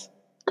 I guess,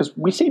 because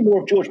we see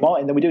more of George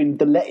Martin than we do in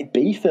the Let It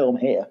Be film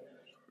here.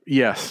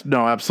 Yes,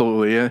 no,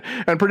 absolutely, and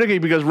particularly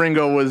because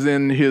Ringo was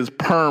in his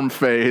perm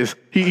phase.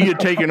 He had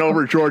taken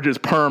over George's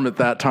perm at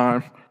that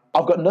time.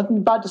 I've got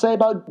nothing bad to say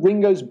about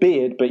Ringo's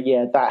beard, but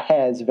yeah, that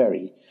hair's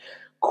very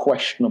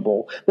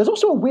questionable. There's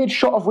also a weird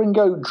shot of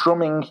Ringo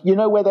drumming,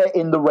 where they're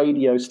in the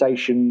radio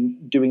station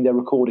doing their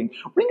recording.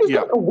 Ringo's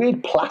got a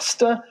weird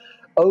plaster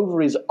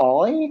over his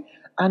eye,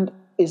 and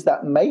is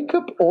that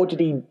makeup, or did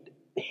he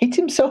hit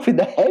himself in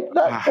the head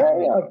that day?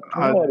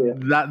 I have no idea.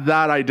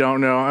 That I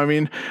don't know. I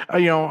mean,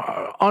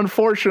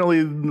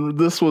 unfortunately,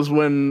 this was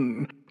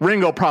when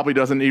Ringo probably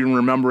doesn't even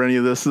remember any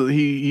of this.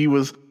 He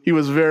was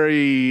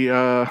very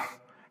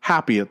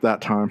happy at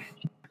that time.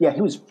 Yeah, he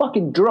was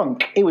fucking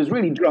drunk. He was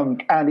really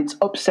drunk, and it's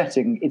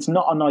upsetting. It's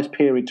not a nice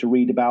period to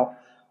read about.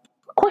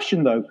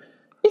 Question, though.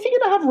 If you're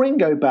going to have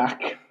Ringo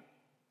back,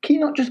 can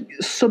you not just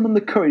summon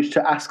the courage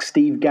to ask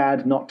Steve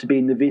Gadd not to be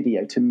in the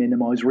video to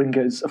minimise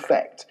Ringo's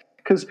effect?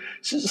 Because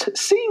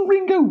seeing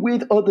Ringo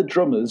with other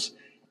drummers,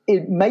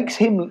 it makes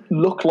him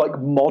look like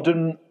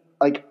modern,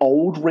 like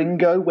old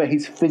Ringo, where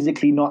he's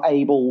physically not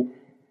able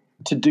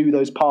to do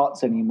those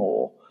parts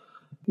anymore.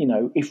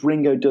 If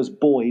Ringo does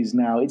Boys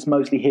now, it's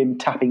mostly him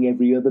tapping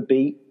every other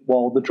beat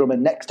while the drummer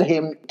next to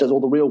him does all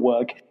the real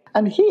work.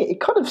 And here, it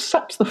kind of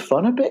saps the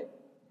fun a bit.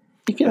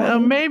 If you know what I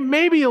mean.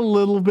 Maybe a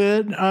little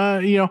bit,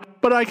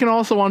 but I can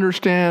also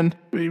understand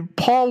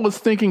Paul was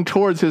thinking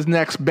towards his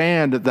next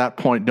band at that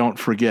point, don't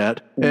forget.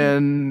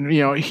 And,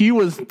 he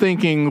was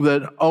thinking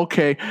that,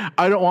 okay,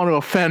 I don't want to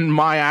offend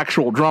my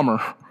actual drummer.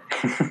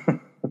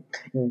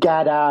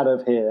 Get out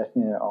of here.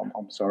 Yeah,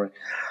 I'm sorry.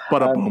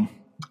 But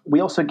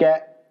we also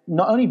get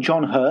not only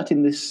John Hurt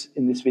in this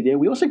video,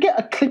 we also get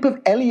a clip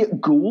of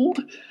Elliot Gould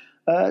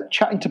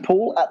chatting to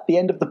Paul at the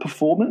end of the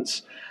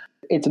performance.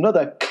 It's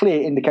another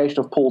clear indication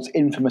of Paul's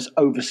infamous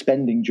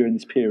overspending during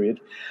this period.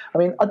 I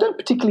mean, I don't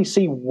particularly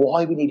see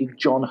why we needed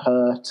John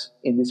Hurt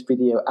in this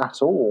video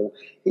at all.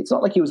 It's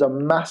not like he was a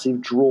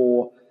massive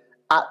draw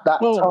at that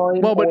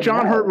time. Well, but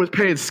John Hurt was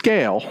paid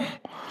scale.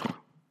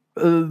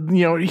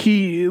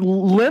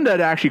 Linda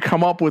had actually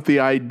come up with the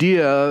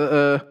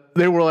idea.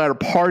 They were at a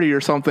party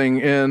or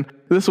something, and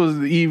this was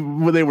they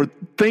were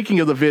thinking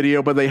of the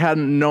video, but they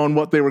hadn't known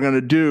what they were going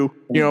to do.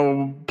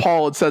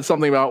 Paul had said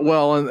something about,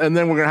 and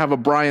then we're going to have a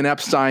Brian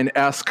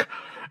Epstein-esque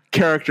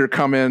character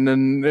come in,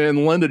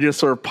 and Linda just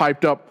sort of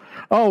piped up,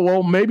 oh,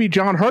 well, maybe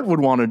John Hurt would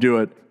want to do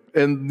it.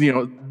 And,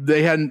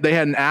 they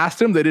hadn't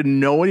asked him. They didn't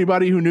know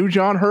anybody who knew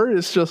John Hurt.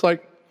 It's just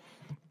like,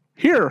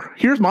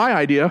 here's my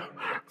idea.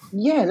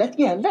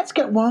 Let's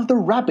get one of the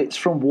rabbits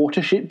from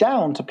Watership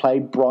Down to play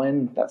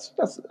Brian. That's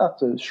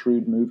a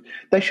shrewd move.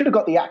 They should have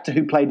got the actor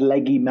who played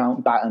Leggy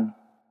Mountbatten,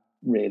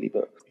 really,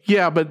 but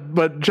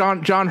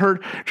John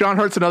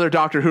Hurt's another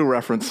Doctor Who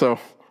reference. So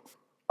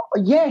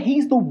yeah,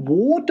 he's the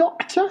War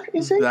Doctor,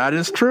 is he? That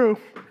is true.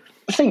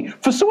 See,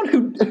 for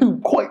someone who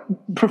quite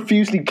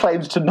profusely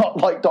claims to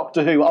not like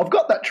Doctor Who, I've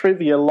got that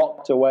trivia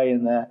locked away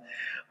in there,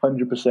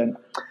 100%.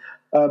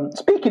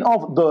 Speaking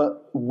of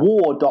the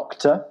War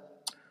Doctor,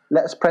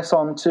 let's press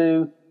on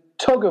to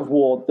Tug of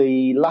War,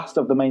 the last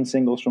of the main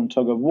singles from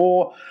Tug of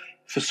War.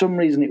 For some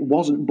reason, it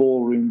wasn't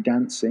Ballroom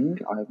Dancing.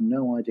 I have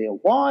no idea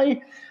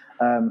why.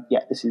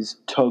 This is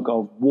Tug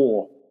of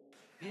War.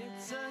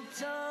 It's a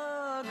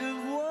tug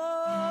of war.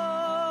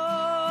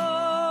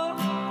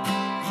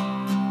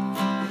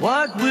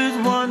 What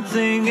with one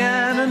thing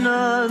and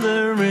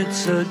another,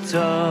 it's a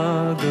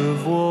tug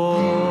of war.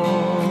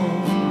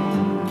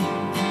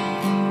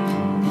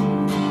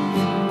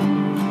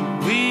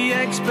 We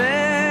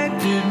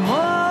expected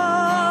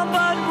more,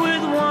 but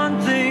with one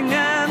thing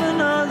and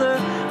another,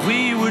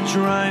 we were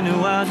trying to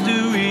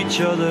outdo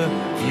each other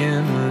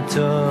in a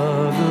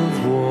tug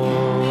of war.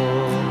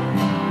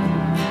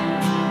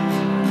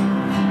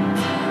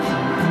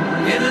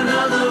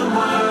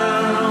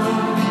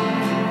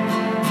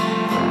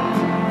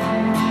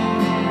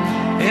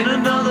 In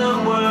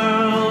another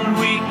world,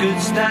 we could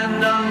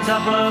stand on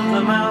top of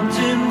the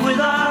mountain with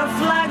our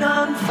flag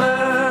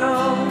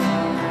unfurled.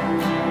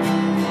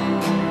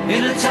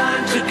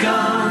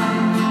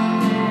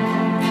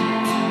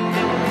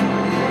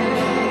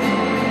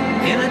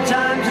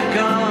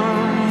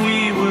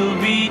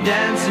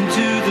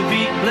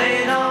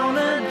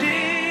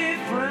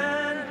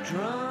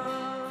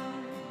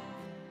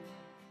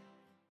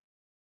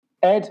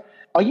 Ed,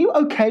 are you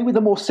okay with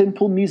a more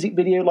simple music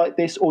video like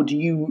this, or do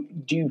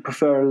you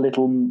prefer a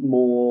little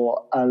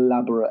more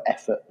elaborate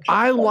effort?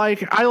 I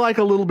like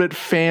a little bit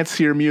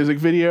fancier music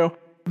video.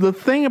 The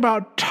thing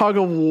about Tug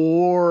of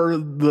War,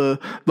 the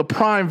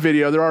Prime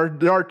video,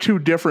 there are two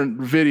different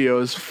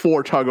videos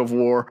for Tug of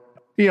War.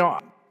 You know,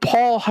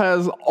 Paul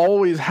has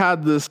always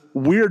had this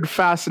weird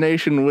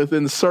fascination with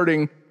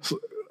inserting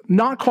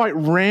not quite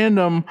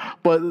random,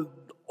 but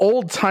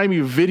old-timey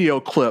video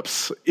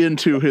clips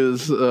into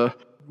his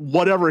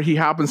whatever he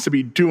happens to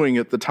be doing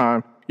at the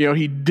time. You know,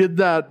 he did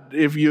that.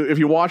 If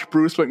you watch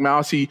Bruce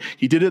McMouse,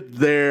 he did it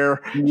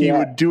there. Yeah. He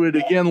would do it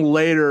again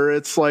later.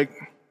 It's like,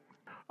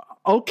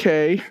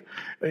 okay,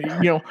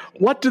 you know,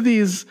 what do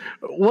these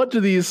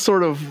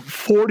sort of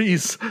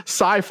 40s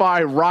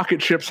sci-fi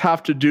rocket ships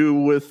have to do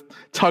with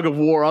Tug of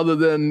War, other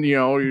than, you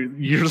know,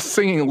 you're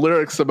singing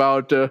lyrics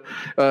about a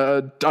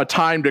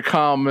time to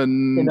come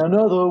and in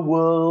another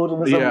world,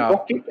 and there's a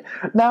rocket.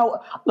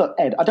 Now, look,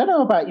 Ed, I don't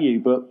know about you,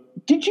 but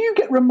did you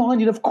get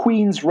reminded of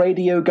Queen's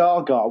Radio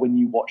Gaga when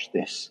you watched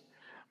this?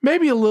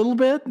 Maybe a little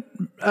bit.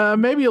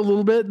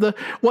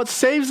 What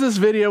saves this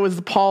video is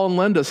the Paul and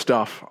Linda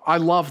stuff. I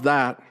love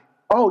that.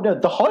 Oh, no,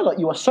 the highlight,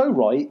 you are so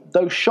right.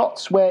 Those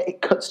shots where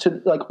it cuts to,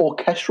 like,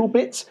 orchestral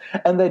bits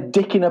and they're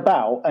dicking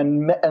about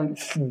and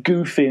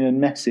goofing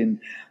and messing.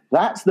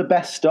 That's the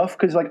best stuff,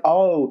 because, like,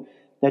 oh,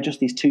 they're just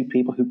these two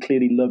people who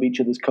clearly love each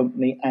other's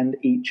company and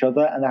each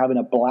other, and they're having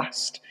a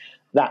blast.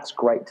 That's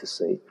great to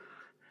see.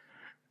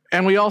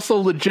 And we also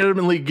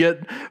legitimately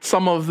get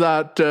some of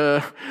that,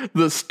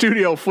 the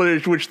studio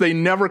footage, which they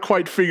never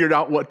quite figured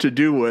out what to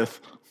do with.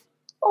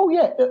 Oh,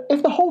 yeah.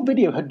 If the whole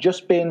video had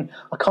just been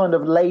a kind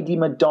of Lady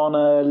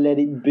Madonna, Let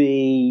It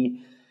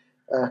Be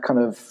kind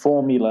of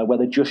formula where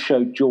they just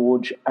showed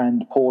George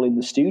and Paul in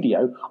the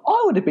studio,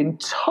 I would have been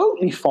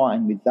totally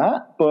fine with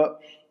that.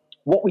 But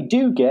what we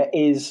do get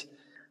is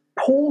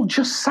Paul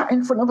just sat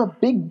in front of a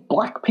big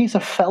black piece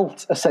of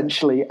felt,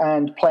 essentially,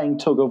 and playing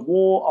Tug of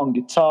War on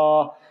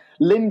guitar.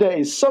 Linda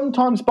is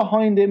sometimes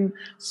behind him,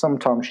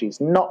 sometimes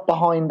she's not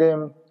behind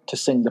him to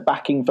sing the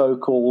backing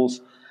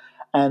vocals.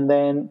 And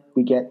then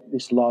we get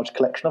this large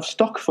collection of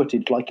stock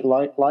footage, like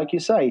you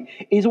say.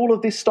 Is all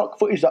of this stock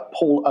footage that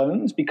Paul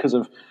owns because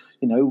of,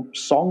 you know,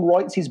 song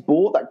rights he's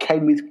bought that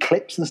came with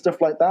clips and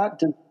stuff like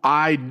that?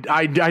 I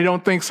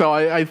don't think so.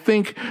 I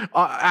think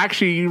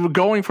actually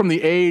going from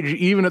the age,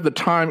 even at the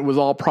time, it was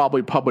all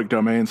probably public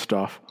domain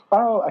stuff.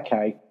 Oh,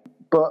 okay.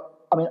 But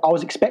I mean, I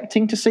was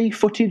expecting to see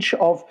footage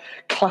of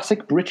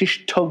classic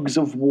British tugs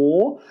of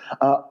war.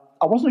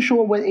 I wasn't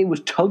sure whether it was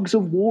Tugs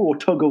of War or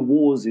Tug of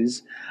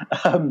Warses.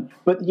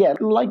 But yeah,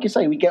 like you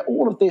say, we get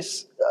all of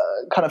this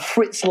kind of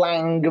Fritz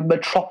Lang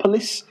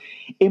metropolis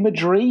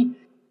imagery,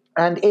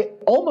 and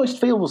it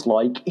almost feels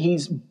like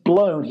he's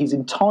blown his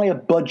entire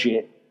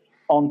budget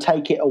on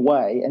Take It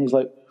Away, and he's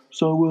like,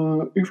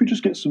 so if we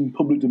just get some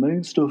public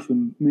domain stuff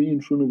and me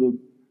in front of a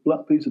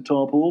black piece of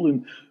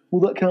tarpaulin, will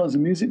that count as a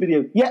music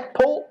video? Yeah,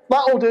 Paul,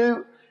 that'll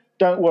do.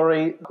 Don't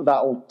worry,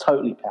 that'll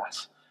totally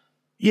pass.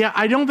 Yeah,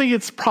 I don't think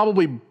it's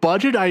probably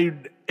budget.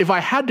 If I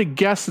had to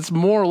guess, it's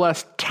more or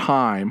less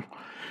time.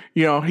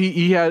 You know,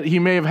 he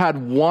may have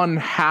had one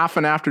half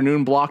an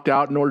afternoon blocked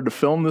out in order to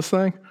film this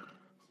thing.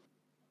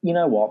 You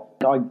know what?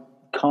 I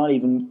can't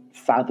even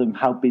fathom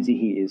how busy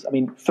he is. I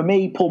mean, for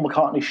me, Paul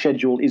McCartney's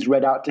schedule is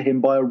read out to him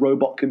by a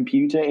robot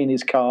computer in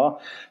his car.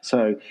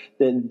 So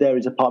there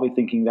is a part of me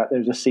thinking that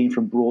there's a scene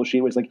from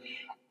Broadsheet where it's like,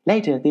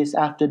 later this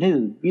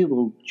afternoon, you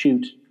will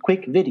shoot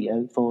quick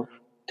video for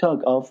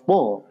Tug of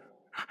War.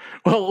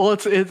 Well,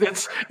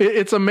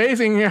 it's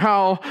amazing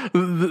how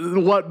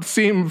what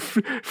seemed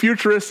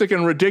futuristic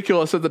and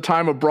ridiculous at the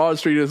time of Broad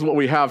Street is what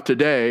we have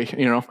today.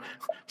 You know,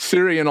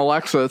 Siri and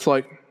Alexa. It's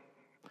like,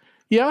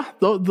 yeah,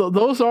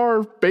 those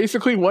are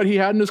basically what he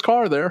had in his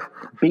car there.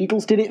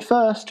 Beatles did it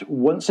first.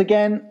 Once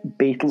again,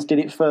 Beatles did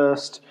it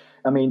first.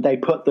 I mean, they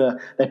put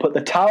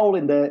the towel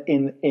in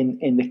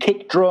the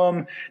kick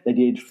drum. They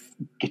did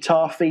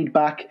guitar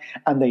feedback,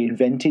 and they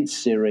invented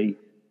Siri.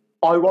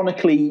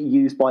 Ironically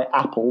used by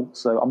Apple,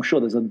 so I'm sure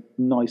there's a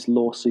nice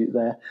lawsuit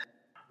there.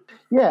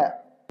 Yeah,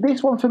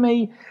 this one for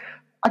me,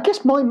 I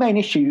guess my main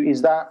issue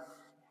is that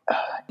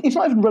it's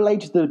not even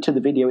related to the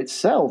video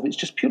itself. It's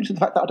just purely to the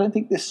fact that I don't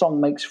think this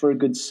song makes for a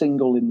good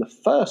single in the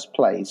first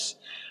place.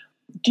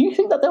 Do you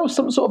think that there was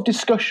some sort of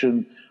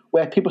discussion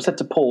where people said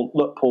to Paul,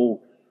 look,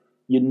 Paul,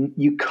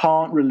 you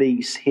can't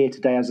release Here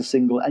Today as a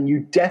single, and you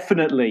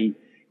definitely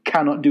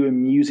cannot do a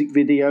music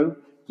video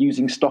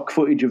using stock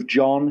footage of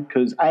John,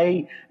 because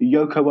A,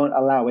 Yoko won't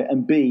allow it,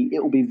 and B, it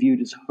will be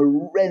viewed as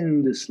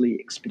horrendously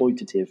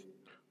exploitative.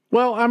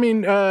 Well, I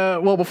mean,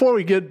 before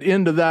we get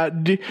into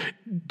that, do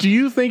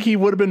you think he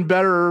would have been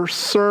better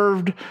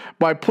served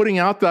by putting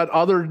out that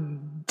other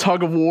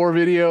Tug of War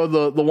video,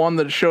 the one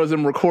that shows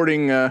him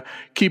recording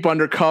Keep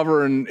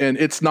Undercover and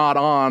It's Not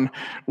On,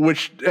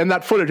 and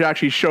that footage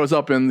actually shows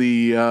up in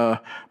the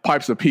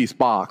Pipes of Peace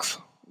box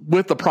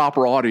with the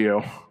proper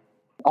audio?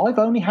 I've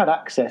only had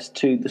access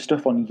to the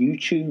stuff on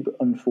YouTube,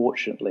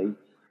 unfortunately.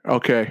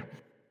 Okay.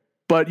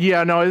 But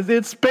yeah, no,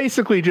 it's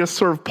basically just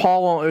sort of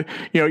Paul,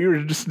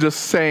 you're just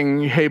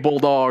saying, "Hey,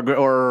 Bulldog,"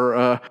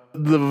 or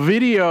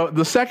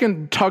the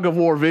second Tug of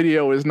War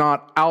video is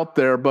not out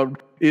there,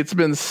 but it's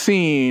been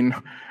seen.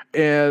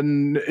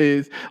 And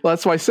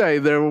that's why I say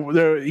there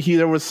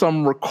was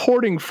some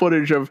recording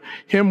footage of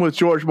him with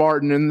George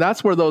Martin, and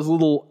that's where those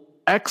little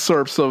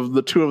excerpts of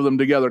the two of them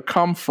together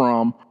come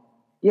from.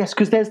 Yes,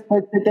 because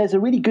there's a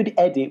really good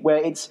edit where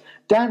it's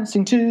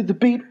dancing to the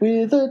beat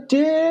with a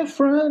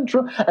different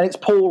drum, and it's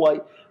Paul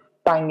like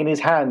banging his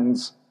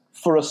hands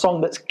for a song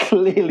that's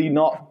clearly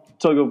not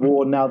Tug of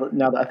War. Now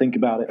that I think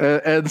about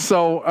it, and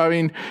so I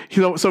mean,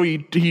 so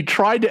he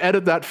tried to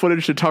edit that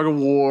footage to Tug of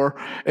War,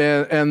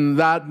 and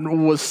that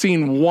was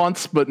seen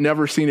once but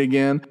never seen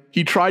again.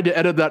 He tried to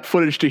edit that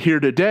footage to Here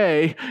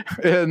Today,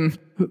 and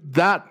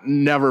that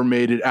never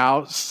made it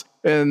out.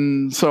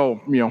 And so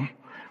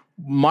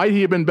might he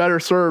have been better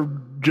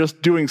served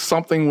just doing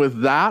something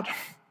with that?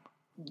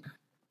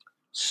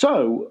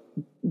 So,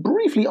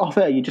 briefly off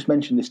air, you just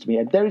mentioned this to me,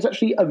 Ed. There is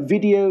actually a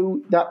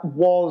video that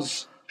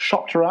was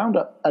shopped around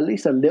at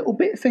least a little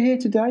bit for Here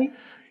Today.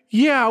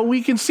 Yeah,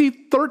 we can see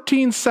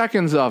 13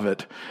 seconds of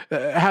it.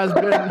 Has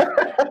been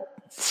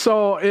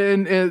so,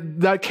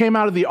 and that came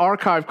out of the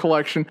archive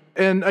collection.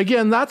 And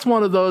again, that's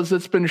one of those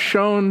that was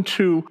shown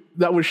to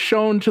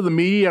the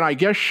media, and I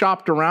guess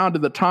shopped around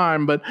at the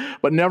time, but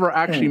never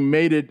actually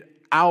made it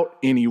out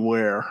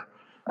anywhere.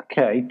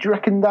 Okay, do you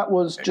reckon that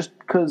was just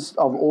because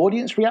of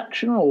audience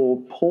reaction or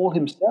Paul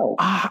himself?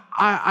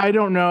 I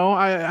don't know.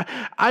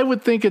 I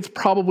would think it's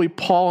probably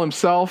Paul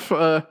himself.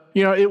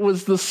 It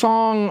was the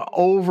song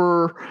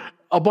over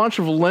a bunch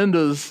of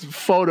Linda's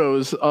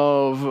photos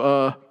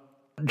of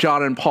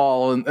John and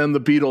Paul and the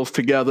Beatles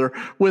together,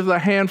 with a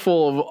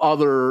handful of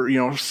other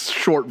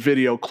short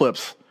video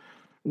clips,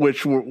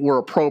 which were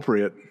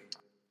appropriate.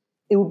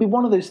 It would be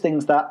one of those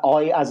things that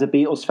I, as a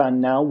Beatles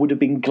fan now, would have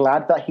been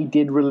glad that he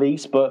did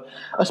release, but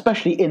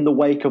especially in the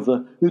wake of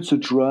the "it's a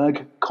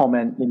drag"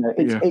 comment,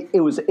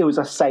 it was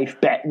a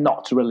safe bet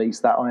not to release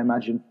that, I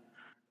imagine.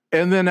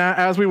 And then,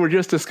 as we were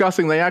just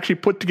discussing, they actually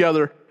put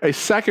together a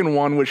second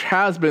one, which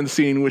has been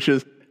seen, which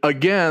is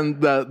again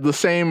the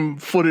same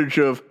footage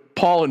of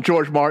Paul and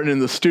George Martin in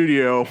the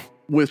studio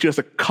with just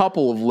a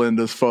couple of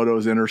Linda's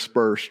photos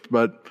interspersed,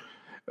 but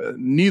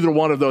neither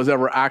one of those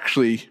ever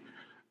actually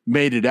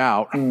made it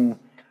out.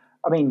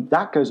 I mean,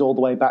 that goes all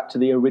the way back to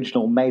the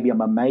original "Maybe I'm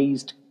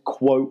Amazed"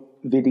 quote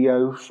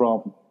video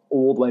from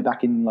all the way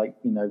back in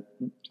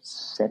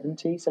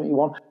 70,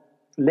 71.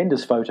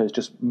 Linda's photos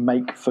just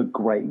make for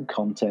great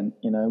content,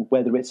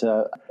 whether it's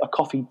a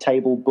coffee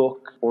table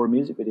book or a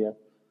music video.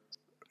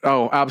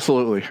 Oh,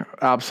 absolutely.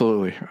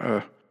 Absolutely.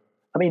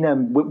 I mean,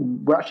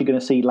 we're actually going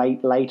to see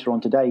later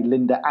on today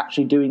Linda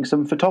actually doing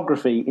some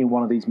photography in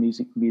one of these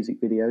music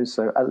videos.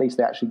 So at least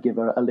they actually give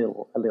her a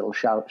little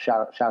shout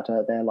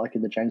out there, like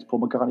in the James Paul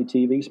McCartney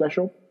TV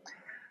special.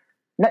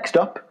 Next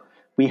up,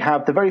 we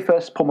have the very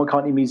first Paul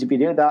McCartney music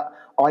video that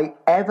I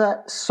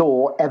ever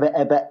saw, ever,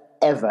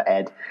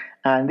 Ed.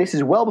 And this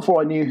is well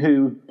before I knew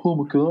who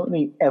Paul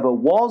McCartney ever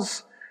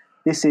was.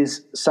 This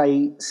is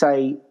Say,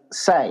 Say,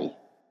 Say.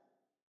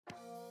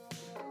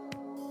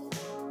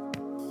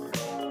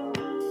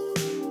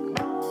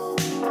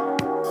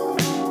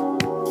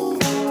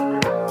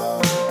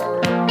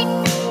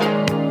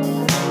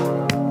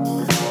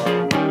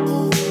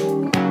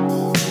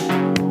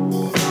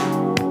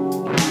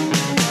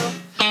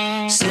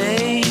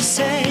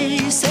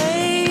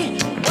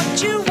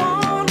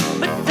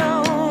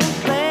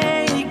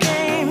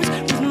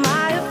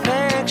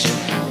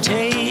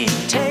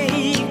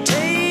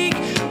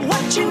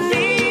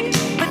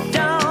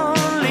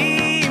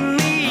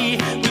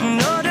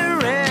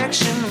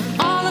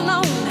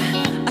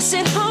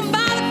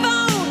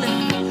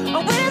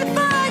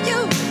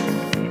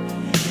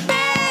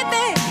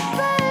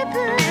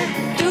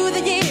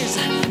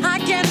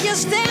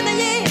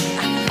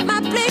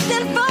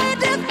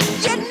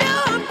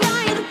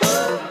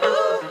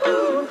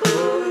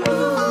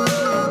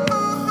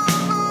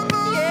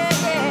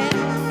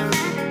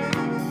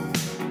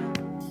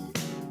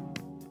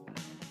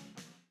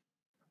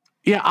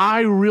 Yeah, I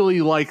really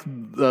like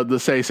the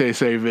Say, Say,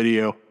 Say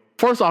video.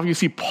 First off, you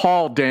see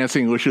Paul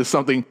dancing, which is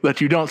something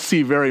that you don't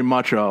see very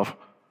much of.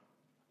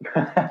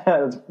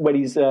 When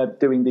he's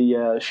doing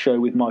the show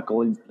with Michael,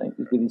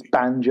 with his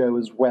banjo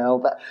as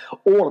well.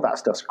 All of that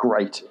stuff's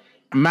great.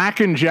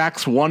 Mac and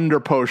Jack's Wonder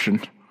Potion.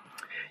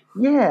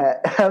 Yeah,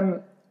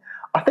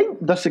 I think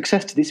the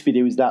success to this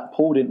video is that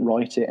Paul didn't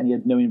write it and he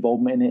had no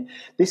involvement in it.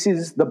 This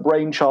is the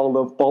brainchild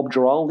of Bob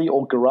Giraldi,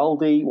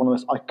 one of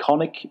the most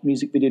iconic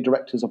music video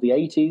directors of the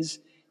 80s.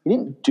 He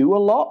didn't do a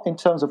lot in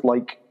terms of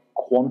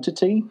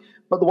quantity,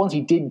 but the ones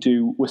he did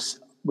do was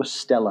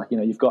stellar.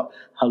 You've got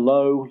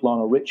Hello,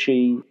 Lionel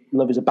Richie,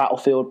 Love is a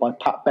Battlefield by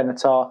Pat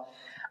Benatar,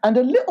 and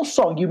a little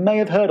song you may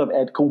have heard of,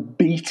 Ed, called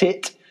Beat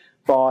It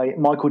by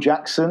Michael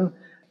Jackson.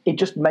 It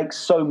just makes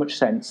so much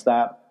sense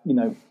that,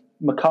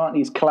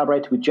 McCartney's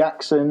collaborated with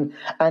Jackson,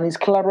 and he's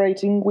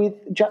collaborating with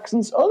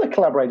Jackson's other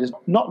collaborators,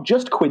 not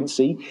just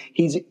Quincy.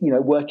 He's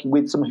working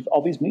with some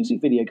of his music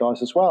video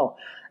guys as well.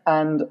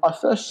 And I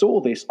first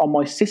saw this on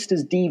my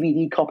sister's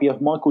DVD copy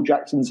of Michael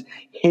Jackson's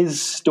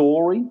His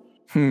Story,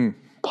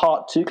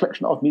 Part 2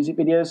 collection of music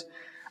videos.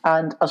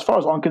 And as far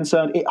as I'm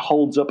concerned, it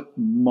holds up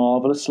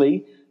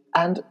marvelously.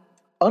 And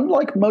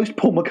unlike most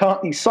Paul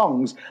McCartney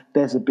songs,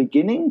 there's a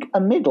beginning, a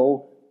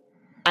middle,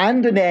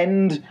 and an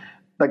end.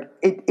 Like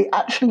it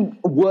actually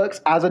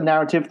works as a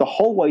narrative the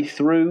whole way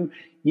through.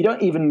 You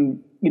don't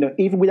even,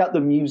 even without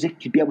the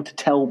music, you'd be able to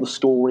tell the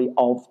story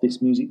of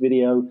this music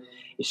video.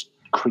 It's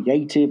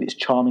creative, it's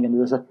charming, and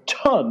there's a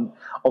ton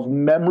of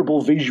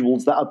memorable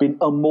visuals that have been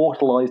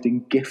immortalized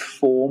in GIF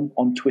form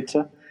on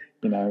Twitter.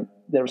 There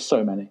are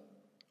so many.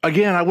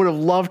 Again, I would have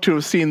loved to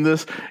have seen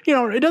this.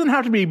 It doesn't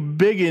have to be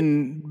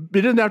it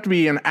doesn't have to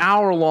be an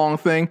hour-long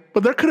thing,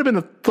 but there could have been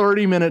a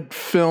 30-minute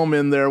film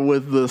in there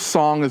with the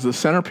song as the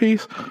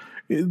centerpiece.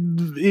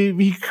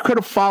 He could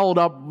have followed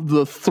up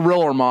the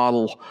Thriller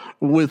model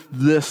with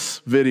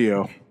this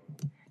video.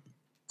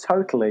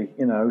 Totally,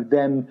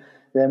 them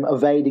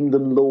evading the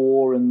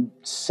law and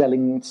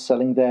selling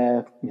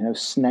their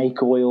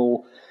snake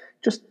oil.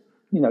 Just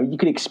you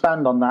could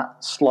expand on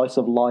that slice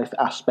of life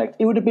aspect.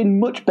 It would have been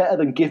much better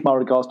than Give My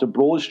Regards to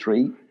Broad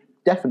Street,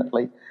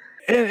 definitely.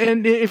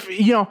 And if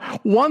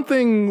one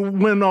thing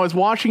when I was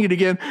watching it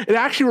again, it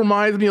actually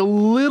reminds me a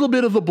little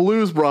bit of the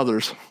Blues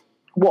Brothers.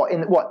 What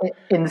in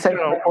the sense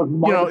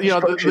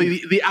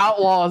the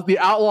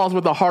outlaws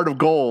with the heart of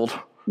gold.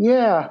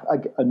 Yeah,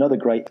 another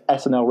great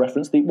SNL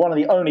reference. One of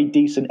the only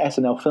decent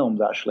SNL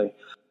films, actually.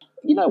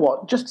 You know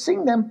what? Just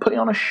seeing them putting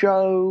on a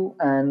show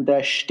and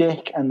their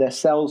shtick and their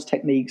sales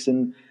techniques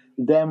and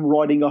them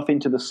riding off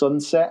into the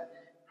sunset,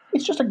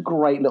 it's just a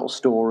great little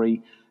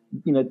story.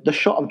 The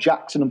shot of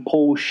Jackson and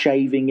Paul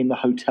shaving in the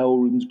hotel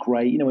room is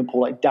great. When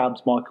Paul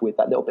dabs Michael with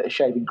that little bit of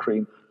shaving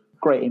cream.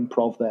 Great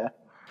improv there.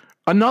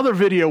 Another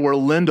video where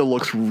Linda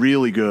looks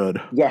really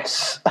good.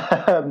 Yes.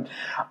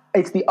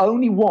 It's the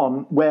only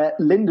one where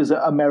Linda's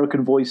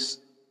American voice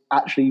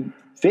actually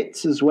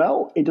fits as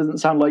well. It doesn't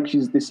sound like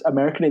she's this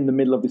American in the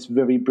middle of this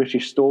very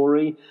British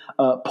story.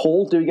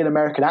 Paul doing an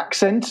American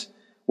accent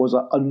was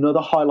another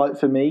highlight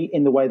for me,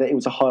 in the way that it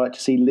was a highlight to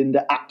see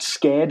Linda act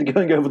scared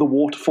going over the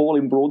waterfall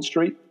in Broad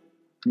Street.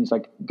 And he's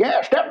like,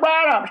 yeah, step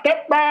right up,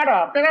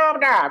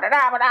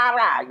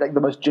 like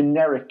the most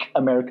generic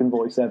American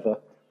voice ever.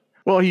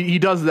 Well, he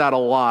does that a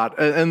lot.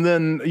 And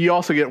then you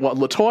also get,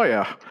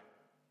 LaToya.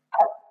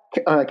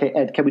 Okay,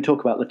 Ed, can we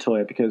talk about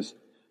LaToya? Because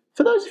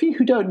for those of you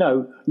who don't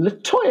know,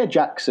 LaToya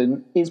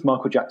Jackson is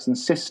Michael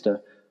Jackson's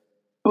sister.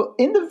 But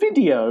in the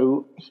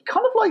video, he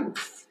kind of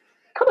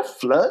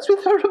flirts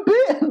with her a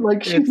bit.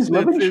 Like she's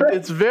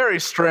it's very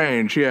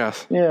strange,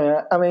 yes.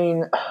 Yeah, I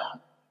mean,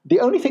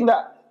 the only thing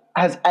that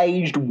has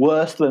aged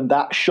worse than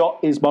that shot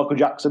is Michael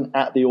Jackson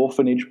at the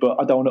orphanage, but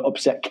I don't want to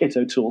upset Kit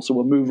O'Toole, so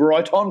we'll move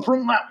right on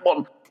from that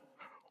one.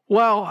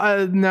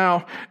 Well,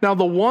 now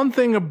the one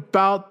thing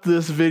about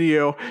this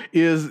video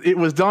is it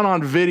was done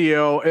on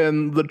video,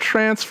 and the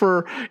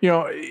transfer,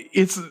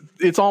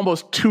 it's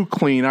almost too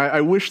clean. I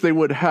wish they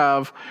would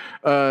have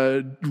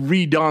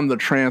redone the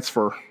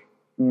transfer.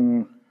 I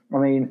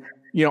mean,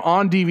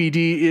 on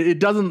DVD, it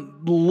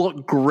doesn't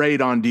look great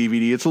on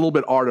DVD. It's a little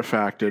bit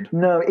artifacted.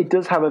 No, it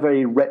does have a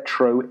very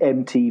retro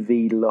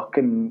MTV look,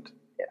 and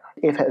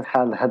if it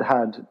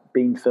had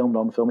been filmed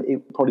on film,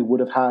 it probably would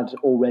have had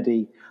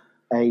already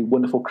a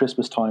Wonderful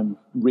Christmas Time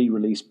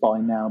re-release by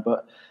now.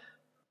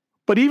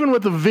 But even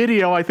with the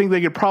video, I think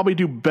they could probably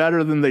do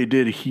better than they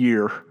did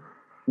here.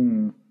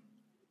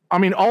 I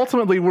mean,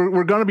 ultimately,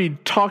 we're going to be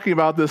talking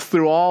about this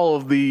through all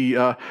of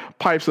the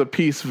Pipes of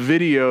Peace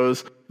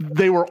videos.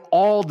 They were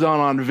all done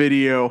on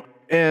video,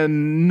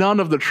 and none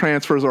of the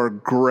transfers are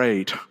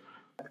great.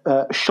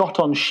 Shot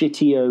on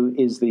shitio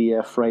is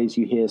the phrase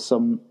you hear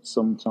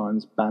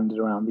sometimes banded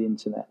around the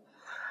internet.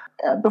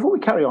 Before we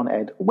carry on,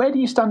 Ed, where do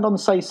you stand on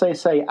Say, Say,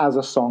 Say as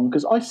a song?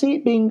 Because I see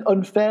it being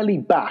unfairly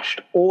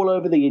bashed all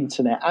over the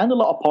internet and a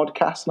lot of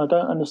podcasts, and I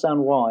don't understand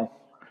why.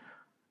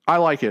 I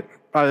like it.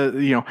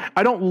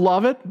 I don't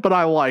love it, but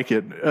I like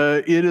it.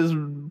 It is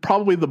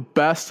probably the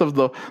best of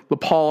the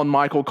Paul and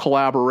Michael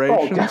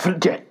collaboration. Oh,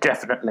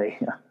 definitely.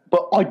 Yeah.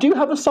 But I do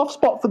have a soft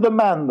spot for the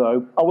man,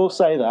 though. I will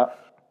say that.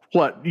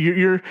 What?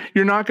 You're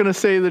not going to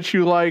say that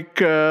you like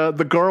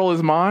The Girl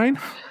Is Mine?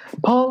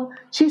 Paul,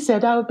 she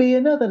said I would be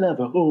another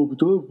lover.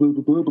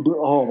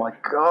 Oh my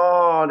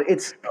God.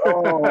 It's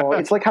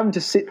like having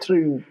to sit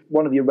through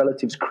one of your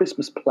relatives'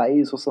 Christmas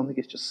plays or something.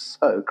 It's just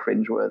so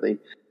cringeworthy.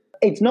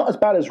 It's not as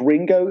bad as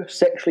Ringo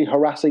sexually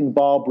harassing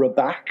Barbara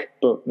Bach,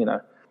 but,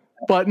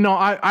 But no,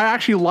 I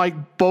actually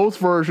like both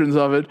versions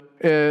of it.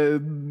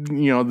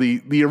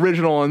 The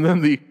original and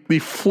then the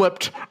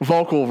flipped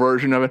vocal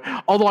version of it.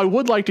 Although I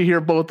would like to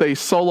hear both a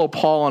solo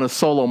Paul and a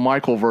solo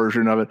Michael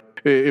version of it,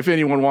 if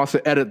anyone wants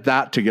to edit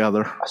that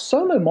together. A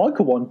solo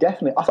Michael one,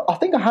 definitely. I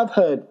think I have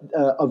heard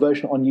a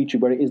version on YouTube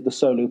where it is the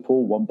solo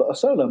Paul one, but a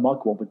solo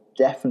Michael one would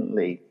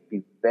definitely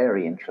be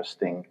very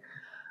interesting.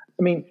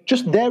 I mean,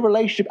 just their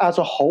relationship as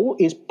a whole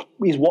is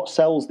what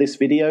sells this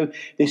video.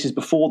 This is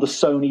before the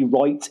Sony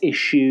rights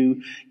issue.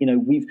 You know,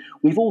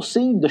 we've all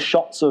seen the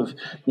shots of,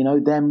 you know,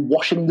 them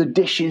washing the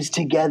dishes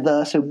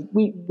together. So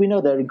we know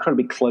they're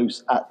incredibly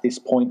close at this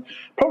point.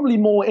 Probably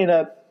more in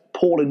a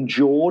Paul and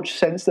George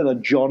sense than a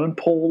John and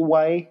Paul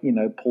way. You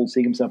know, Paul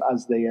seeing himself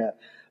as the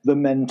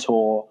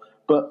mentor,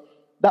 but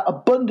that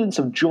abundance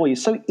of joy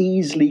is so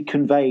easily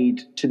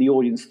conveyed to the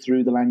audience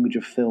through the language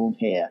of film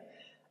here.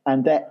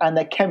 And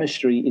their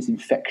chemistry is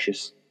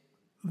infectious.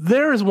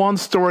 There is one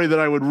story that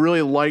I would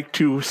really like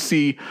to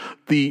see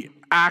the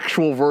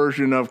actual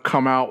version of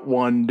come out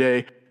one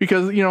day,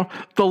 because, you know,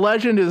 the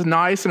legend is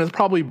nice and it's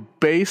probably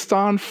based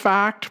on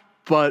fact,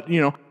 but,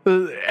 you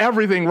know,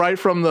 everything right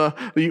from the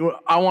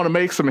I want to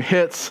make some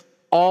hits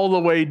all the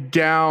way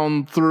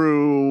down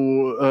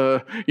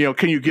through, you know,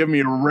 can you give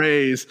me a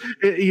raise?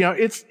 You know,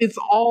 it's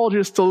all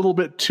just a little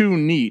bit too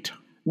neat.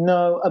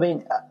 No, I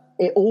mean,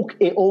 it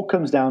all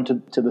comes down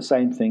to the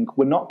same thing.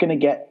 We're not going to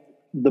get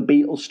the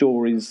Beatles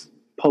stories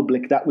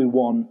public that we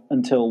want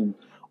until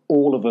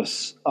all of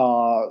us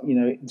are, you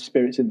know,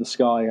 spirits in the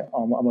sky,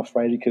 I'm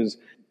afraid, because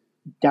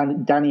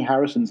Danny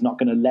Harrison's not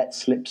going to let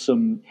slip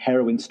some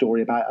heroin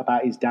story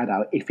about his dad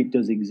out if it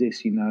does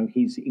exist. You know,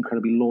 he's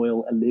incredibly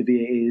loyal.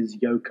 Olivia is,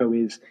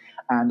 Yoko is,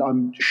 and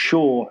I'm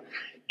sure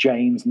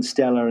James and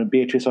Stella and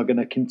Beatrice are going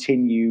to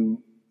continue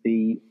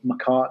the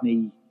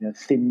McCartney, you know,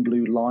 thin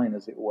blue line,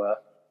 as it were.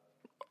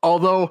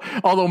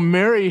 Although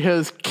Mary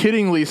has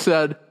kiddingly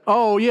said,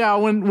 "Oh yeah,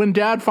 when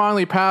Dad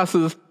finally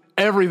passes,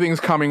 everything's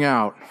coming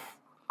out."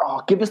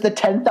 Oh, give us the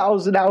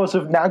 10,000 hours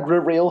of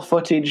Nagra reel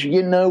footage.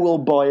 You know we'll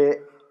buy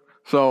it.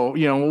 So,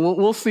 you know,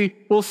 we'll see.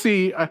 We'll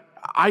see.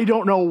 I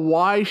don't know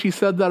why she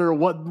said that or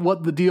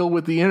what the deal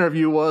with the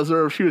interview was,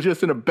 or if she was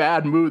just in a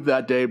bad mood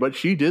that day, but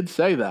she did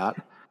say that.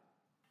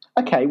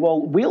 Okay,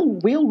 well,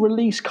 we'll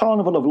release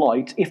Carnival of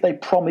Light if they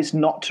promise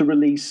not to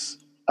release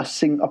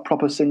a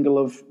proper single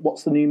of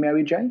What's the New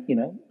Mary Jane, you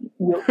know.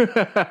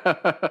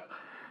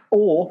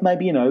 Or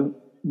maybe, you know,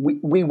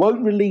 we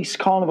won't release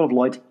Carnival of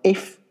Light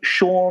if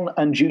Sean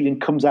and Julian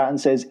comes out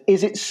and says,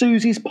 is it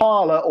Susie's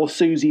Parlour or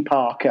Susie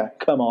Parker?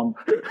 Come on.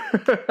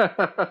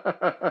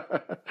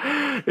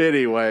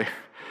 Anyway,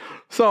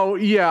 so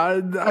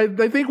yeah, I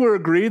think we're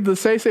agreed. The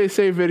Say Say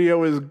Say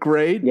video is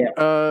great.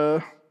 Yeah.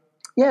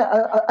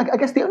 I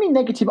guess the only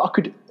negative I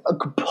could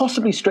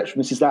possibly stretch from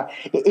this is that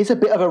it is a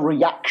bit of a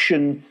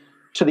reaction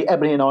to the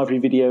Ebony and Ivory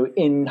video,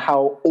 in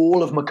how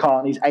all of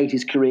McCartney's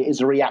 80s career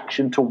is a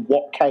reaction to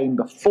what came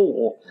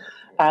before.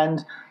 And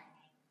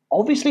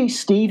obviously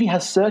Stevie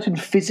has certain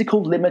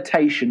physical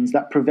limitations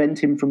that prevent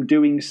him from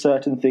doing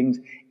certain things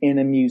in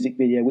a music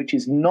video, which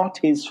is not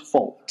his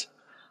fault.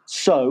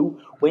 So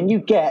when you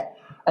get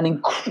an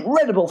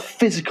incredible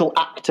physical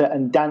actor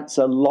and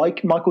dancer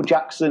like Michael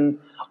Jackson,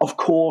 of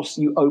course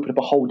you open up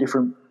a whole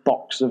different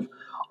box of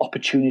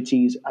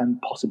opportunities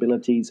and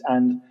possibilities,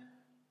 and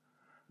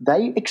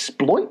they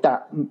exploit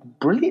that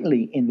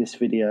brilliantly in this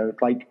video.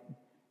 Like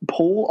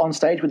Paul on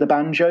stage with the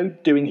banjo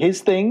doing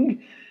his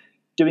thing,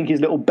 doing his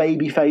little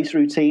baby face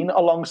routine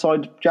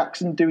alongside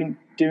Jackson doing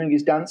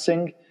his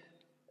dancing.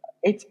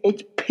 It's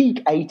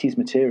peak 80s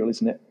material,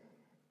 isn't it?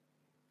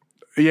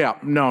 Yeah,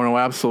 no,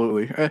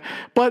 absolutely.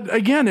 But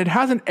again, it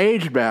hasn't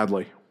aged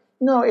badly.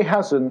 No, it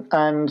hasn't.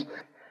 And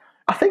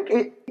I think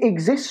it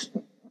exists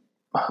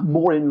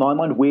more in my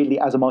mind, weirdly,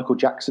 as a Michael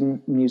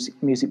Jackson music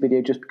video,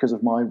 just because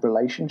of my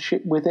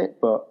relationship with it.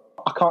 But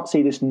I can't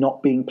see this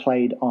not being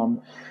played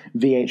on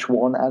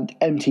VH1 and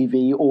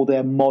MTV or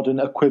their modern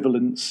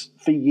equivalents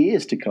for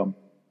years to come.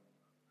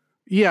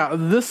 Yeah,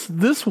 this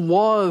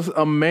was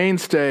a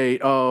mainstay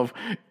of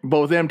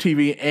both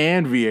MTV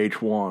and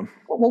VH1.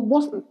 Well,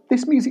 wasn't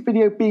this music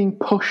video being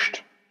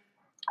pushed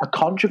a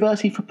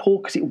controversy for Paul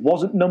because it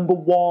wasn't number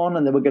one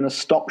and they were going to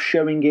stop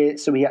showing it,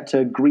 so he had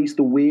to grease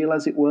the wheel,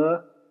 as it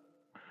were?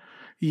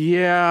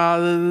 Yeah,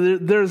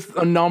 there's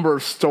a number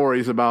of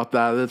stories about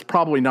that. It's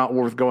probably not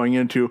worth going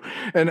into.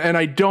 And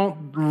I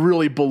don't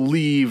really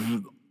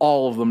believe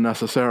all of them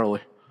necessarily.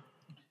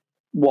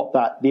 What,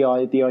 the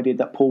idea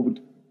that Paul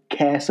would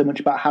care so much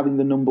about having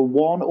the number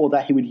one, or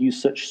that he would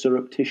use such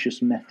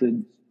surreptitious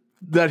methods?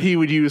 That he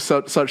would use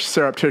such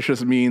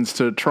surreptitious means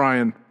to try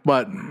and...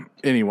 But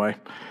anyway...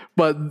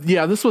 But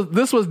yeah, this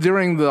was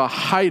during the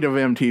height of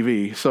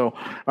MTV. So,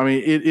 I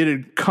mean, it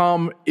had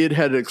come, it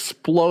had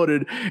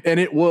exploded, and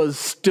it was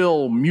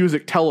still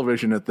music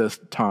television at this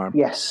time.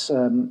 Yes.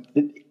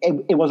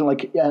 It wasn't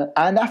like,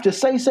 and after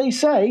Say, Say,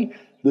 Say,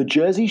 the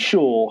Jersey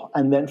Shore,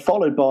 and then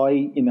followed by,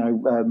 you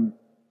know,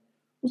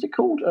 what's it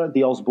called?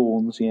 The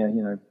Osbournes, yeah,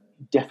 you know,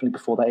 definitely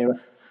before that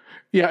era.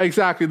 Yeah,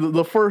 exactly.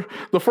 The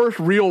first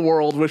Real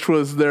World, which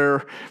was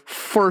their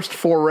first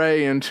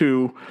foray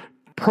into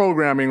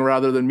programming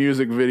rather than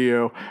music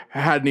video,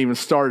 hadn't even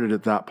started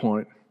at that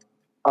point.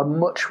 I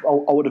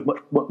would have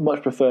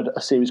much preferred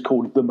a series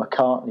called The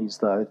McCartneys,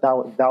 though. That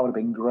would have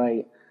been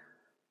great.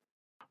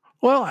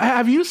 Well,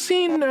 have you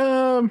seen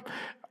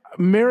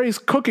Mary's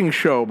cooking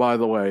show, by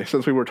the way,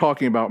 since we were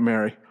talking about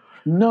Mary?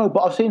 No,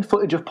 but I've seen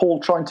footage of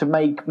Paul trying to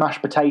make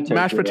mashed potatoes.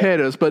 Mashed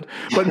potatoes, but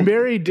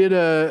Mary did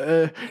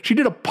a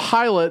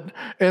pilot,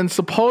 and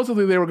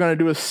supposedly they were going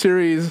to do a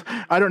series.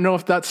 I don't know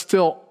if that's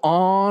still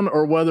on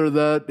or whether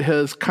that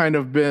has kind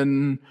of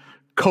been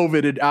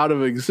COVIDed out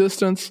of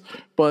existence.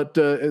 But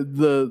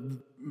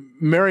the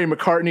Mary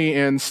McCartney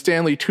and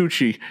Stanley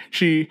Tucci,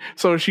 she's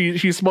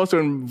supposed to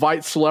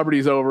invite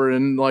celebrities over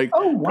and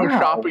go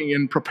shopping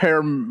and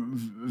prepare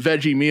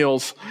veggie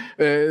meals.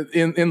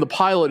 In the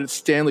pilot, it's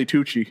Stanley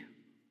Tucci.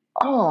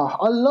 Oh,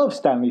 I love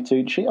Stanley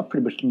Tucci. I've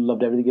pretty much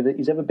loved everything that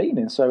he's ever been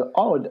in. So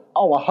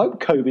I hope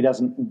COVID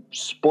hasn't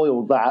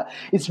spoiled that.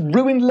 It's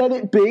ruined Let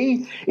It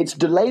Be. It's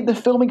delayed the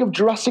filming of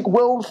Jurassic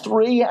World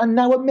 3 and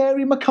now a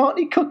Mary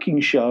McCartney cooking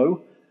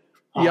show.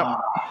 Yep.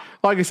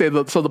 Like I say,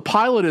 so the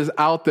pilot is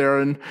out there,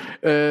 and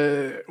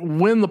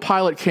when the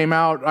pilot came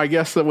out, I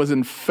guess that was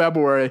in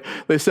February,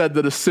 they said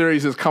that a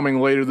series is coming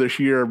later this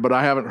year, but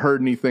I haven't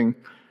heard anything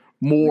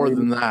more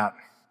than that.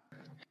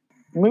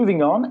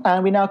 Moving on,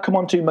 and we now come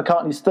on to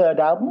McCartney's third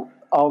album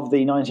of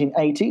the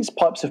 1980s,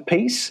 Pipes of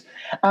Peace,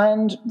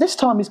 and this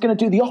time he's going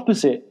to do the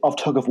opposite of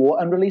Tug of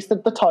War and release the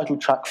title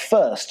track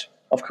first.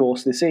 Of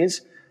course, this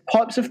is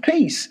Pipes of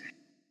Peace.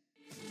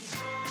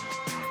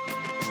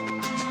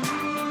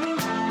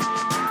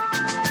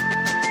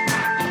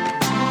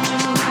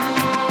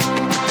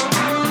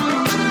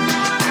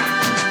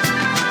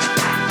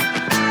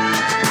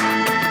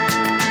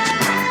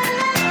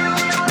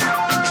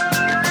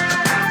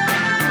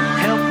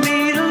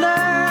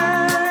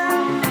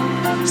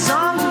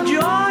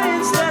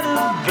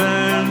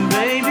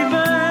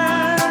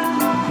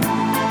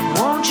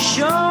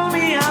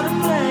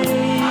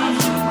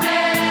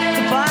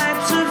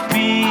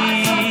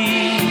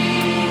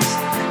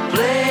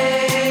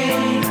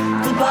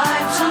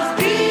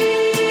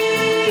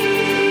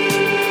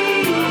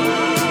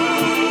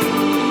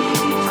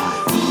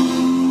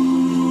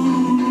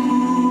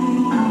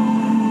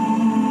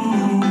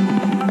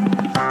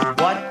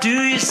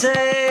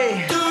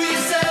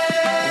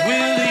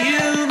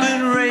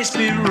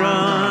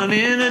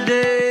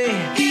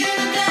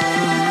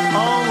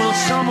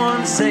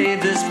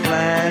 Save this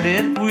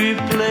planet we're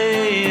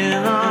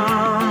playing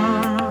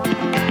on.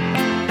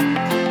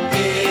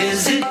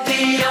 Is it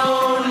the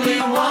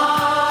only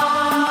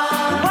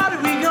one? What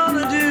are we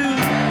gonna do?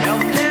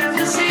 Help them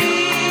to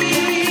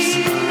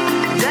see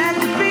that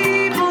the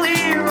people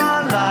here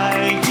are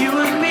like you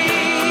and me.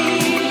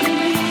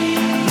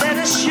 Let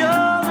us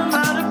show them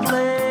how to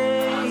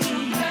play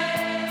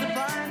the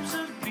Pipes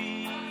of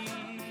Peace.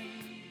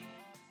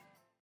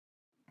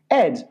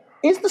 Ed,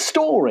 is the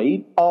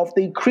story of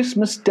the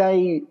Christmas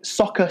Day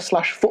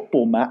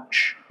soccer/football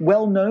match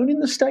well known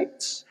in the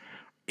States?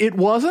 It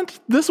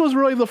wasn't. This was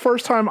really the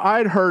first time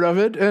I'd heard of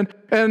it, and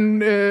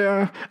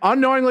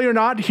unknowingly or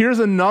not, here's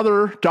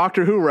another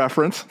Doctor Who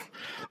reference.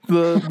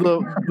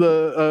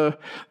 The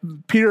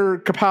Peter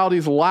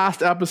Capaldi's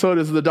last episode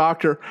as the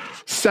Doctor,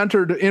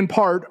 centered in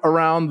part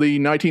around the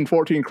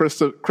 1914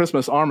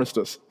 Christmas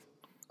armistice.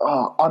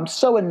 Oh, I'm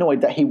so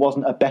annoyed that he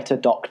wasn't a better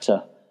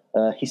Doctor.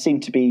 He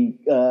seemed to be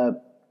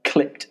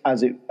clipped,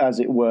 as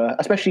it were,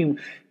 especially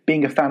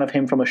being a fan of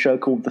him from a show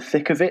called The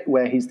Thick of It,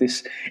 where he's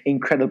this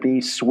incredibly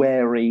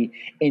sweary,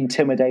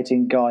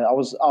 intimidating guy. I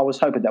was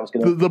hoping that was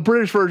going to... The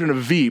British version of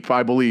Veep,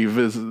 I believe,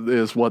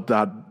 is what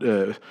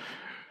that...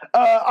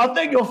 I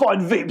think you'll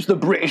find Veep's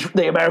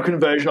the American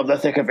version of The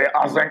Thick of It.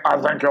 I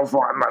think you'll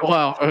find that.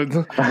 Well,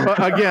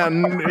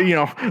 again,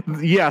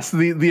 yes,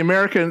 the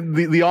American,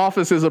 the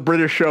Office is a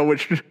British show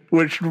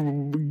which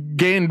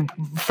gained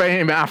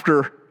fame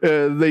after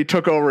they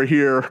took over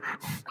here.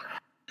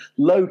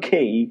 Low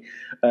key,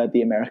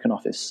 the American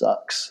Office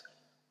sucks.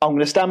 I'm going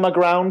to stand my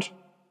ground.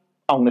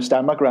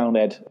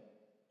 Ed.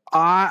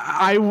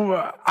 I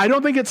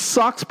don't think it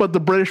sucks, but the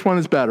British one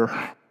is better.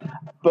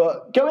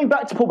 But going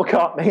back to Paul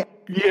McCartney.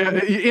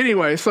 Yeah.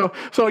 Anyway, so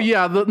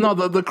yeah,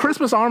 the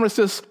Christmas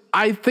armistice.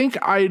 I think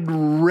I'd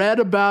read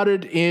about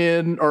it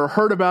or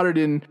heard about it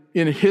in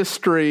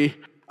history,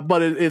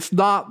 but it's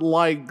not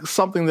like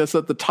something that's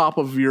at the top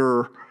of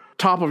your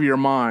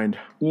mind.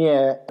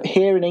 Yeah,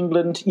 here in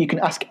England, you can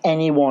ask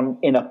anyone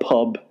in a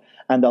pub,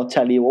 and they'll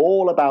tell you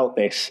all about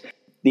this.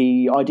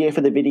 The idea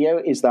for the video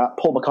is that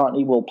Paul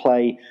McCartney will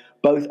play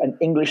both an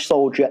English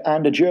soldier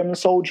and a German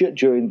soldier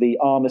during the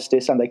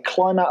armistice, and they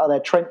climb out of their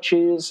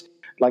trenches,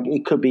 like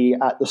it could be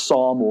at the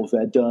Somme or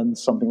Verdun,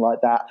 something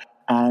like that,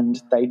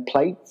 and they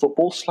play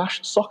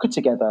football/soccer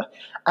together.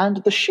 And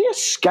the sheer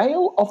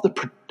scale of the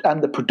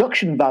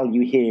production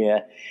value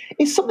here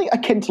is something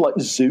akin to like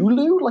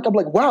Zulu. Like I'm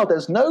like, wow,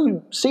 there's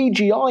no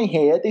CGI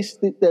here.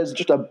 There's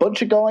just a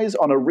bunch of guys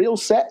on a real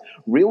set,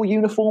 real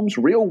uniforms,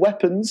 real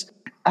weapons,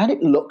 and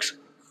it looks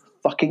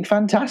fucking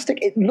fantastic.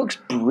 It looks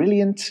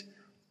brilliant.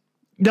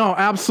 No,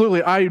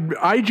 absolutely.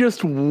 I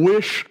just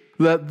wish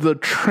that the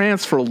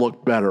transfer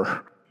looked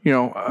better.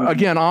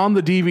 Again, on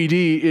the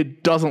DVD,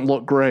 it doesn't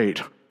look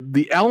great.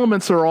 The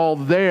elements are all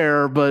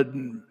there, but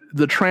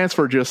the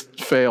transfer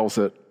just fails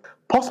it.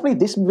 possibly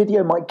this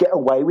video might get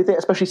away with it,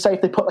 especially say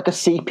if they put like a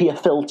sepia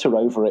filter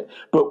over it.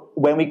 But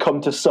when we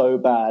come to So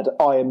Bad,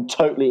 I am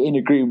totally in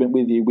agreement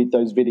with you with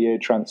those video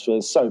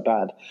transfers. So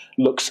Bad.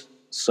 Looks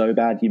so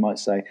bad, you might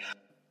say.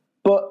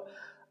 But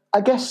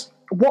I guess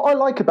what I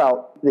like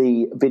about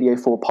the video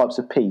for Pipes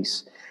of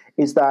Peace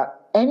is that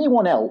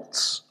anyone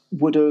else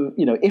would have,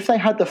 if they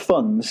had the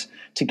funds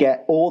to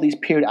get all these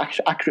period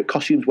accurate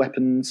costumes,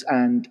 weapons,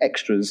 and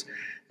extras,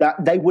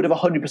 that they would have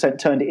 100%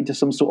 turned it into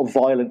some sort of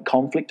violent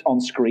conflict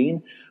on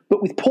screen.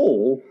 But with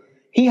Paul,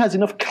 he has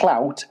enough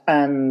clout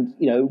and,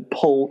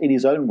 pull in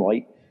his own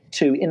right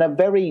to, in a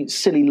very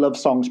silly love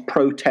songs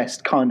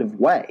protest kind of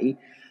way,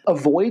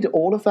 avoid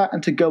all of that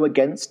and to go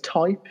against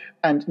type.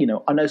 And,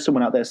 I know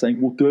someone out there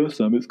saying, well, dare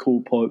Sam, it's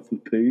called Pipes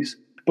of Peace.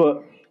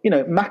 But,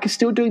 Mac is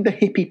still doing the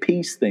hippie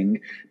peace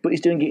thing, but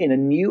he's doing it in a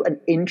new and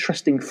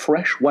interesting,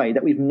 fresh way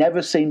that we've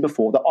never seen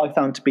before, that I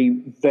found to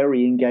be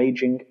very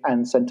engaging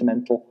and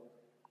sentimental.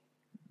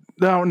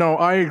 No,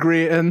 I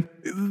agree. And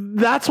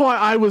that's why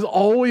I was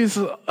always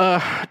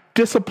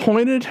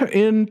disappointed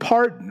in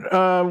part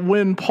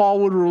when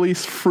Paul would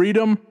release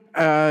Freedom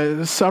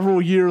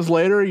several years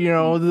later.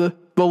 The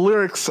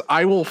lyrics,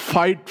 I will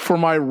fight for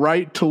my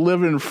right to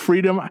live in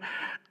freedom.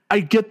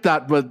 I get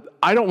that, but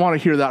I don't want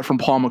to hear that from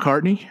Paul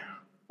McCartney.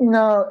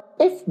 No,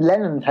 if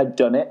Lennon had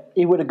done it,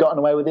 he would have gotten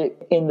away with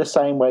it in the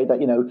same way that,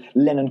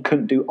 Lennon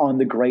couldn't do I'm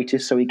the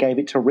Greatest, so he gave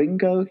it to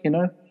Ringo,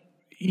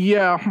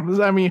 Yeah,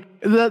 I mean,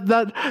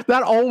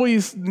 that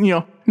always,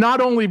 not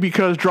only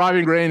because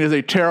Driving Rain is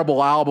a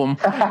terrible album,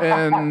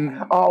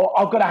 and oh,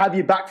 I've got to have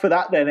you back for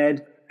that then,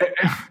 Ed.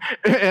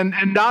 And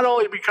not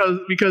only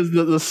because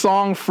the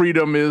song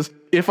Freedom is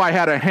If I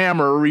Had a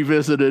Hammer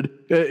revisited,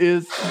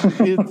 it's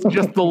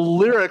just the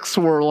lyrics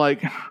were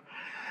like,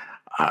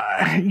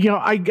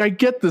 I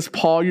get this,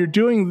 Paul. You're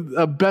doing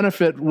a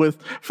benefit with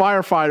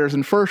firefighters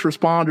and first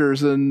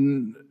responders,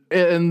 and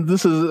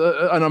this is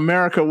an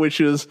America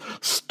which is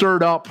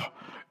stirred up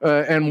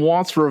and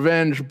wants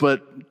revenge,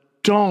 but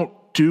don't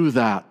do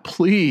that,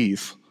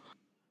 please.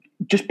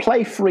 Just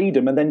play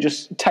Freedom and then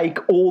just take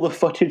all the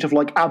footage of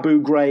like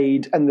Abu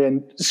Ghraib and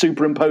then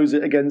superimpose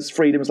it against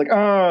Freedom. It's like,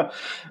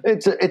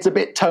 it's a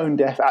bit tone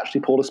deaf,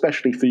 actually, Paul,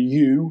 especially for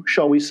you,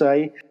 shall we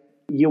say.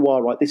 You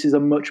are right. This is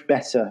a much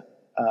better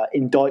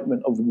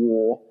indictment of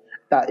war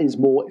that is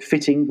more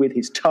fitting with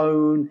his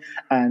tone.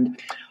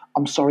 And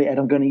I'm sorry, Ed,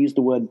 I'm going to use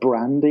the word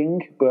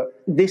branding,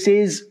 but this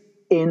is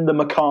in the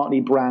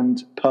McCartney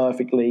brand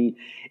perfectly.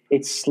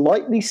 It's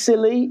slightly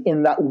silly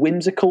in that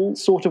whimsical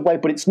sort of way,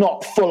 but it's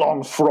not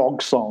full-on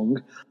frog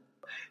song.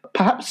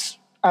 Perhaps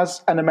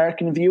as an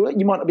American viewer,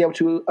 you might not be able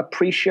to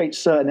appreciate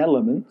certain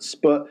elements,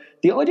 but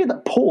the idea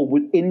that Paul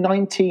would, in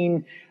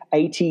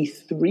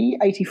 1983,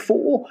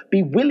 84,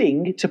 be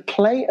willing to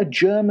play a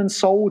German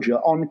soldier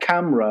on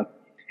camera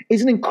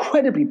is an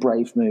incredibly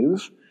brave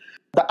move.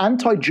 The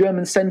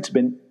anti-German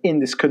sentiment in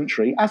this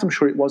country, as I'm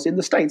sure it was in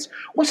the States,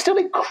 was still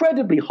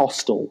incredibly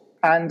hostile.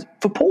 And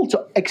for Paul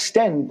to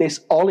extend this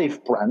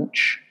olive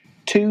branch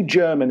to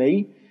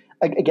Germany,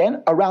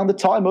 again, around the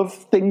time of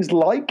things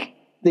like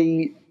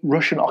the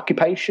Russian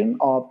occupation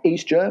of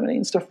East Germany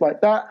and stuff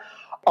like that,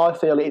 I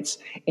feel it's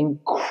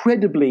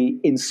incredibly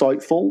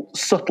insightful,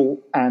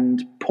 subtle,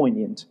 and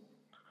poignant.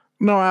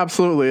 No,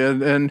 absolutely.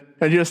 And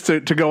just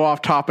to go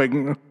off topic,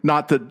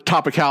 not that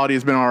topicality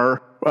has been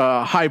our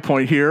high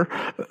point here,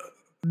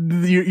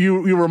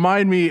 you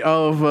remind me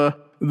of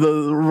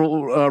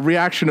the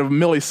reaction of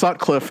Millie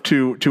Sutcliffe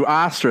to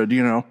Astrid.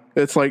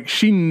 It's like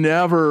she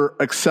never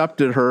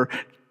accepted her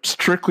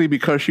strictly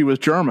because she was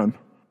German.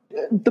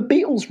 The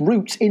Beatles'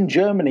 roots in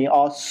Germany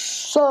are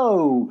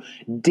so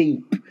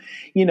deep.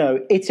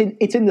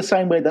 It's in the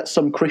same way that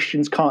some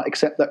Christians can't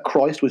accept that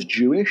Christ was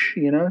Jewish,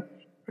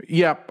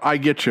 Yep, I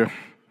get you.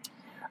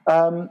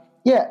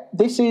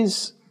 This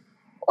is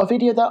a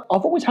video that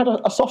I've always had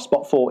a soft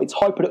spot for. It's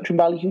high production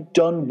value,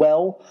 done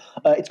well.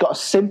 It's got a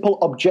simple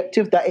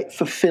objective that it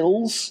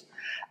fulfills.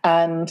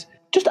 And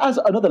just as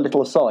another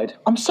little aside,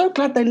 I'm so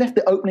glad they left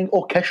the opening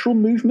orchestral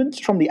movements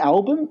from the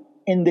album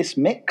in this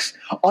mix.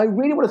 I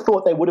really would have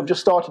thought they would have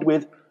just started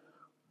with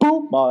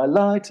 "Boom, I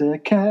light a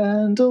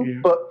candle,"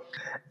 but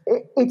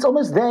it's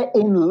almost there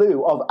in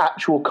lieu of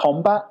actual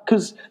combat,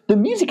 because the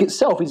music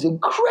itself is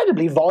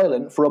incredibly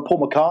violent for a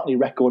Paul McCartney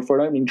record for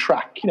an opening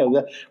track.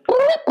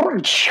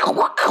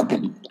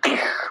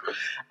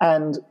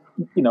 And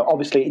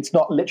obviously it's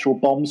not literal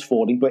bombs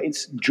falling, but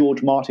it's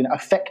George Martin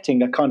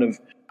affecting a kind of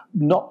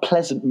not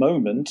pleasant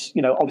moment.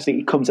 Obviously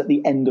it comes at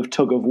the end of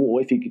Tug of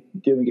War. If you're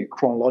doing it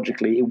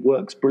chronologically, it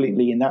works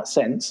brilliantly in that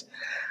sense.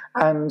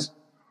 And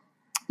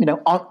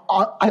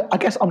I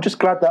guess I'm just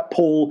glad that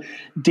Paul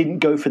didn't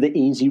go for the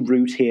easy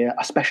route here,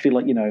 especially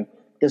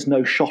there's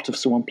no shot of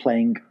someone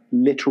playing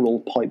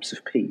literal Pipes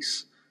of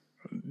Peace.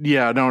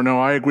 Yeah, no,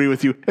 I agree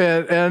with you.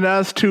 And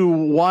as to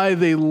why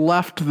they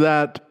left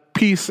that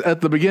piece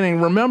at the beginning,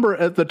 remember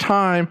at the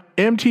time,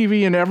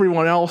 MTV and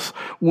everyone else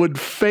would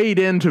fade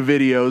into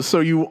videos,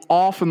 so you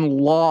often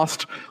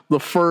lost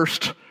the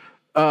first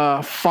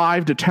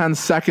 5 to 10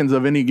 seconds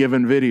of any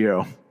given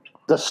video.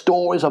 The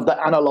stories of the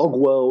analog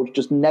world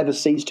just never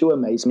cease to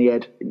amaze me,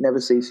 Ed. It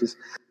never ceases.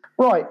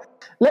 Right,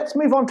 let's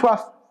move on to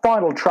our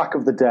final track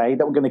of the day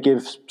that we're going to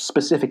give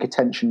specific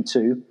attention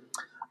to.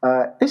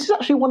 This is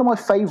actually one of my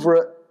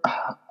favourite.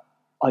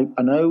 I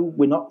know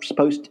we're not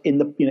supposed in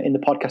the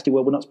podcasting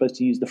world we're not supposed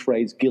to use the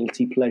phrase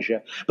guilty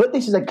pleasure, but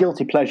this is a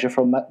guilty pleasure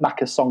from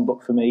Macca's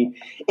songbook for me.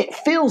 It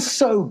feels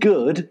so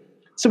good,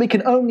 so it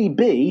can only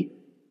be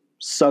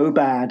so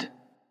bad.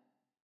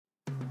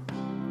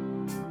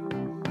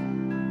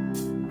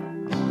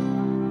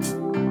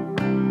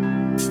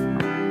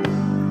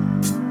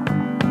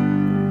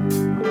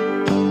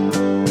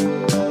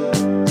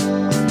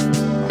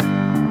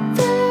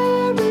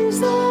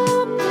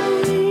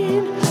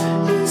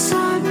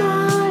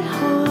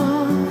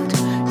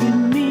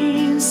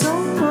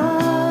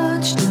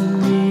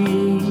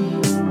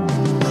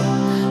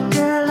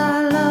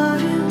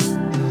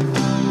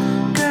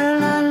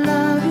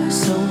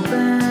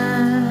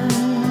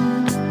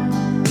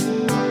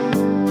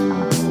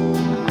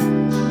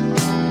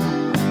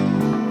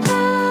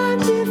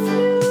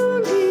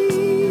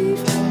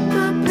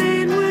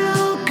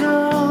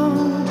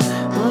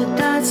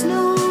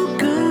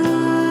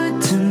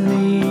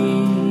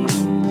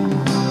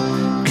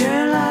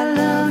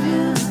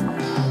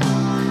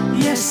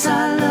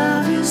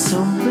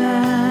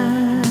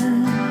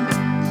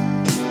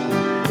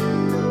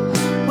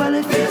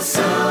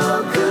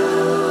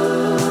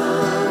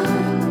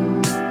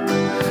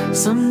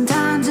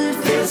 Sometimes it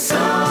feels so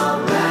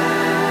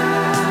bad.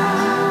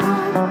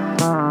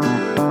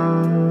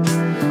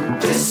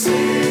 This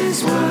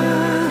is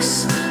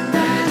worse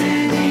than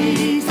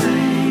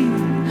anything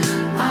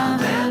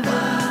I've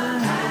ever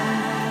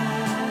had.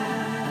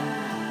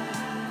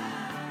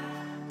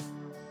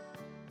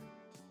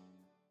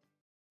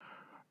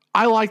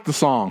 I like the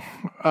song.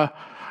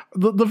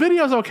 The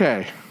video's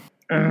okay.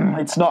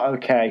 It's not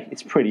okay.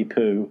 It's pretty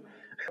poo.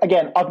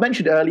 Again, I've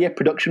mentioned earlier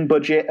production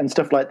budget and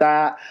stuff like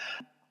that.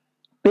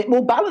 Bit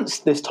more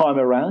balanced this time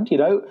around, you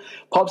know.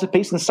 Pipes of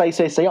Peace and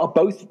Say are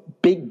both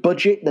big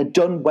budget. They're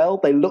done well.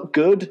 They look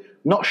good.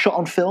 Not shot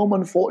on film,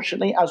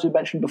 unfortunately, as we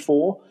mentioned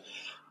before.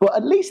 But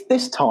at least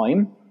this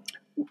time,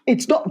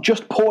 it's not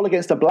just Paul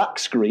against a black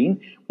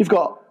screen. We've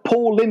got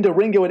Paul, Linda,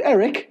 Ringo, and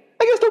Eric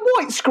against a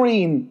white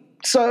screen.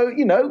 So,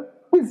 you know,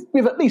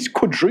 we've at least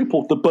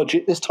quadrupled the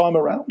budget this time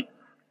around.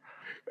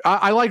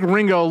 I like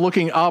Ringo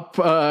looking up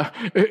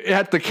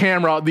at the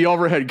camera, the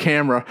overhead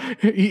camera.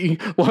 He's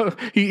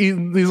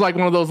like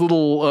one of those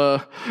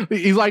little.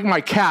 He's like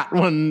my cat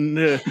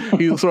when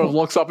he sort of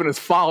looks up and is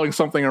following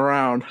something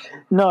around.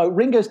 No,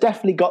 Ringo's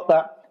definitely got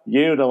that.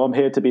 You know, I'm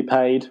here to be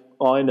paid.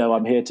 I know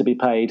I'm here to be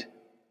paid.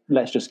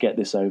 Let's just get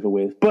this over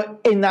with. But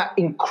in that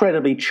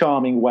incredibly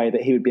charming way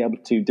that he would be able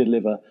to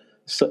deliver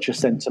such a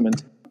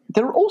sentiment.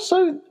 There are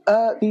also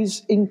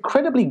these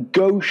incredibly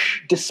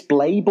gauche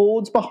display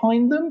boards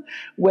behind them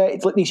where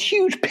it's like these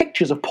huge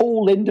pictures of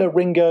Paul, Linda,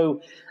 Ringo,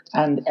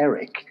 and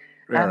Eric.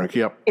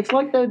 Yep. It's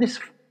like they're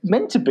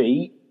meant to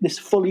be this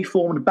fully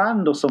formed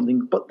band or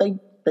something, but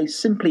they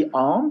simply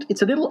aren't.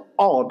 It's a little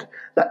odd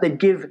that they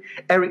give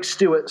Eric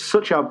Stewart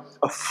such a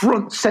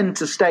front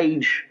center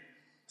stage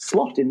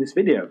slot in this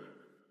video.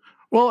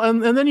 Well,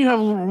 and then you have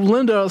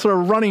Linda sort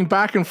of running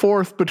back and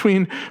forth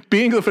between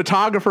being the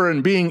photographer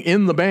and being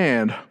in the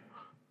band.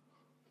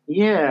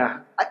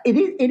 Yeah, it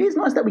is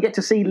nice that we get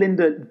to see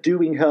Linda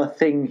doing her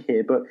thing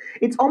here, but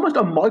it's almost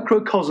a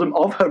microcosm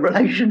of her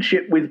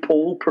relationship with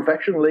Paul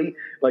professionally.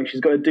 Like,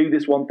 she's got to do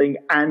this one thing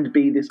and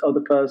be this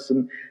other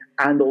person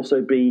and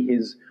also be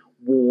his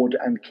ward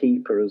and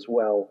keeper as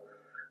well.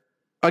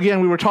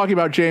 Again, we were talking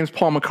about James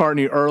Paul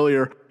McCartney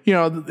earlier. You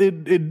know,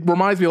 it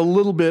reminds me a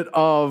little bit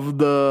of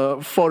the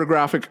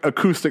photographic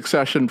acoustic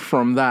session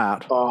from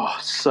that. Oh,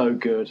 so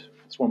good.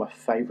 It's one of my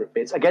favorite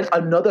bits. Again,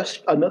 another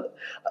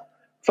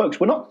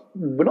folks, we're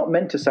not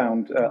meant to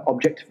sound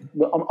objective.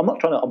 Well, I'm not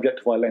trying to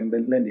objectify Linda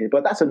here,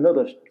 but that's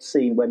another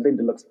scene where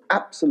Linda looks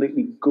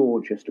absolutely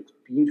gorgeous, looks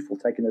beautiful,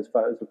 taking those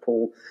photos of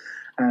Paul.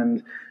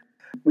 And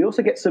we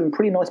also get some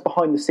pretty nice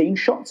behind-the-scenes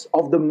shots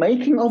of the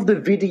making of the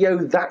video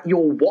that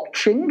you're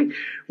watching,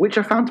 which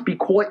I found to be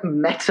quite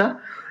meta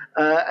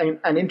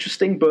and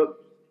interesting,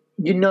 but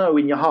you know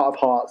in your heart of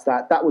hearts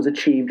that was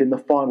achieved in the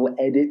final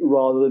edit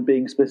rather than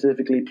being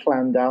specifically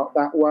planned out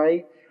that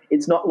way.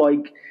 It's not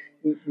like...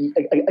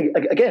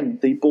 Again,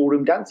 the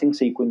ballroom dancing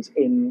sequence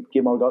in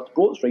Give My Regards to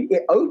Broad Street,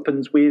 it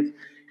opens with,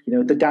 you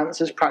know, the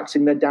dancers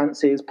practicing their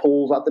dances,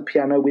 Paul's at the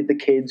piano with the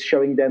kids,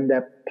 showing them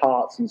their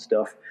parts and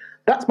stuff.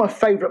 That's my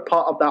favourite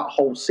part of that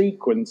whole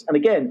sequence. And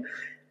again,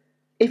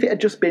 if it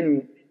had just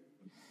been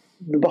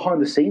the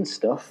behind-the-scenes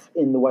stuff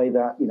in the way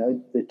that, you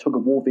know, the Tug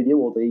of War video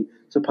or the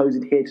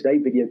supposed Here Today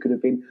video could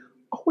have been,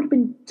 I would have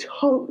been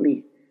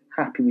totally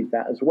happy with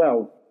that as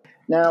well.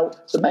 Now,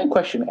 the main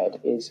question, Ed,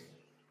 is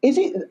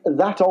it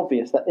that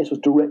obvious that this was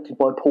directed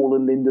by Paul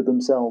and Linda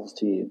themselves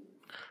to you?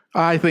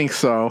 I think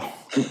so.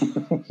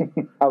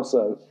 How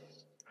so?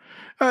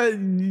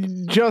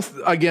 Just,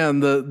 again,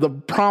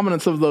 the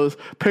prominence of those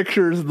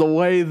pictures, the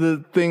way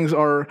that things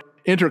are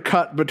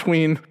intercut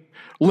between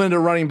Linda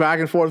running back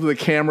and forth with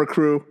the camera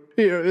crew.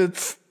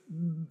 it's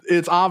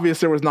obvious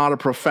there was not a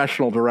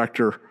professional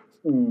director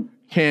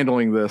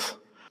handling this.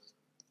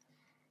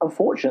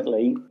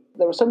 Unfortunately,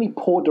 there are so many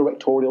poor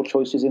directorial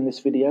choices in this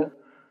video.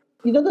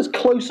 You know, those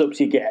close-ups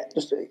you get,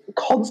 just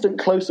constant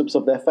close-ups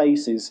of their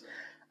faces,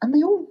 and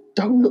they all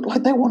don't look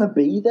like they want to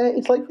be there.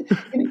 It's like,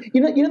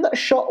 you know that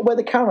shot where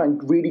the camera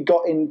really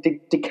got in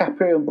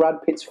DiCaprio and Brad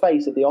Pitt's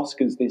face at the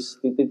Oscars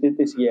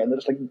this year, and they're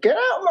just like, get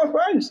out of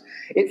my face.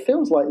 It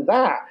feels like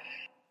that.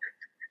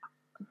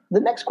 The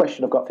next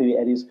question I've got for you,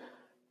 Ed, is,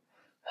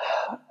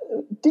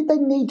 did they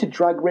need to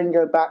drag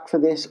Ringo back for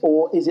this,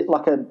 or is it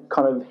like a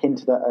kind of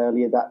hint of that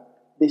earlier that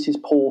this is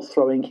Paul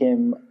throwing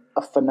him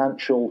a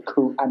financial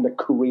and a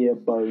career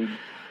bone?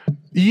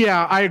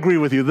 Yeah, I agree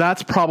with you.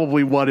 That's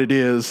probably what it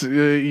is.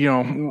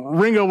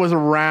 Ringo was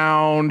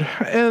around,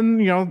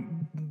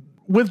 and,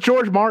 with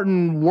George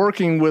Martin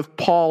working with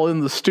Paul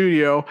in the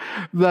studio,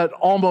 that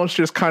almost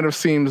just kind of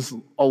seems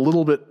a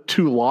little bit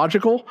too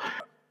logical.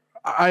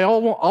 I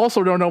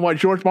also don't know why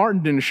George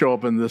Martin didn't show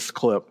up in this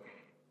clip.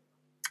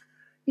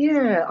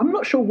 Yeah, I'm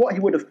not sure what he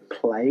would have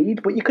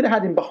played, but you could have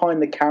had him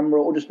behind the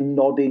camera or just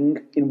nodding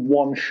in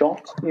one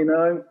shot,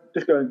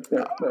 just going.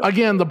 Yeah.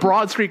 Again, the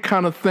Broad Street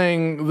kind of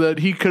thing that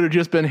he could have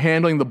just been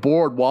handling the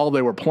board while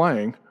they were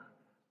playing.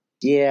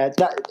 Yeah,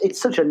 it's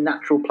such a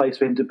natural place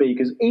for him to be,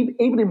 because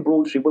even in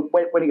Broad Street,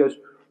 when he goes,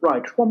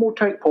 right, just one more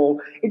take,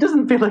 Paul, it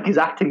doesn't feel like he's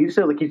acting. It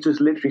feels like he's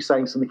just literally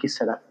saying something he's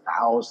said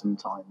 1,000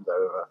 times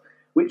over,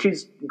 which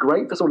is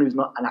great for someone who's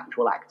not an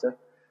actual actor.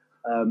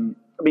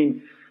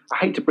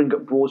 I hate to bring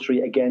up Broad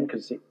Street again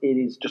because it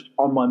is just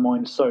on my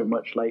mind so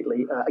much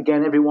lately.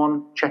 Again,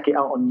 everyone, check it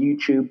out on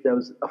YouTube.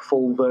 There's a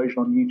full version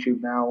on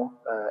YouTube now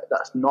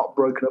that's not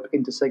broken up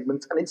into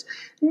segments, and it's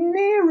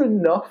near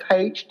enough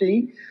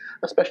HD,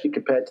 especially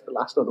compared to the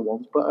last other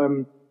ones. But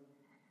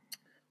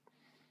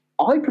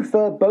I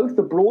prefer both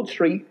the Broad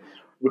Street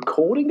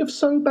recording of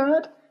So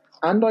Bad,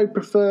 and I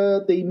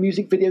prefer the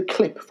music video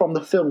clip from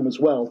the film as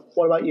well.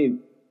 What about you?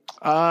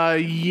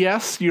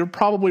 Yes, you're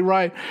probably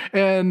right.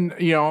 And,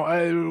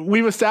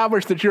 we've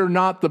established that you're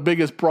not the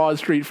biggest Broad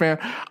Street fan.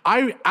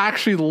 I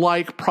actually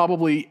like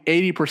probably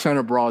 80%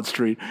 of Broad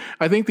Street.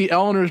 I think the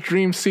Eleanor's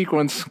Dream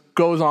sequence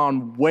goes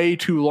on way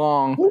too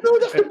long. Oh, no,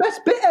 that's the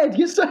best bit, Ed.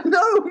 You said,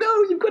 no,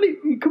 you've got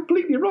it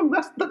completely wrong.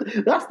 That's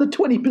the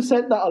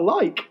 20% that I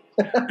like.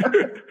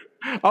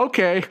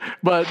 Okay,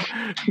 but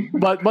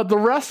the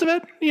rest of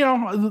it,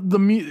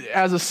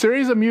 as a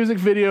series of music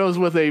videos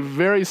with a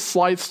very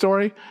slight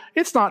story,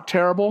 it's not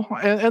terrible.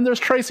 And there's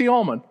Tracy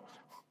Ullman.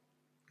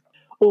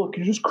 Oh,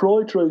 can you just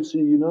cry, Tracy?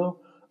 I'm not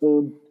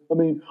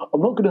going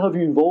to have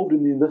you involved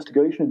in the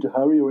investigation into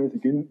Harry or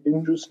anything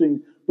interesting,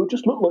 but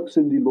just look like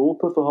Cyndi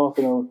Lauper for half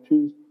an hour.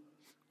 Cheers.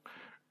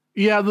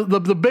 Yeah,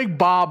 the Big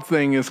Bob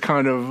thing is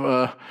kind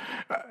of.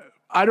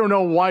 I don't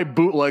know why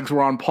bootlegs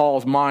were on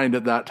Paul's mind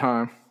at that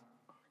time.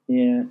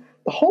 Yeah.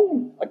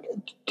 Do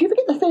you ever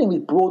get the feeling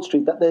with Broad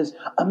Street that there's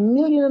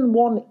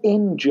 1,000,001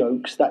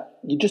 in-jokes that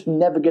you're just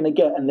never going to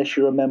get unless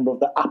you're a member of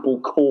the Apple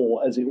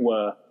core, as it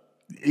were?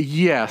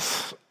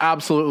 Yes,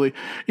 absolutely.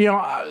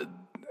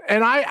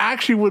 And I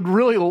actually would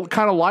really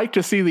kind of like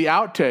to see the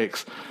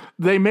outtakes.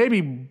 They may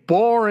be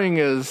boring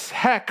as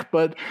heck,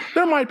 but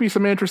there might be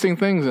some interesting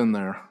things in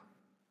there.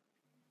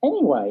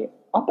 Anyway,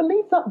 I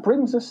believe that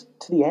brings us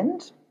to the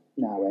end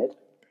now, Ed.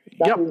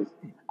 Yep,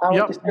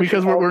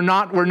 because we're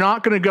not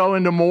going to go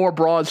into more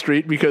Broad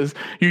Street because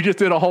you just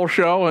did a whole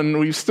show and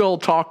we've still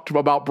talked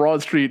about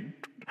Broad Street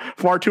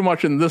far too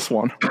much in this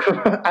one.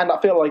 And I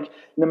feel like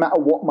no matter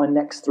what my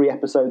next 3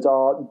 episodes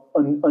are,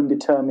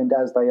 undetermined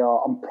as they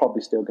are, I'm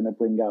probably still going to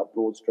bring out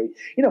Broad Street.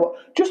 You know what?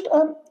 Just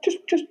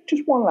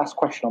one last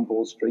question on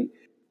Broad Street.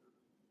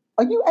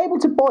 Are you able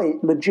to buy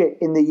it legit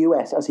in the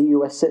US as a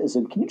US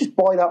citizen? Can you just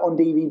buy that on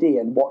DVD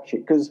and watch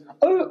it? Because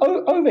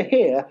over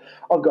here,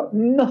 I've got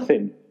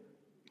nothing.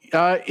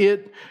 I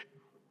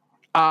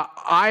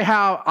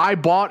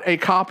bought a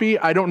copy.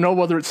 I don't know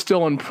whether it's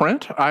still in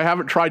print. I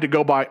haven't tried to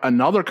go buy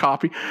another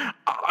copy.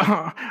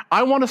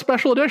 I want a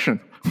special edition.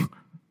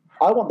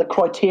 I want the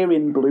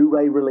Criterion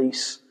Blu-ray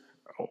release.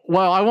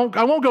 Well, I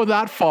won't go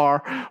that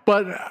far,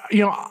 but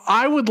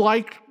I would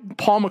like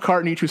Paul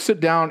McCartney to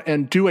sit down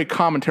and do a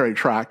commentary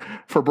track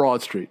for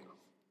Broad Street.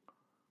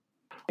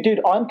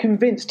 Dude, I'm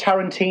convinced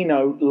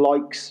Tarantino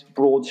likes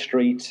Broad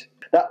Street.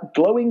 That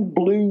glowing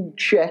blue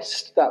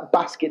chest, that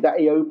basket that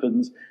he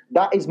opens,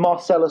 that is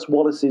Marcellus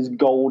Wallace's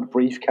gold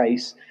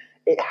briefcase.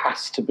 It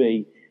has to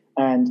be.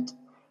 And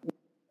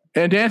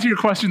to answer your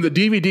question, the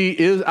DVD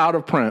is out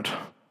of print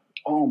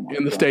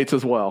in the States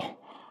as well.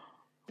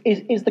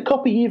 Is the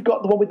copy you've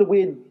got the one with the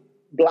weird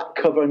black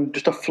cover and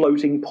just a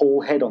floating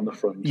Paul head on the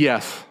front?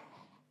 Yes.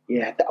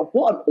 Yeah,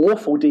 what an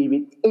awful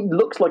DVD. It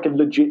looks like a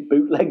legit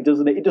bootleg,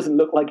 doesn't it? It doesn't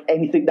look like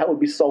anything that would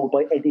be sold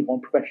by anyone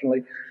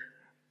professionally.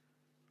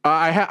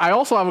 I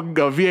also have a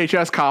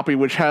VHS copy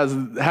which has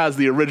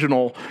the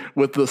original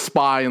with the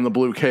spy in the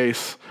blue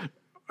case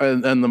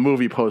and the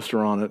movie poster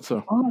on it.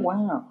 So. Oh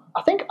wow!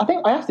 I think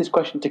I asked this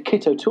question to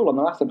Kit O'Toole on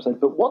the last episode.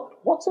 But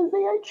what's a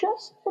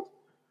VHS?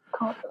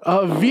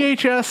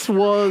 VHS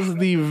was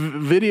the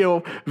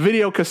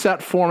video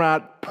cassette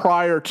format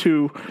prior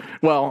to,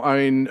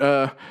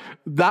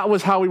 that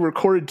was how we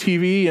recorded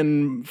TV,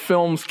 and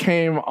films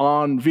came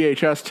on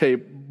VHS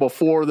tape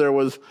before there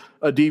was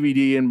a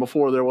DVD and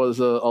before there was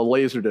a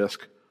Laserdisc.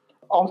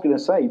 I was going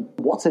to say,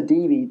 what's a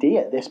DVD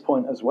at this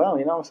point as well?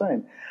 You know what I'm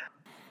saying?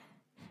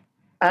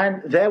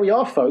 And there we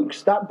are,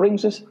 folks. That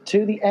brings us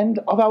to the end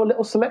of our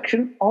little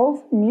selection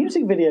of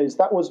music videos.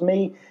 That was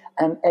me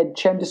and Ed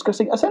Chen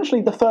discussing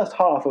essentially the first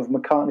half of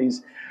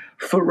McCartney's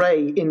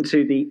foray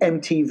into the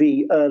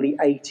MTV early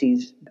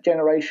 80s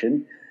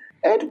generation.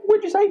 Ed,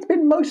 would you say it's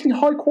been mostly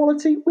high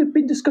quality we've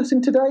been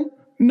discussing today?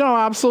 No,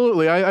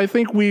 absolutely. I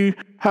think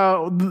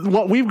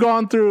what we've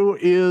gone through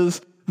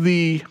is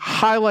the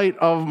highlight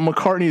of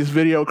McCartney's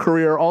video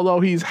career, although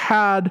he's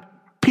had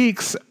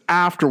peaks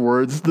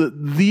afterwards.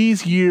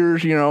 These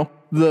years,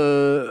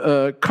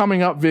 the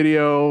Coming Up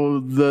video,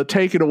 the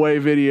Take It Away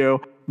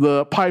video,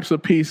 the Pipes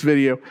of Peace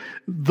video,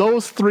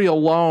 those three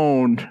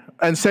alone,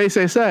 and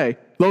Say,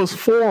 those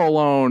four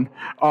alone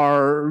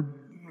are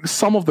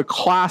some of the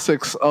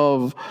classics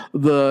of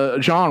the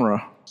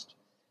genre.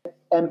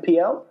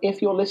 MPL,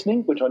 if you're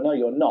listening, which I know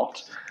you're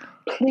not,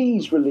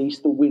 please release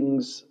the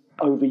Wings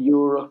Over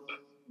Europe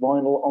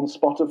vinyl on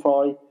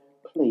Spotify,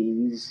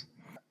 please.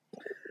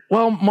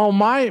 Well,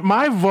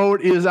 my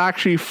vote is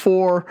actually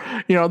for,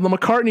 the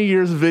McCartney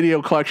Years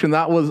video collection.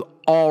 That was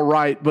all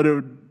right,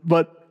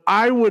 but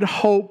I would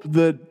hope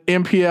that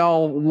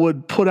MPL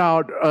would put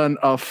out an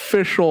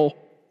official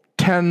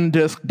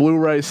 10-disc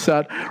Blu-ray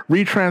set,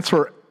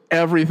 retransfer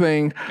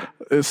everything,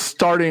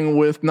 starting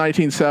with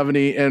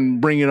 1970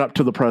 and bring it up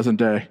to the present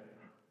day.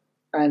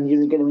 And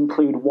you're going to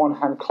include One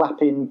Hand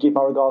Clapping, Give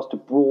My Regards to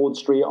Broad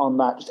Street on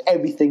that, just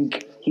everything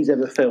he's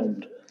ever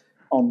filmed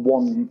on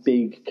one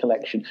big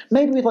collection.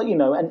 Maybe with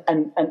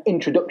an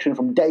introduction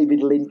from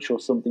David Lynch or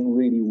something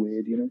really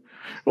weird,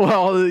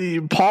 Well,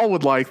 Paul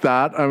would like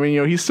that. I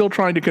mean, he's still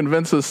trying to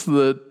convince us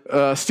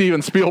that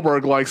Steven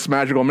Spielberg likes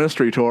Magical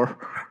Mystery Tour.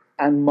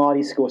 And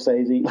Marty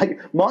Scorsese.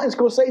 Martin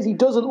Scorsese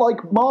doesn't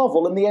like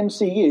Marvel and the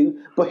MCU,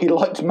 but he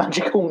liked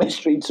Magical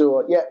Mystery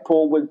Tour. Yeah,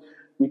 Paul,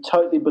 we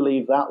totally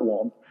believe that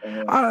one.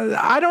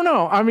 I don't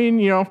know. I mean,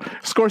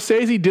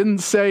 Scorsese didn't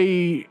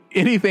say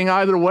anything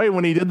either way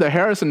when he did the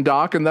Harrison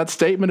doc, and that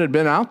statement had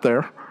been out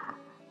there.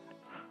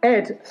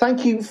 Ed,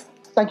 thank you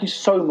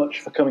so much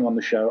for coming on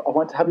the show. I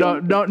want to have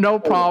no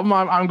problem.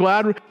 I'm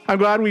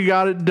glad we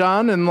got it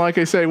done, and like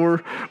I say,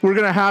 we're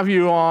gonna have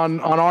you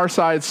on our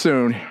side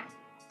soon.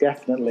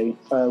 Definitely.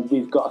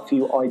 We've got a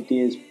few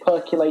ideas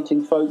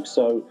percolating, folks,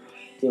 so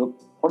it'll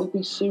probably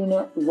be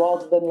sooner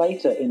rather than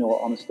later, in all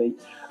honesty.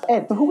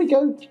 Ed, before we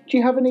go, do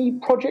you have any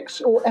projects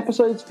or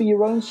episodes for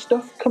your own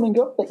stuff coming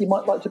up that you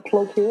might like to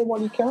plug here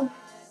while you can?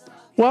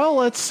 Well,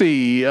 let's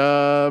see.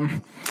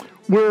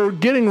 We're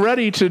getting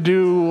ready to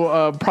do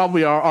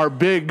probably our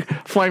big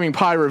Flaming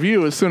Pie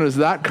review as soon as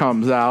that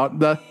comes out.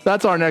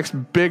 That's our next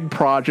big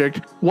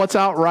project. What's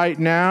out right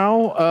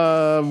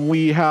now?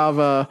 We have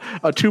a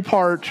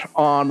two-part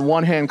on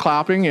One Hand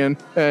Clapping, and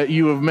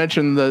you have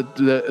mentioned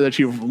that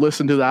you've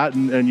listened to that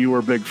and you were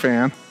a big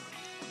fan.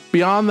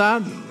 Beyond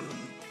that,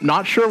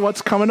 not sure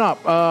what's coming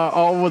up.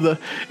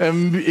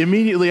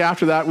 Immediately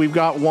after that, we've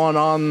got one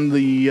on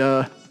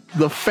the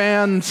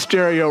fan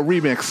stereo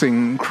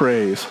remixing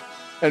craze.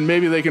 And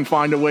maybe they can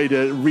find a way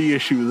to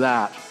reissue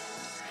that.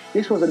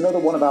 This was another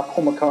one of our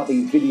Paul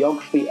McCartney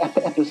videography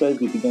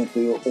episodes. We've been going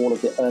through all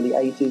of the early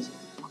 80s.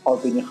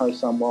 I've been your host,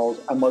 Sam Wiles,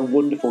 and my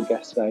wonderful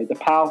guest today, the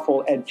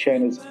powerful Ed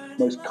Chen, has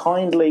most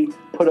kindly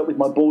put up with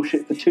my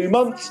bullshit for 2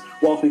 months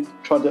whilst we've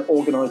tried to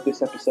organise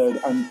this episode.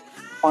 And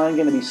I'm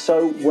going to be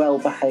so well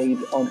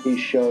behaved on his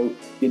show,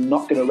 you're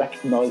not going to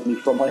recognise me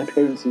from my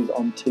appearances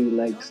on Two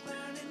Legs.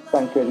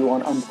 Thank you,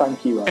 everyone, and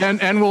thank you, Ed.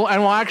 And we'll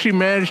actually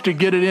manage to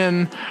get it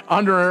in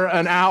under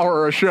an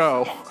hour a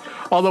show,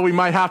 although we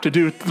might have to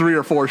do 3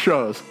 or 4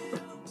 shows.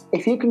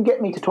 If you can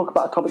get me to talk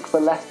about a topic for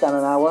less than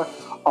an hour,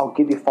 I'll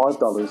give you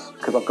 $5,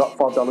 because I've got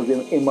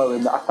 $5 in my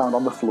room that I found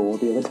on the floor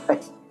the other day.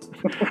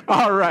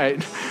 All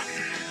right.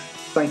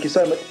 Thank you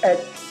so much,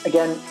 Ed.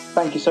 Again,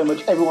 thank you so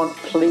much. Everyone,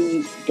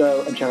 please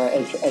go and check out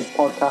Ed's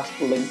podcast.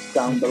 Links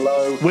down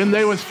below.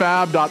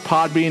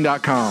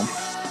 whentheywasfab.podbean.com.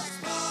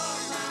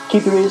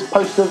 Keep your ears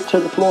posted to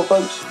the floor,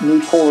 folks. New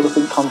Paul or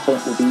Nothing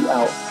content will be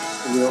out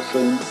real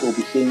soon. We'll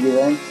be seeing you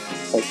then.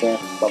 Take care.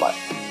 Bye-bye.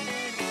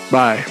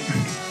 Bye.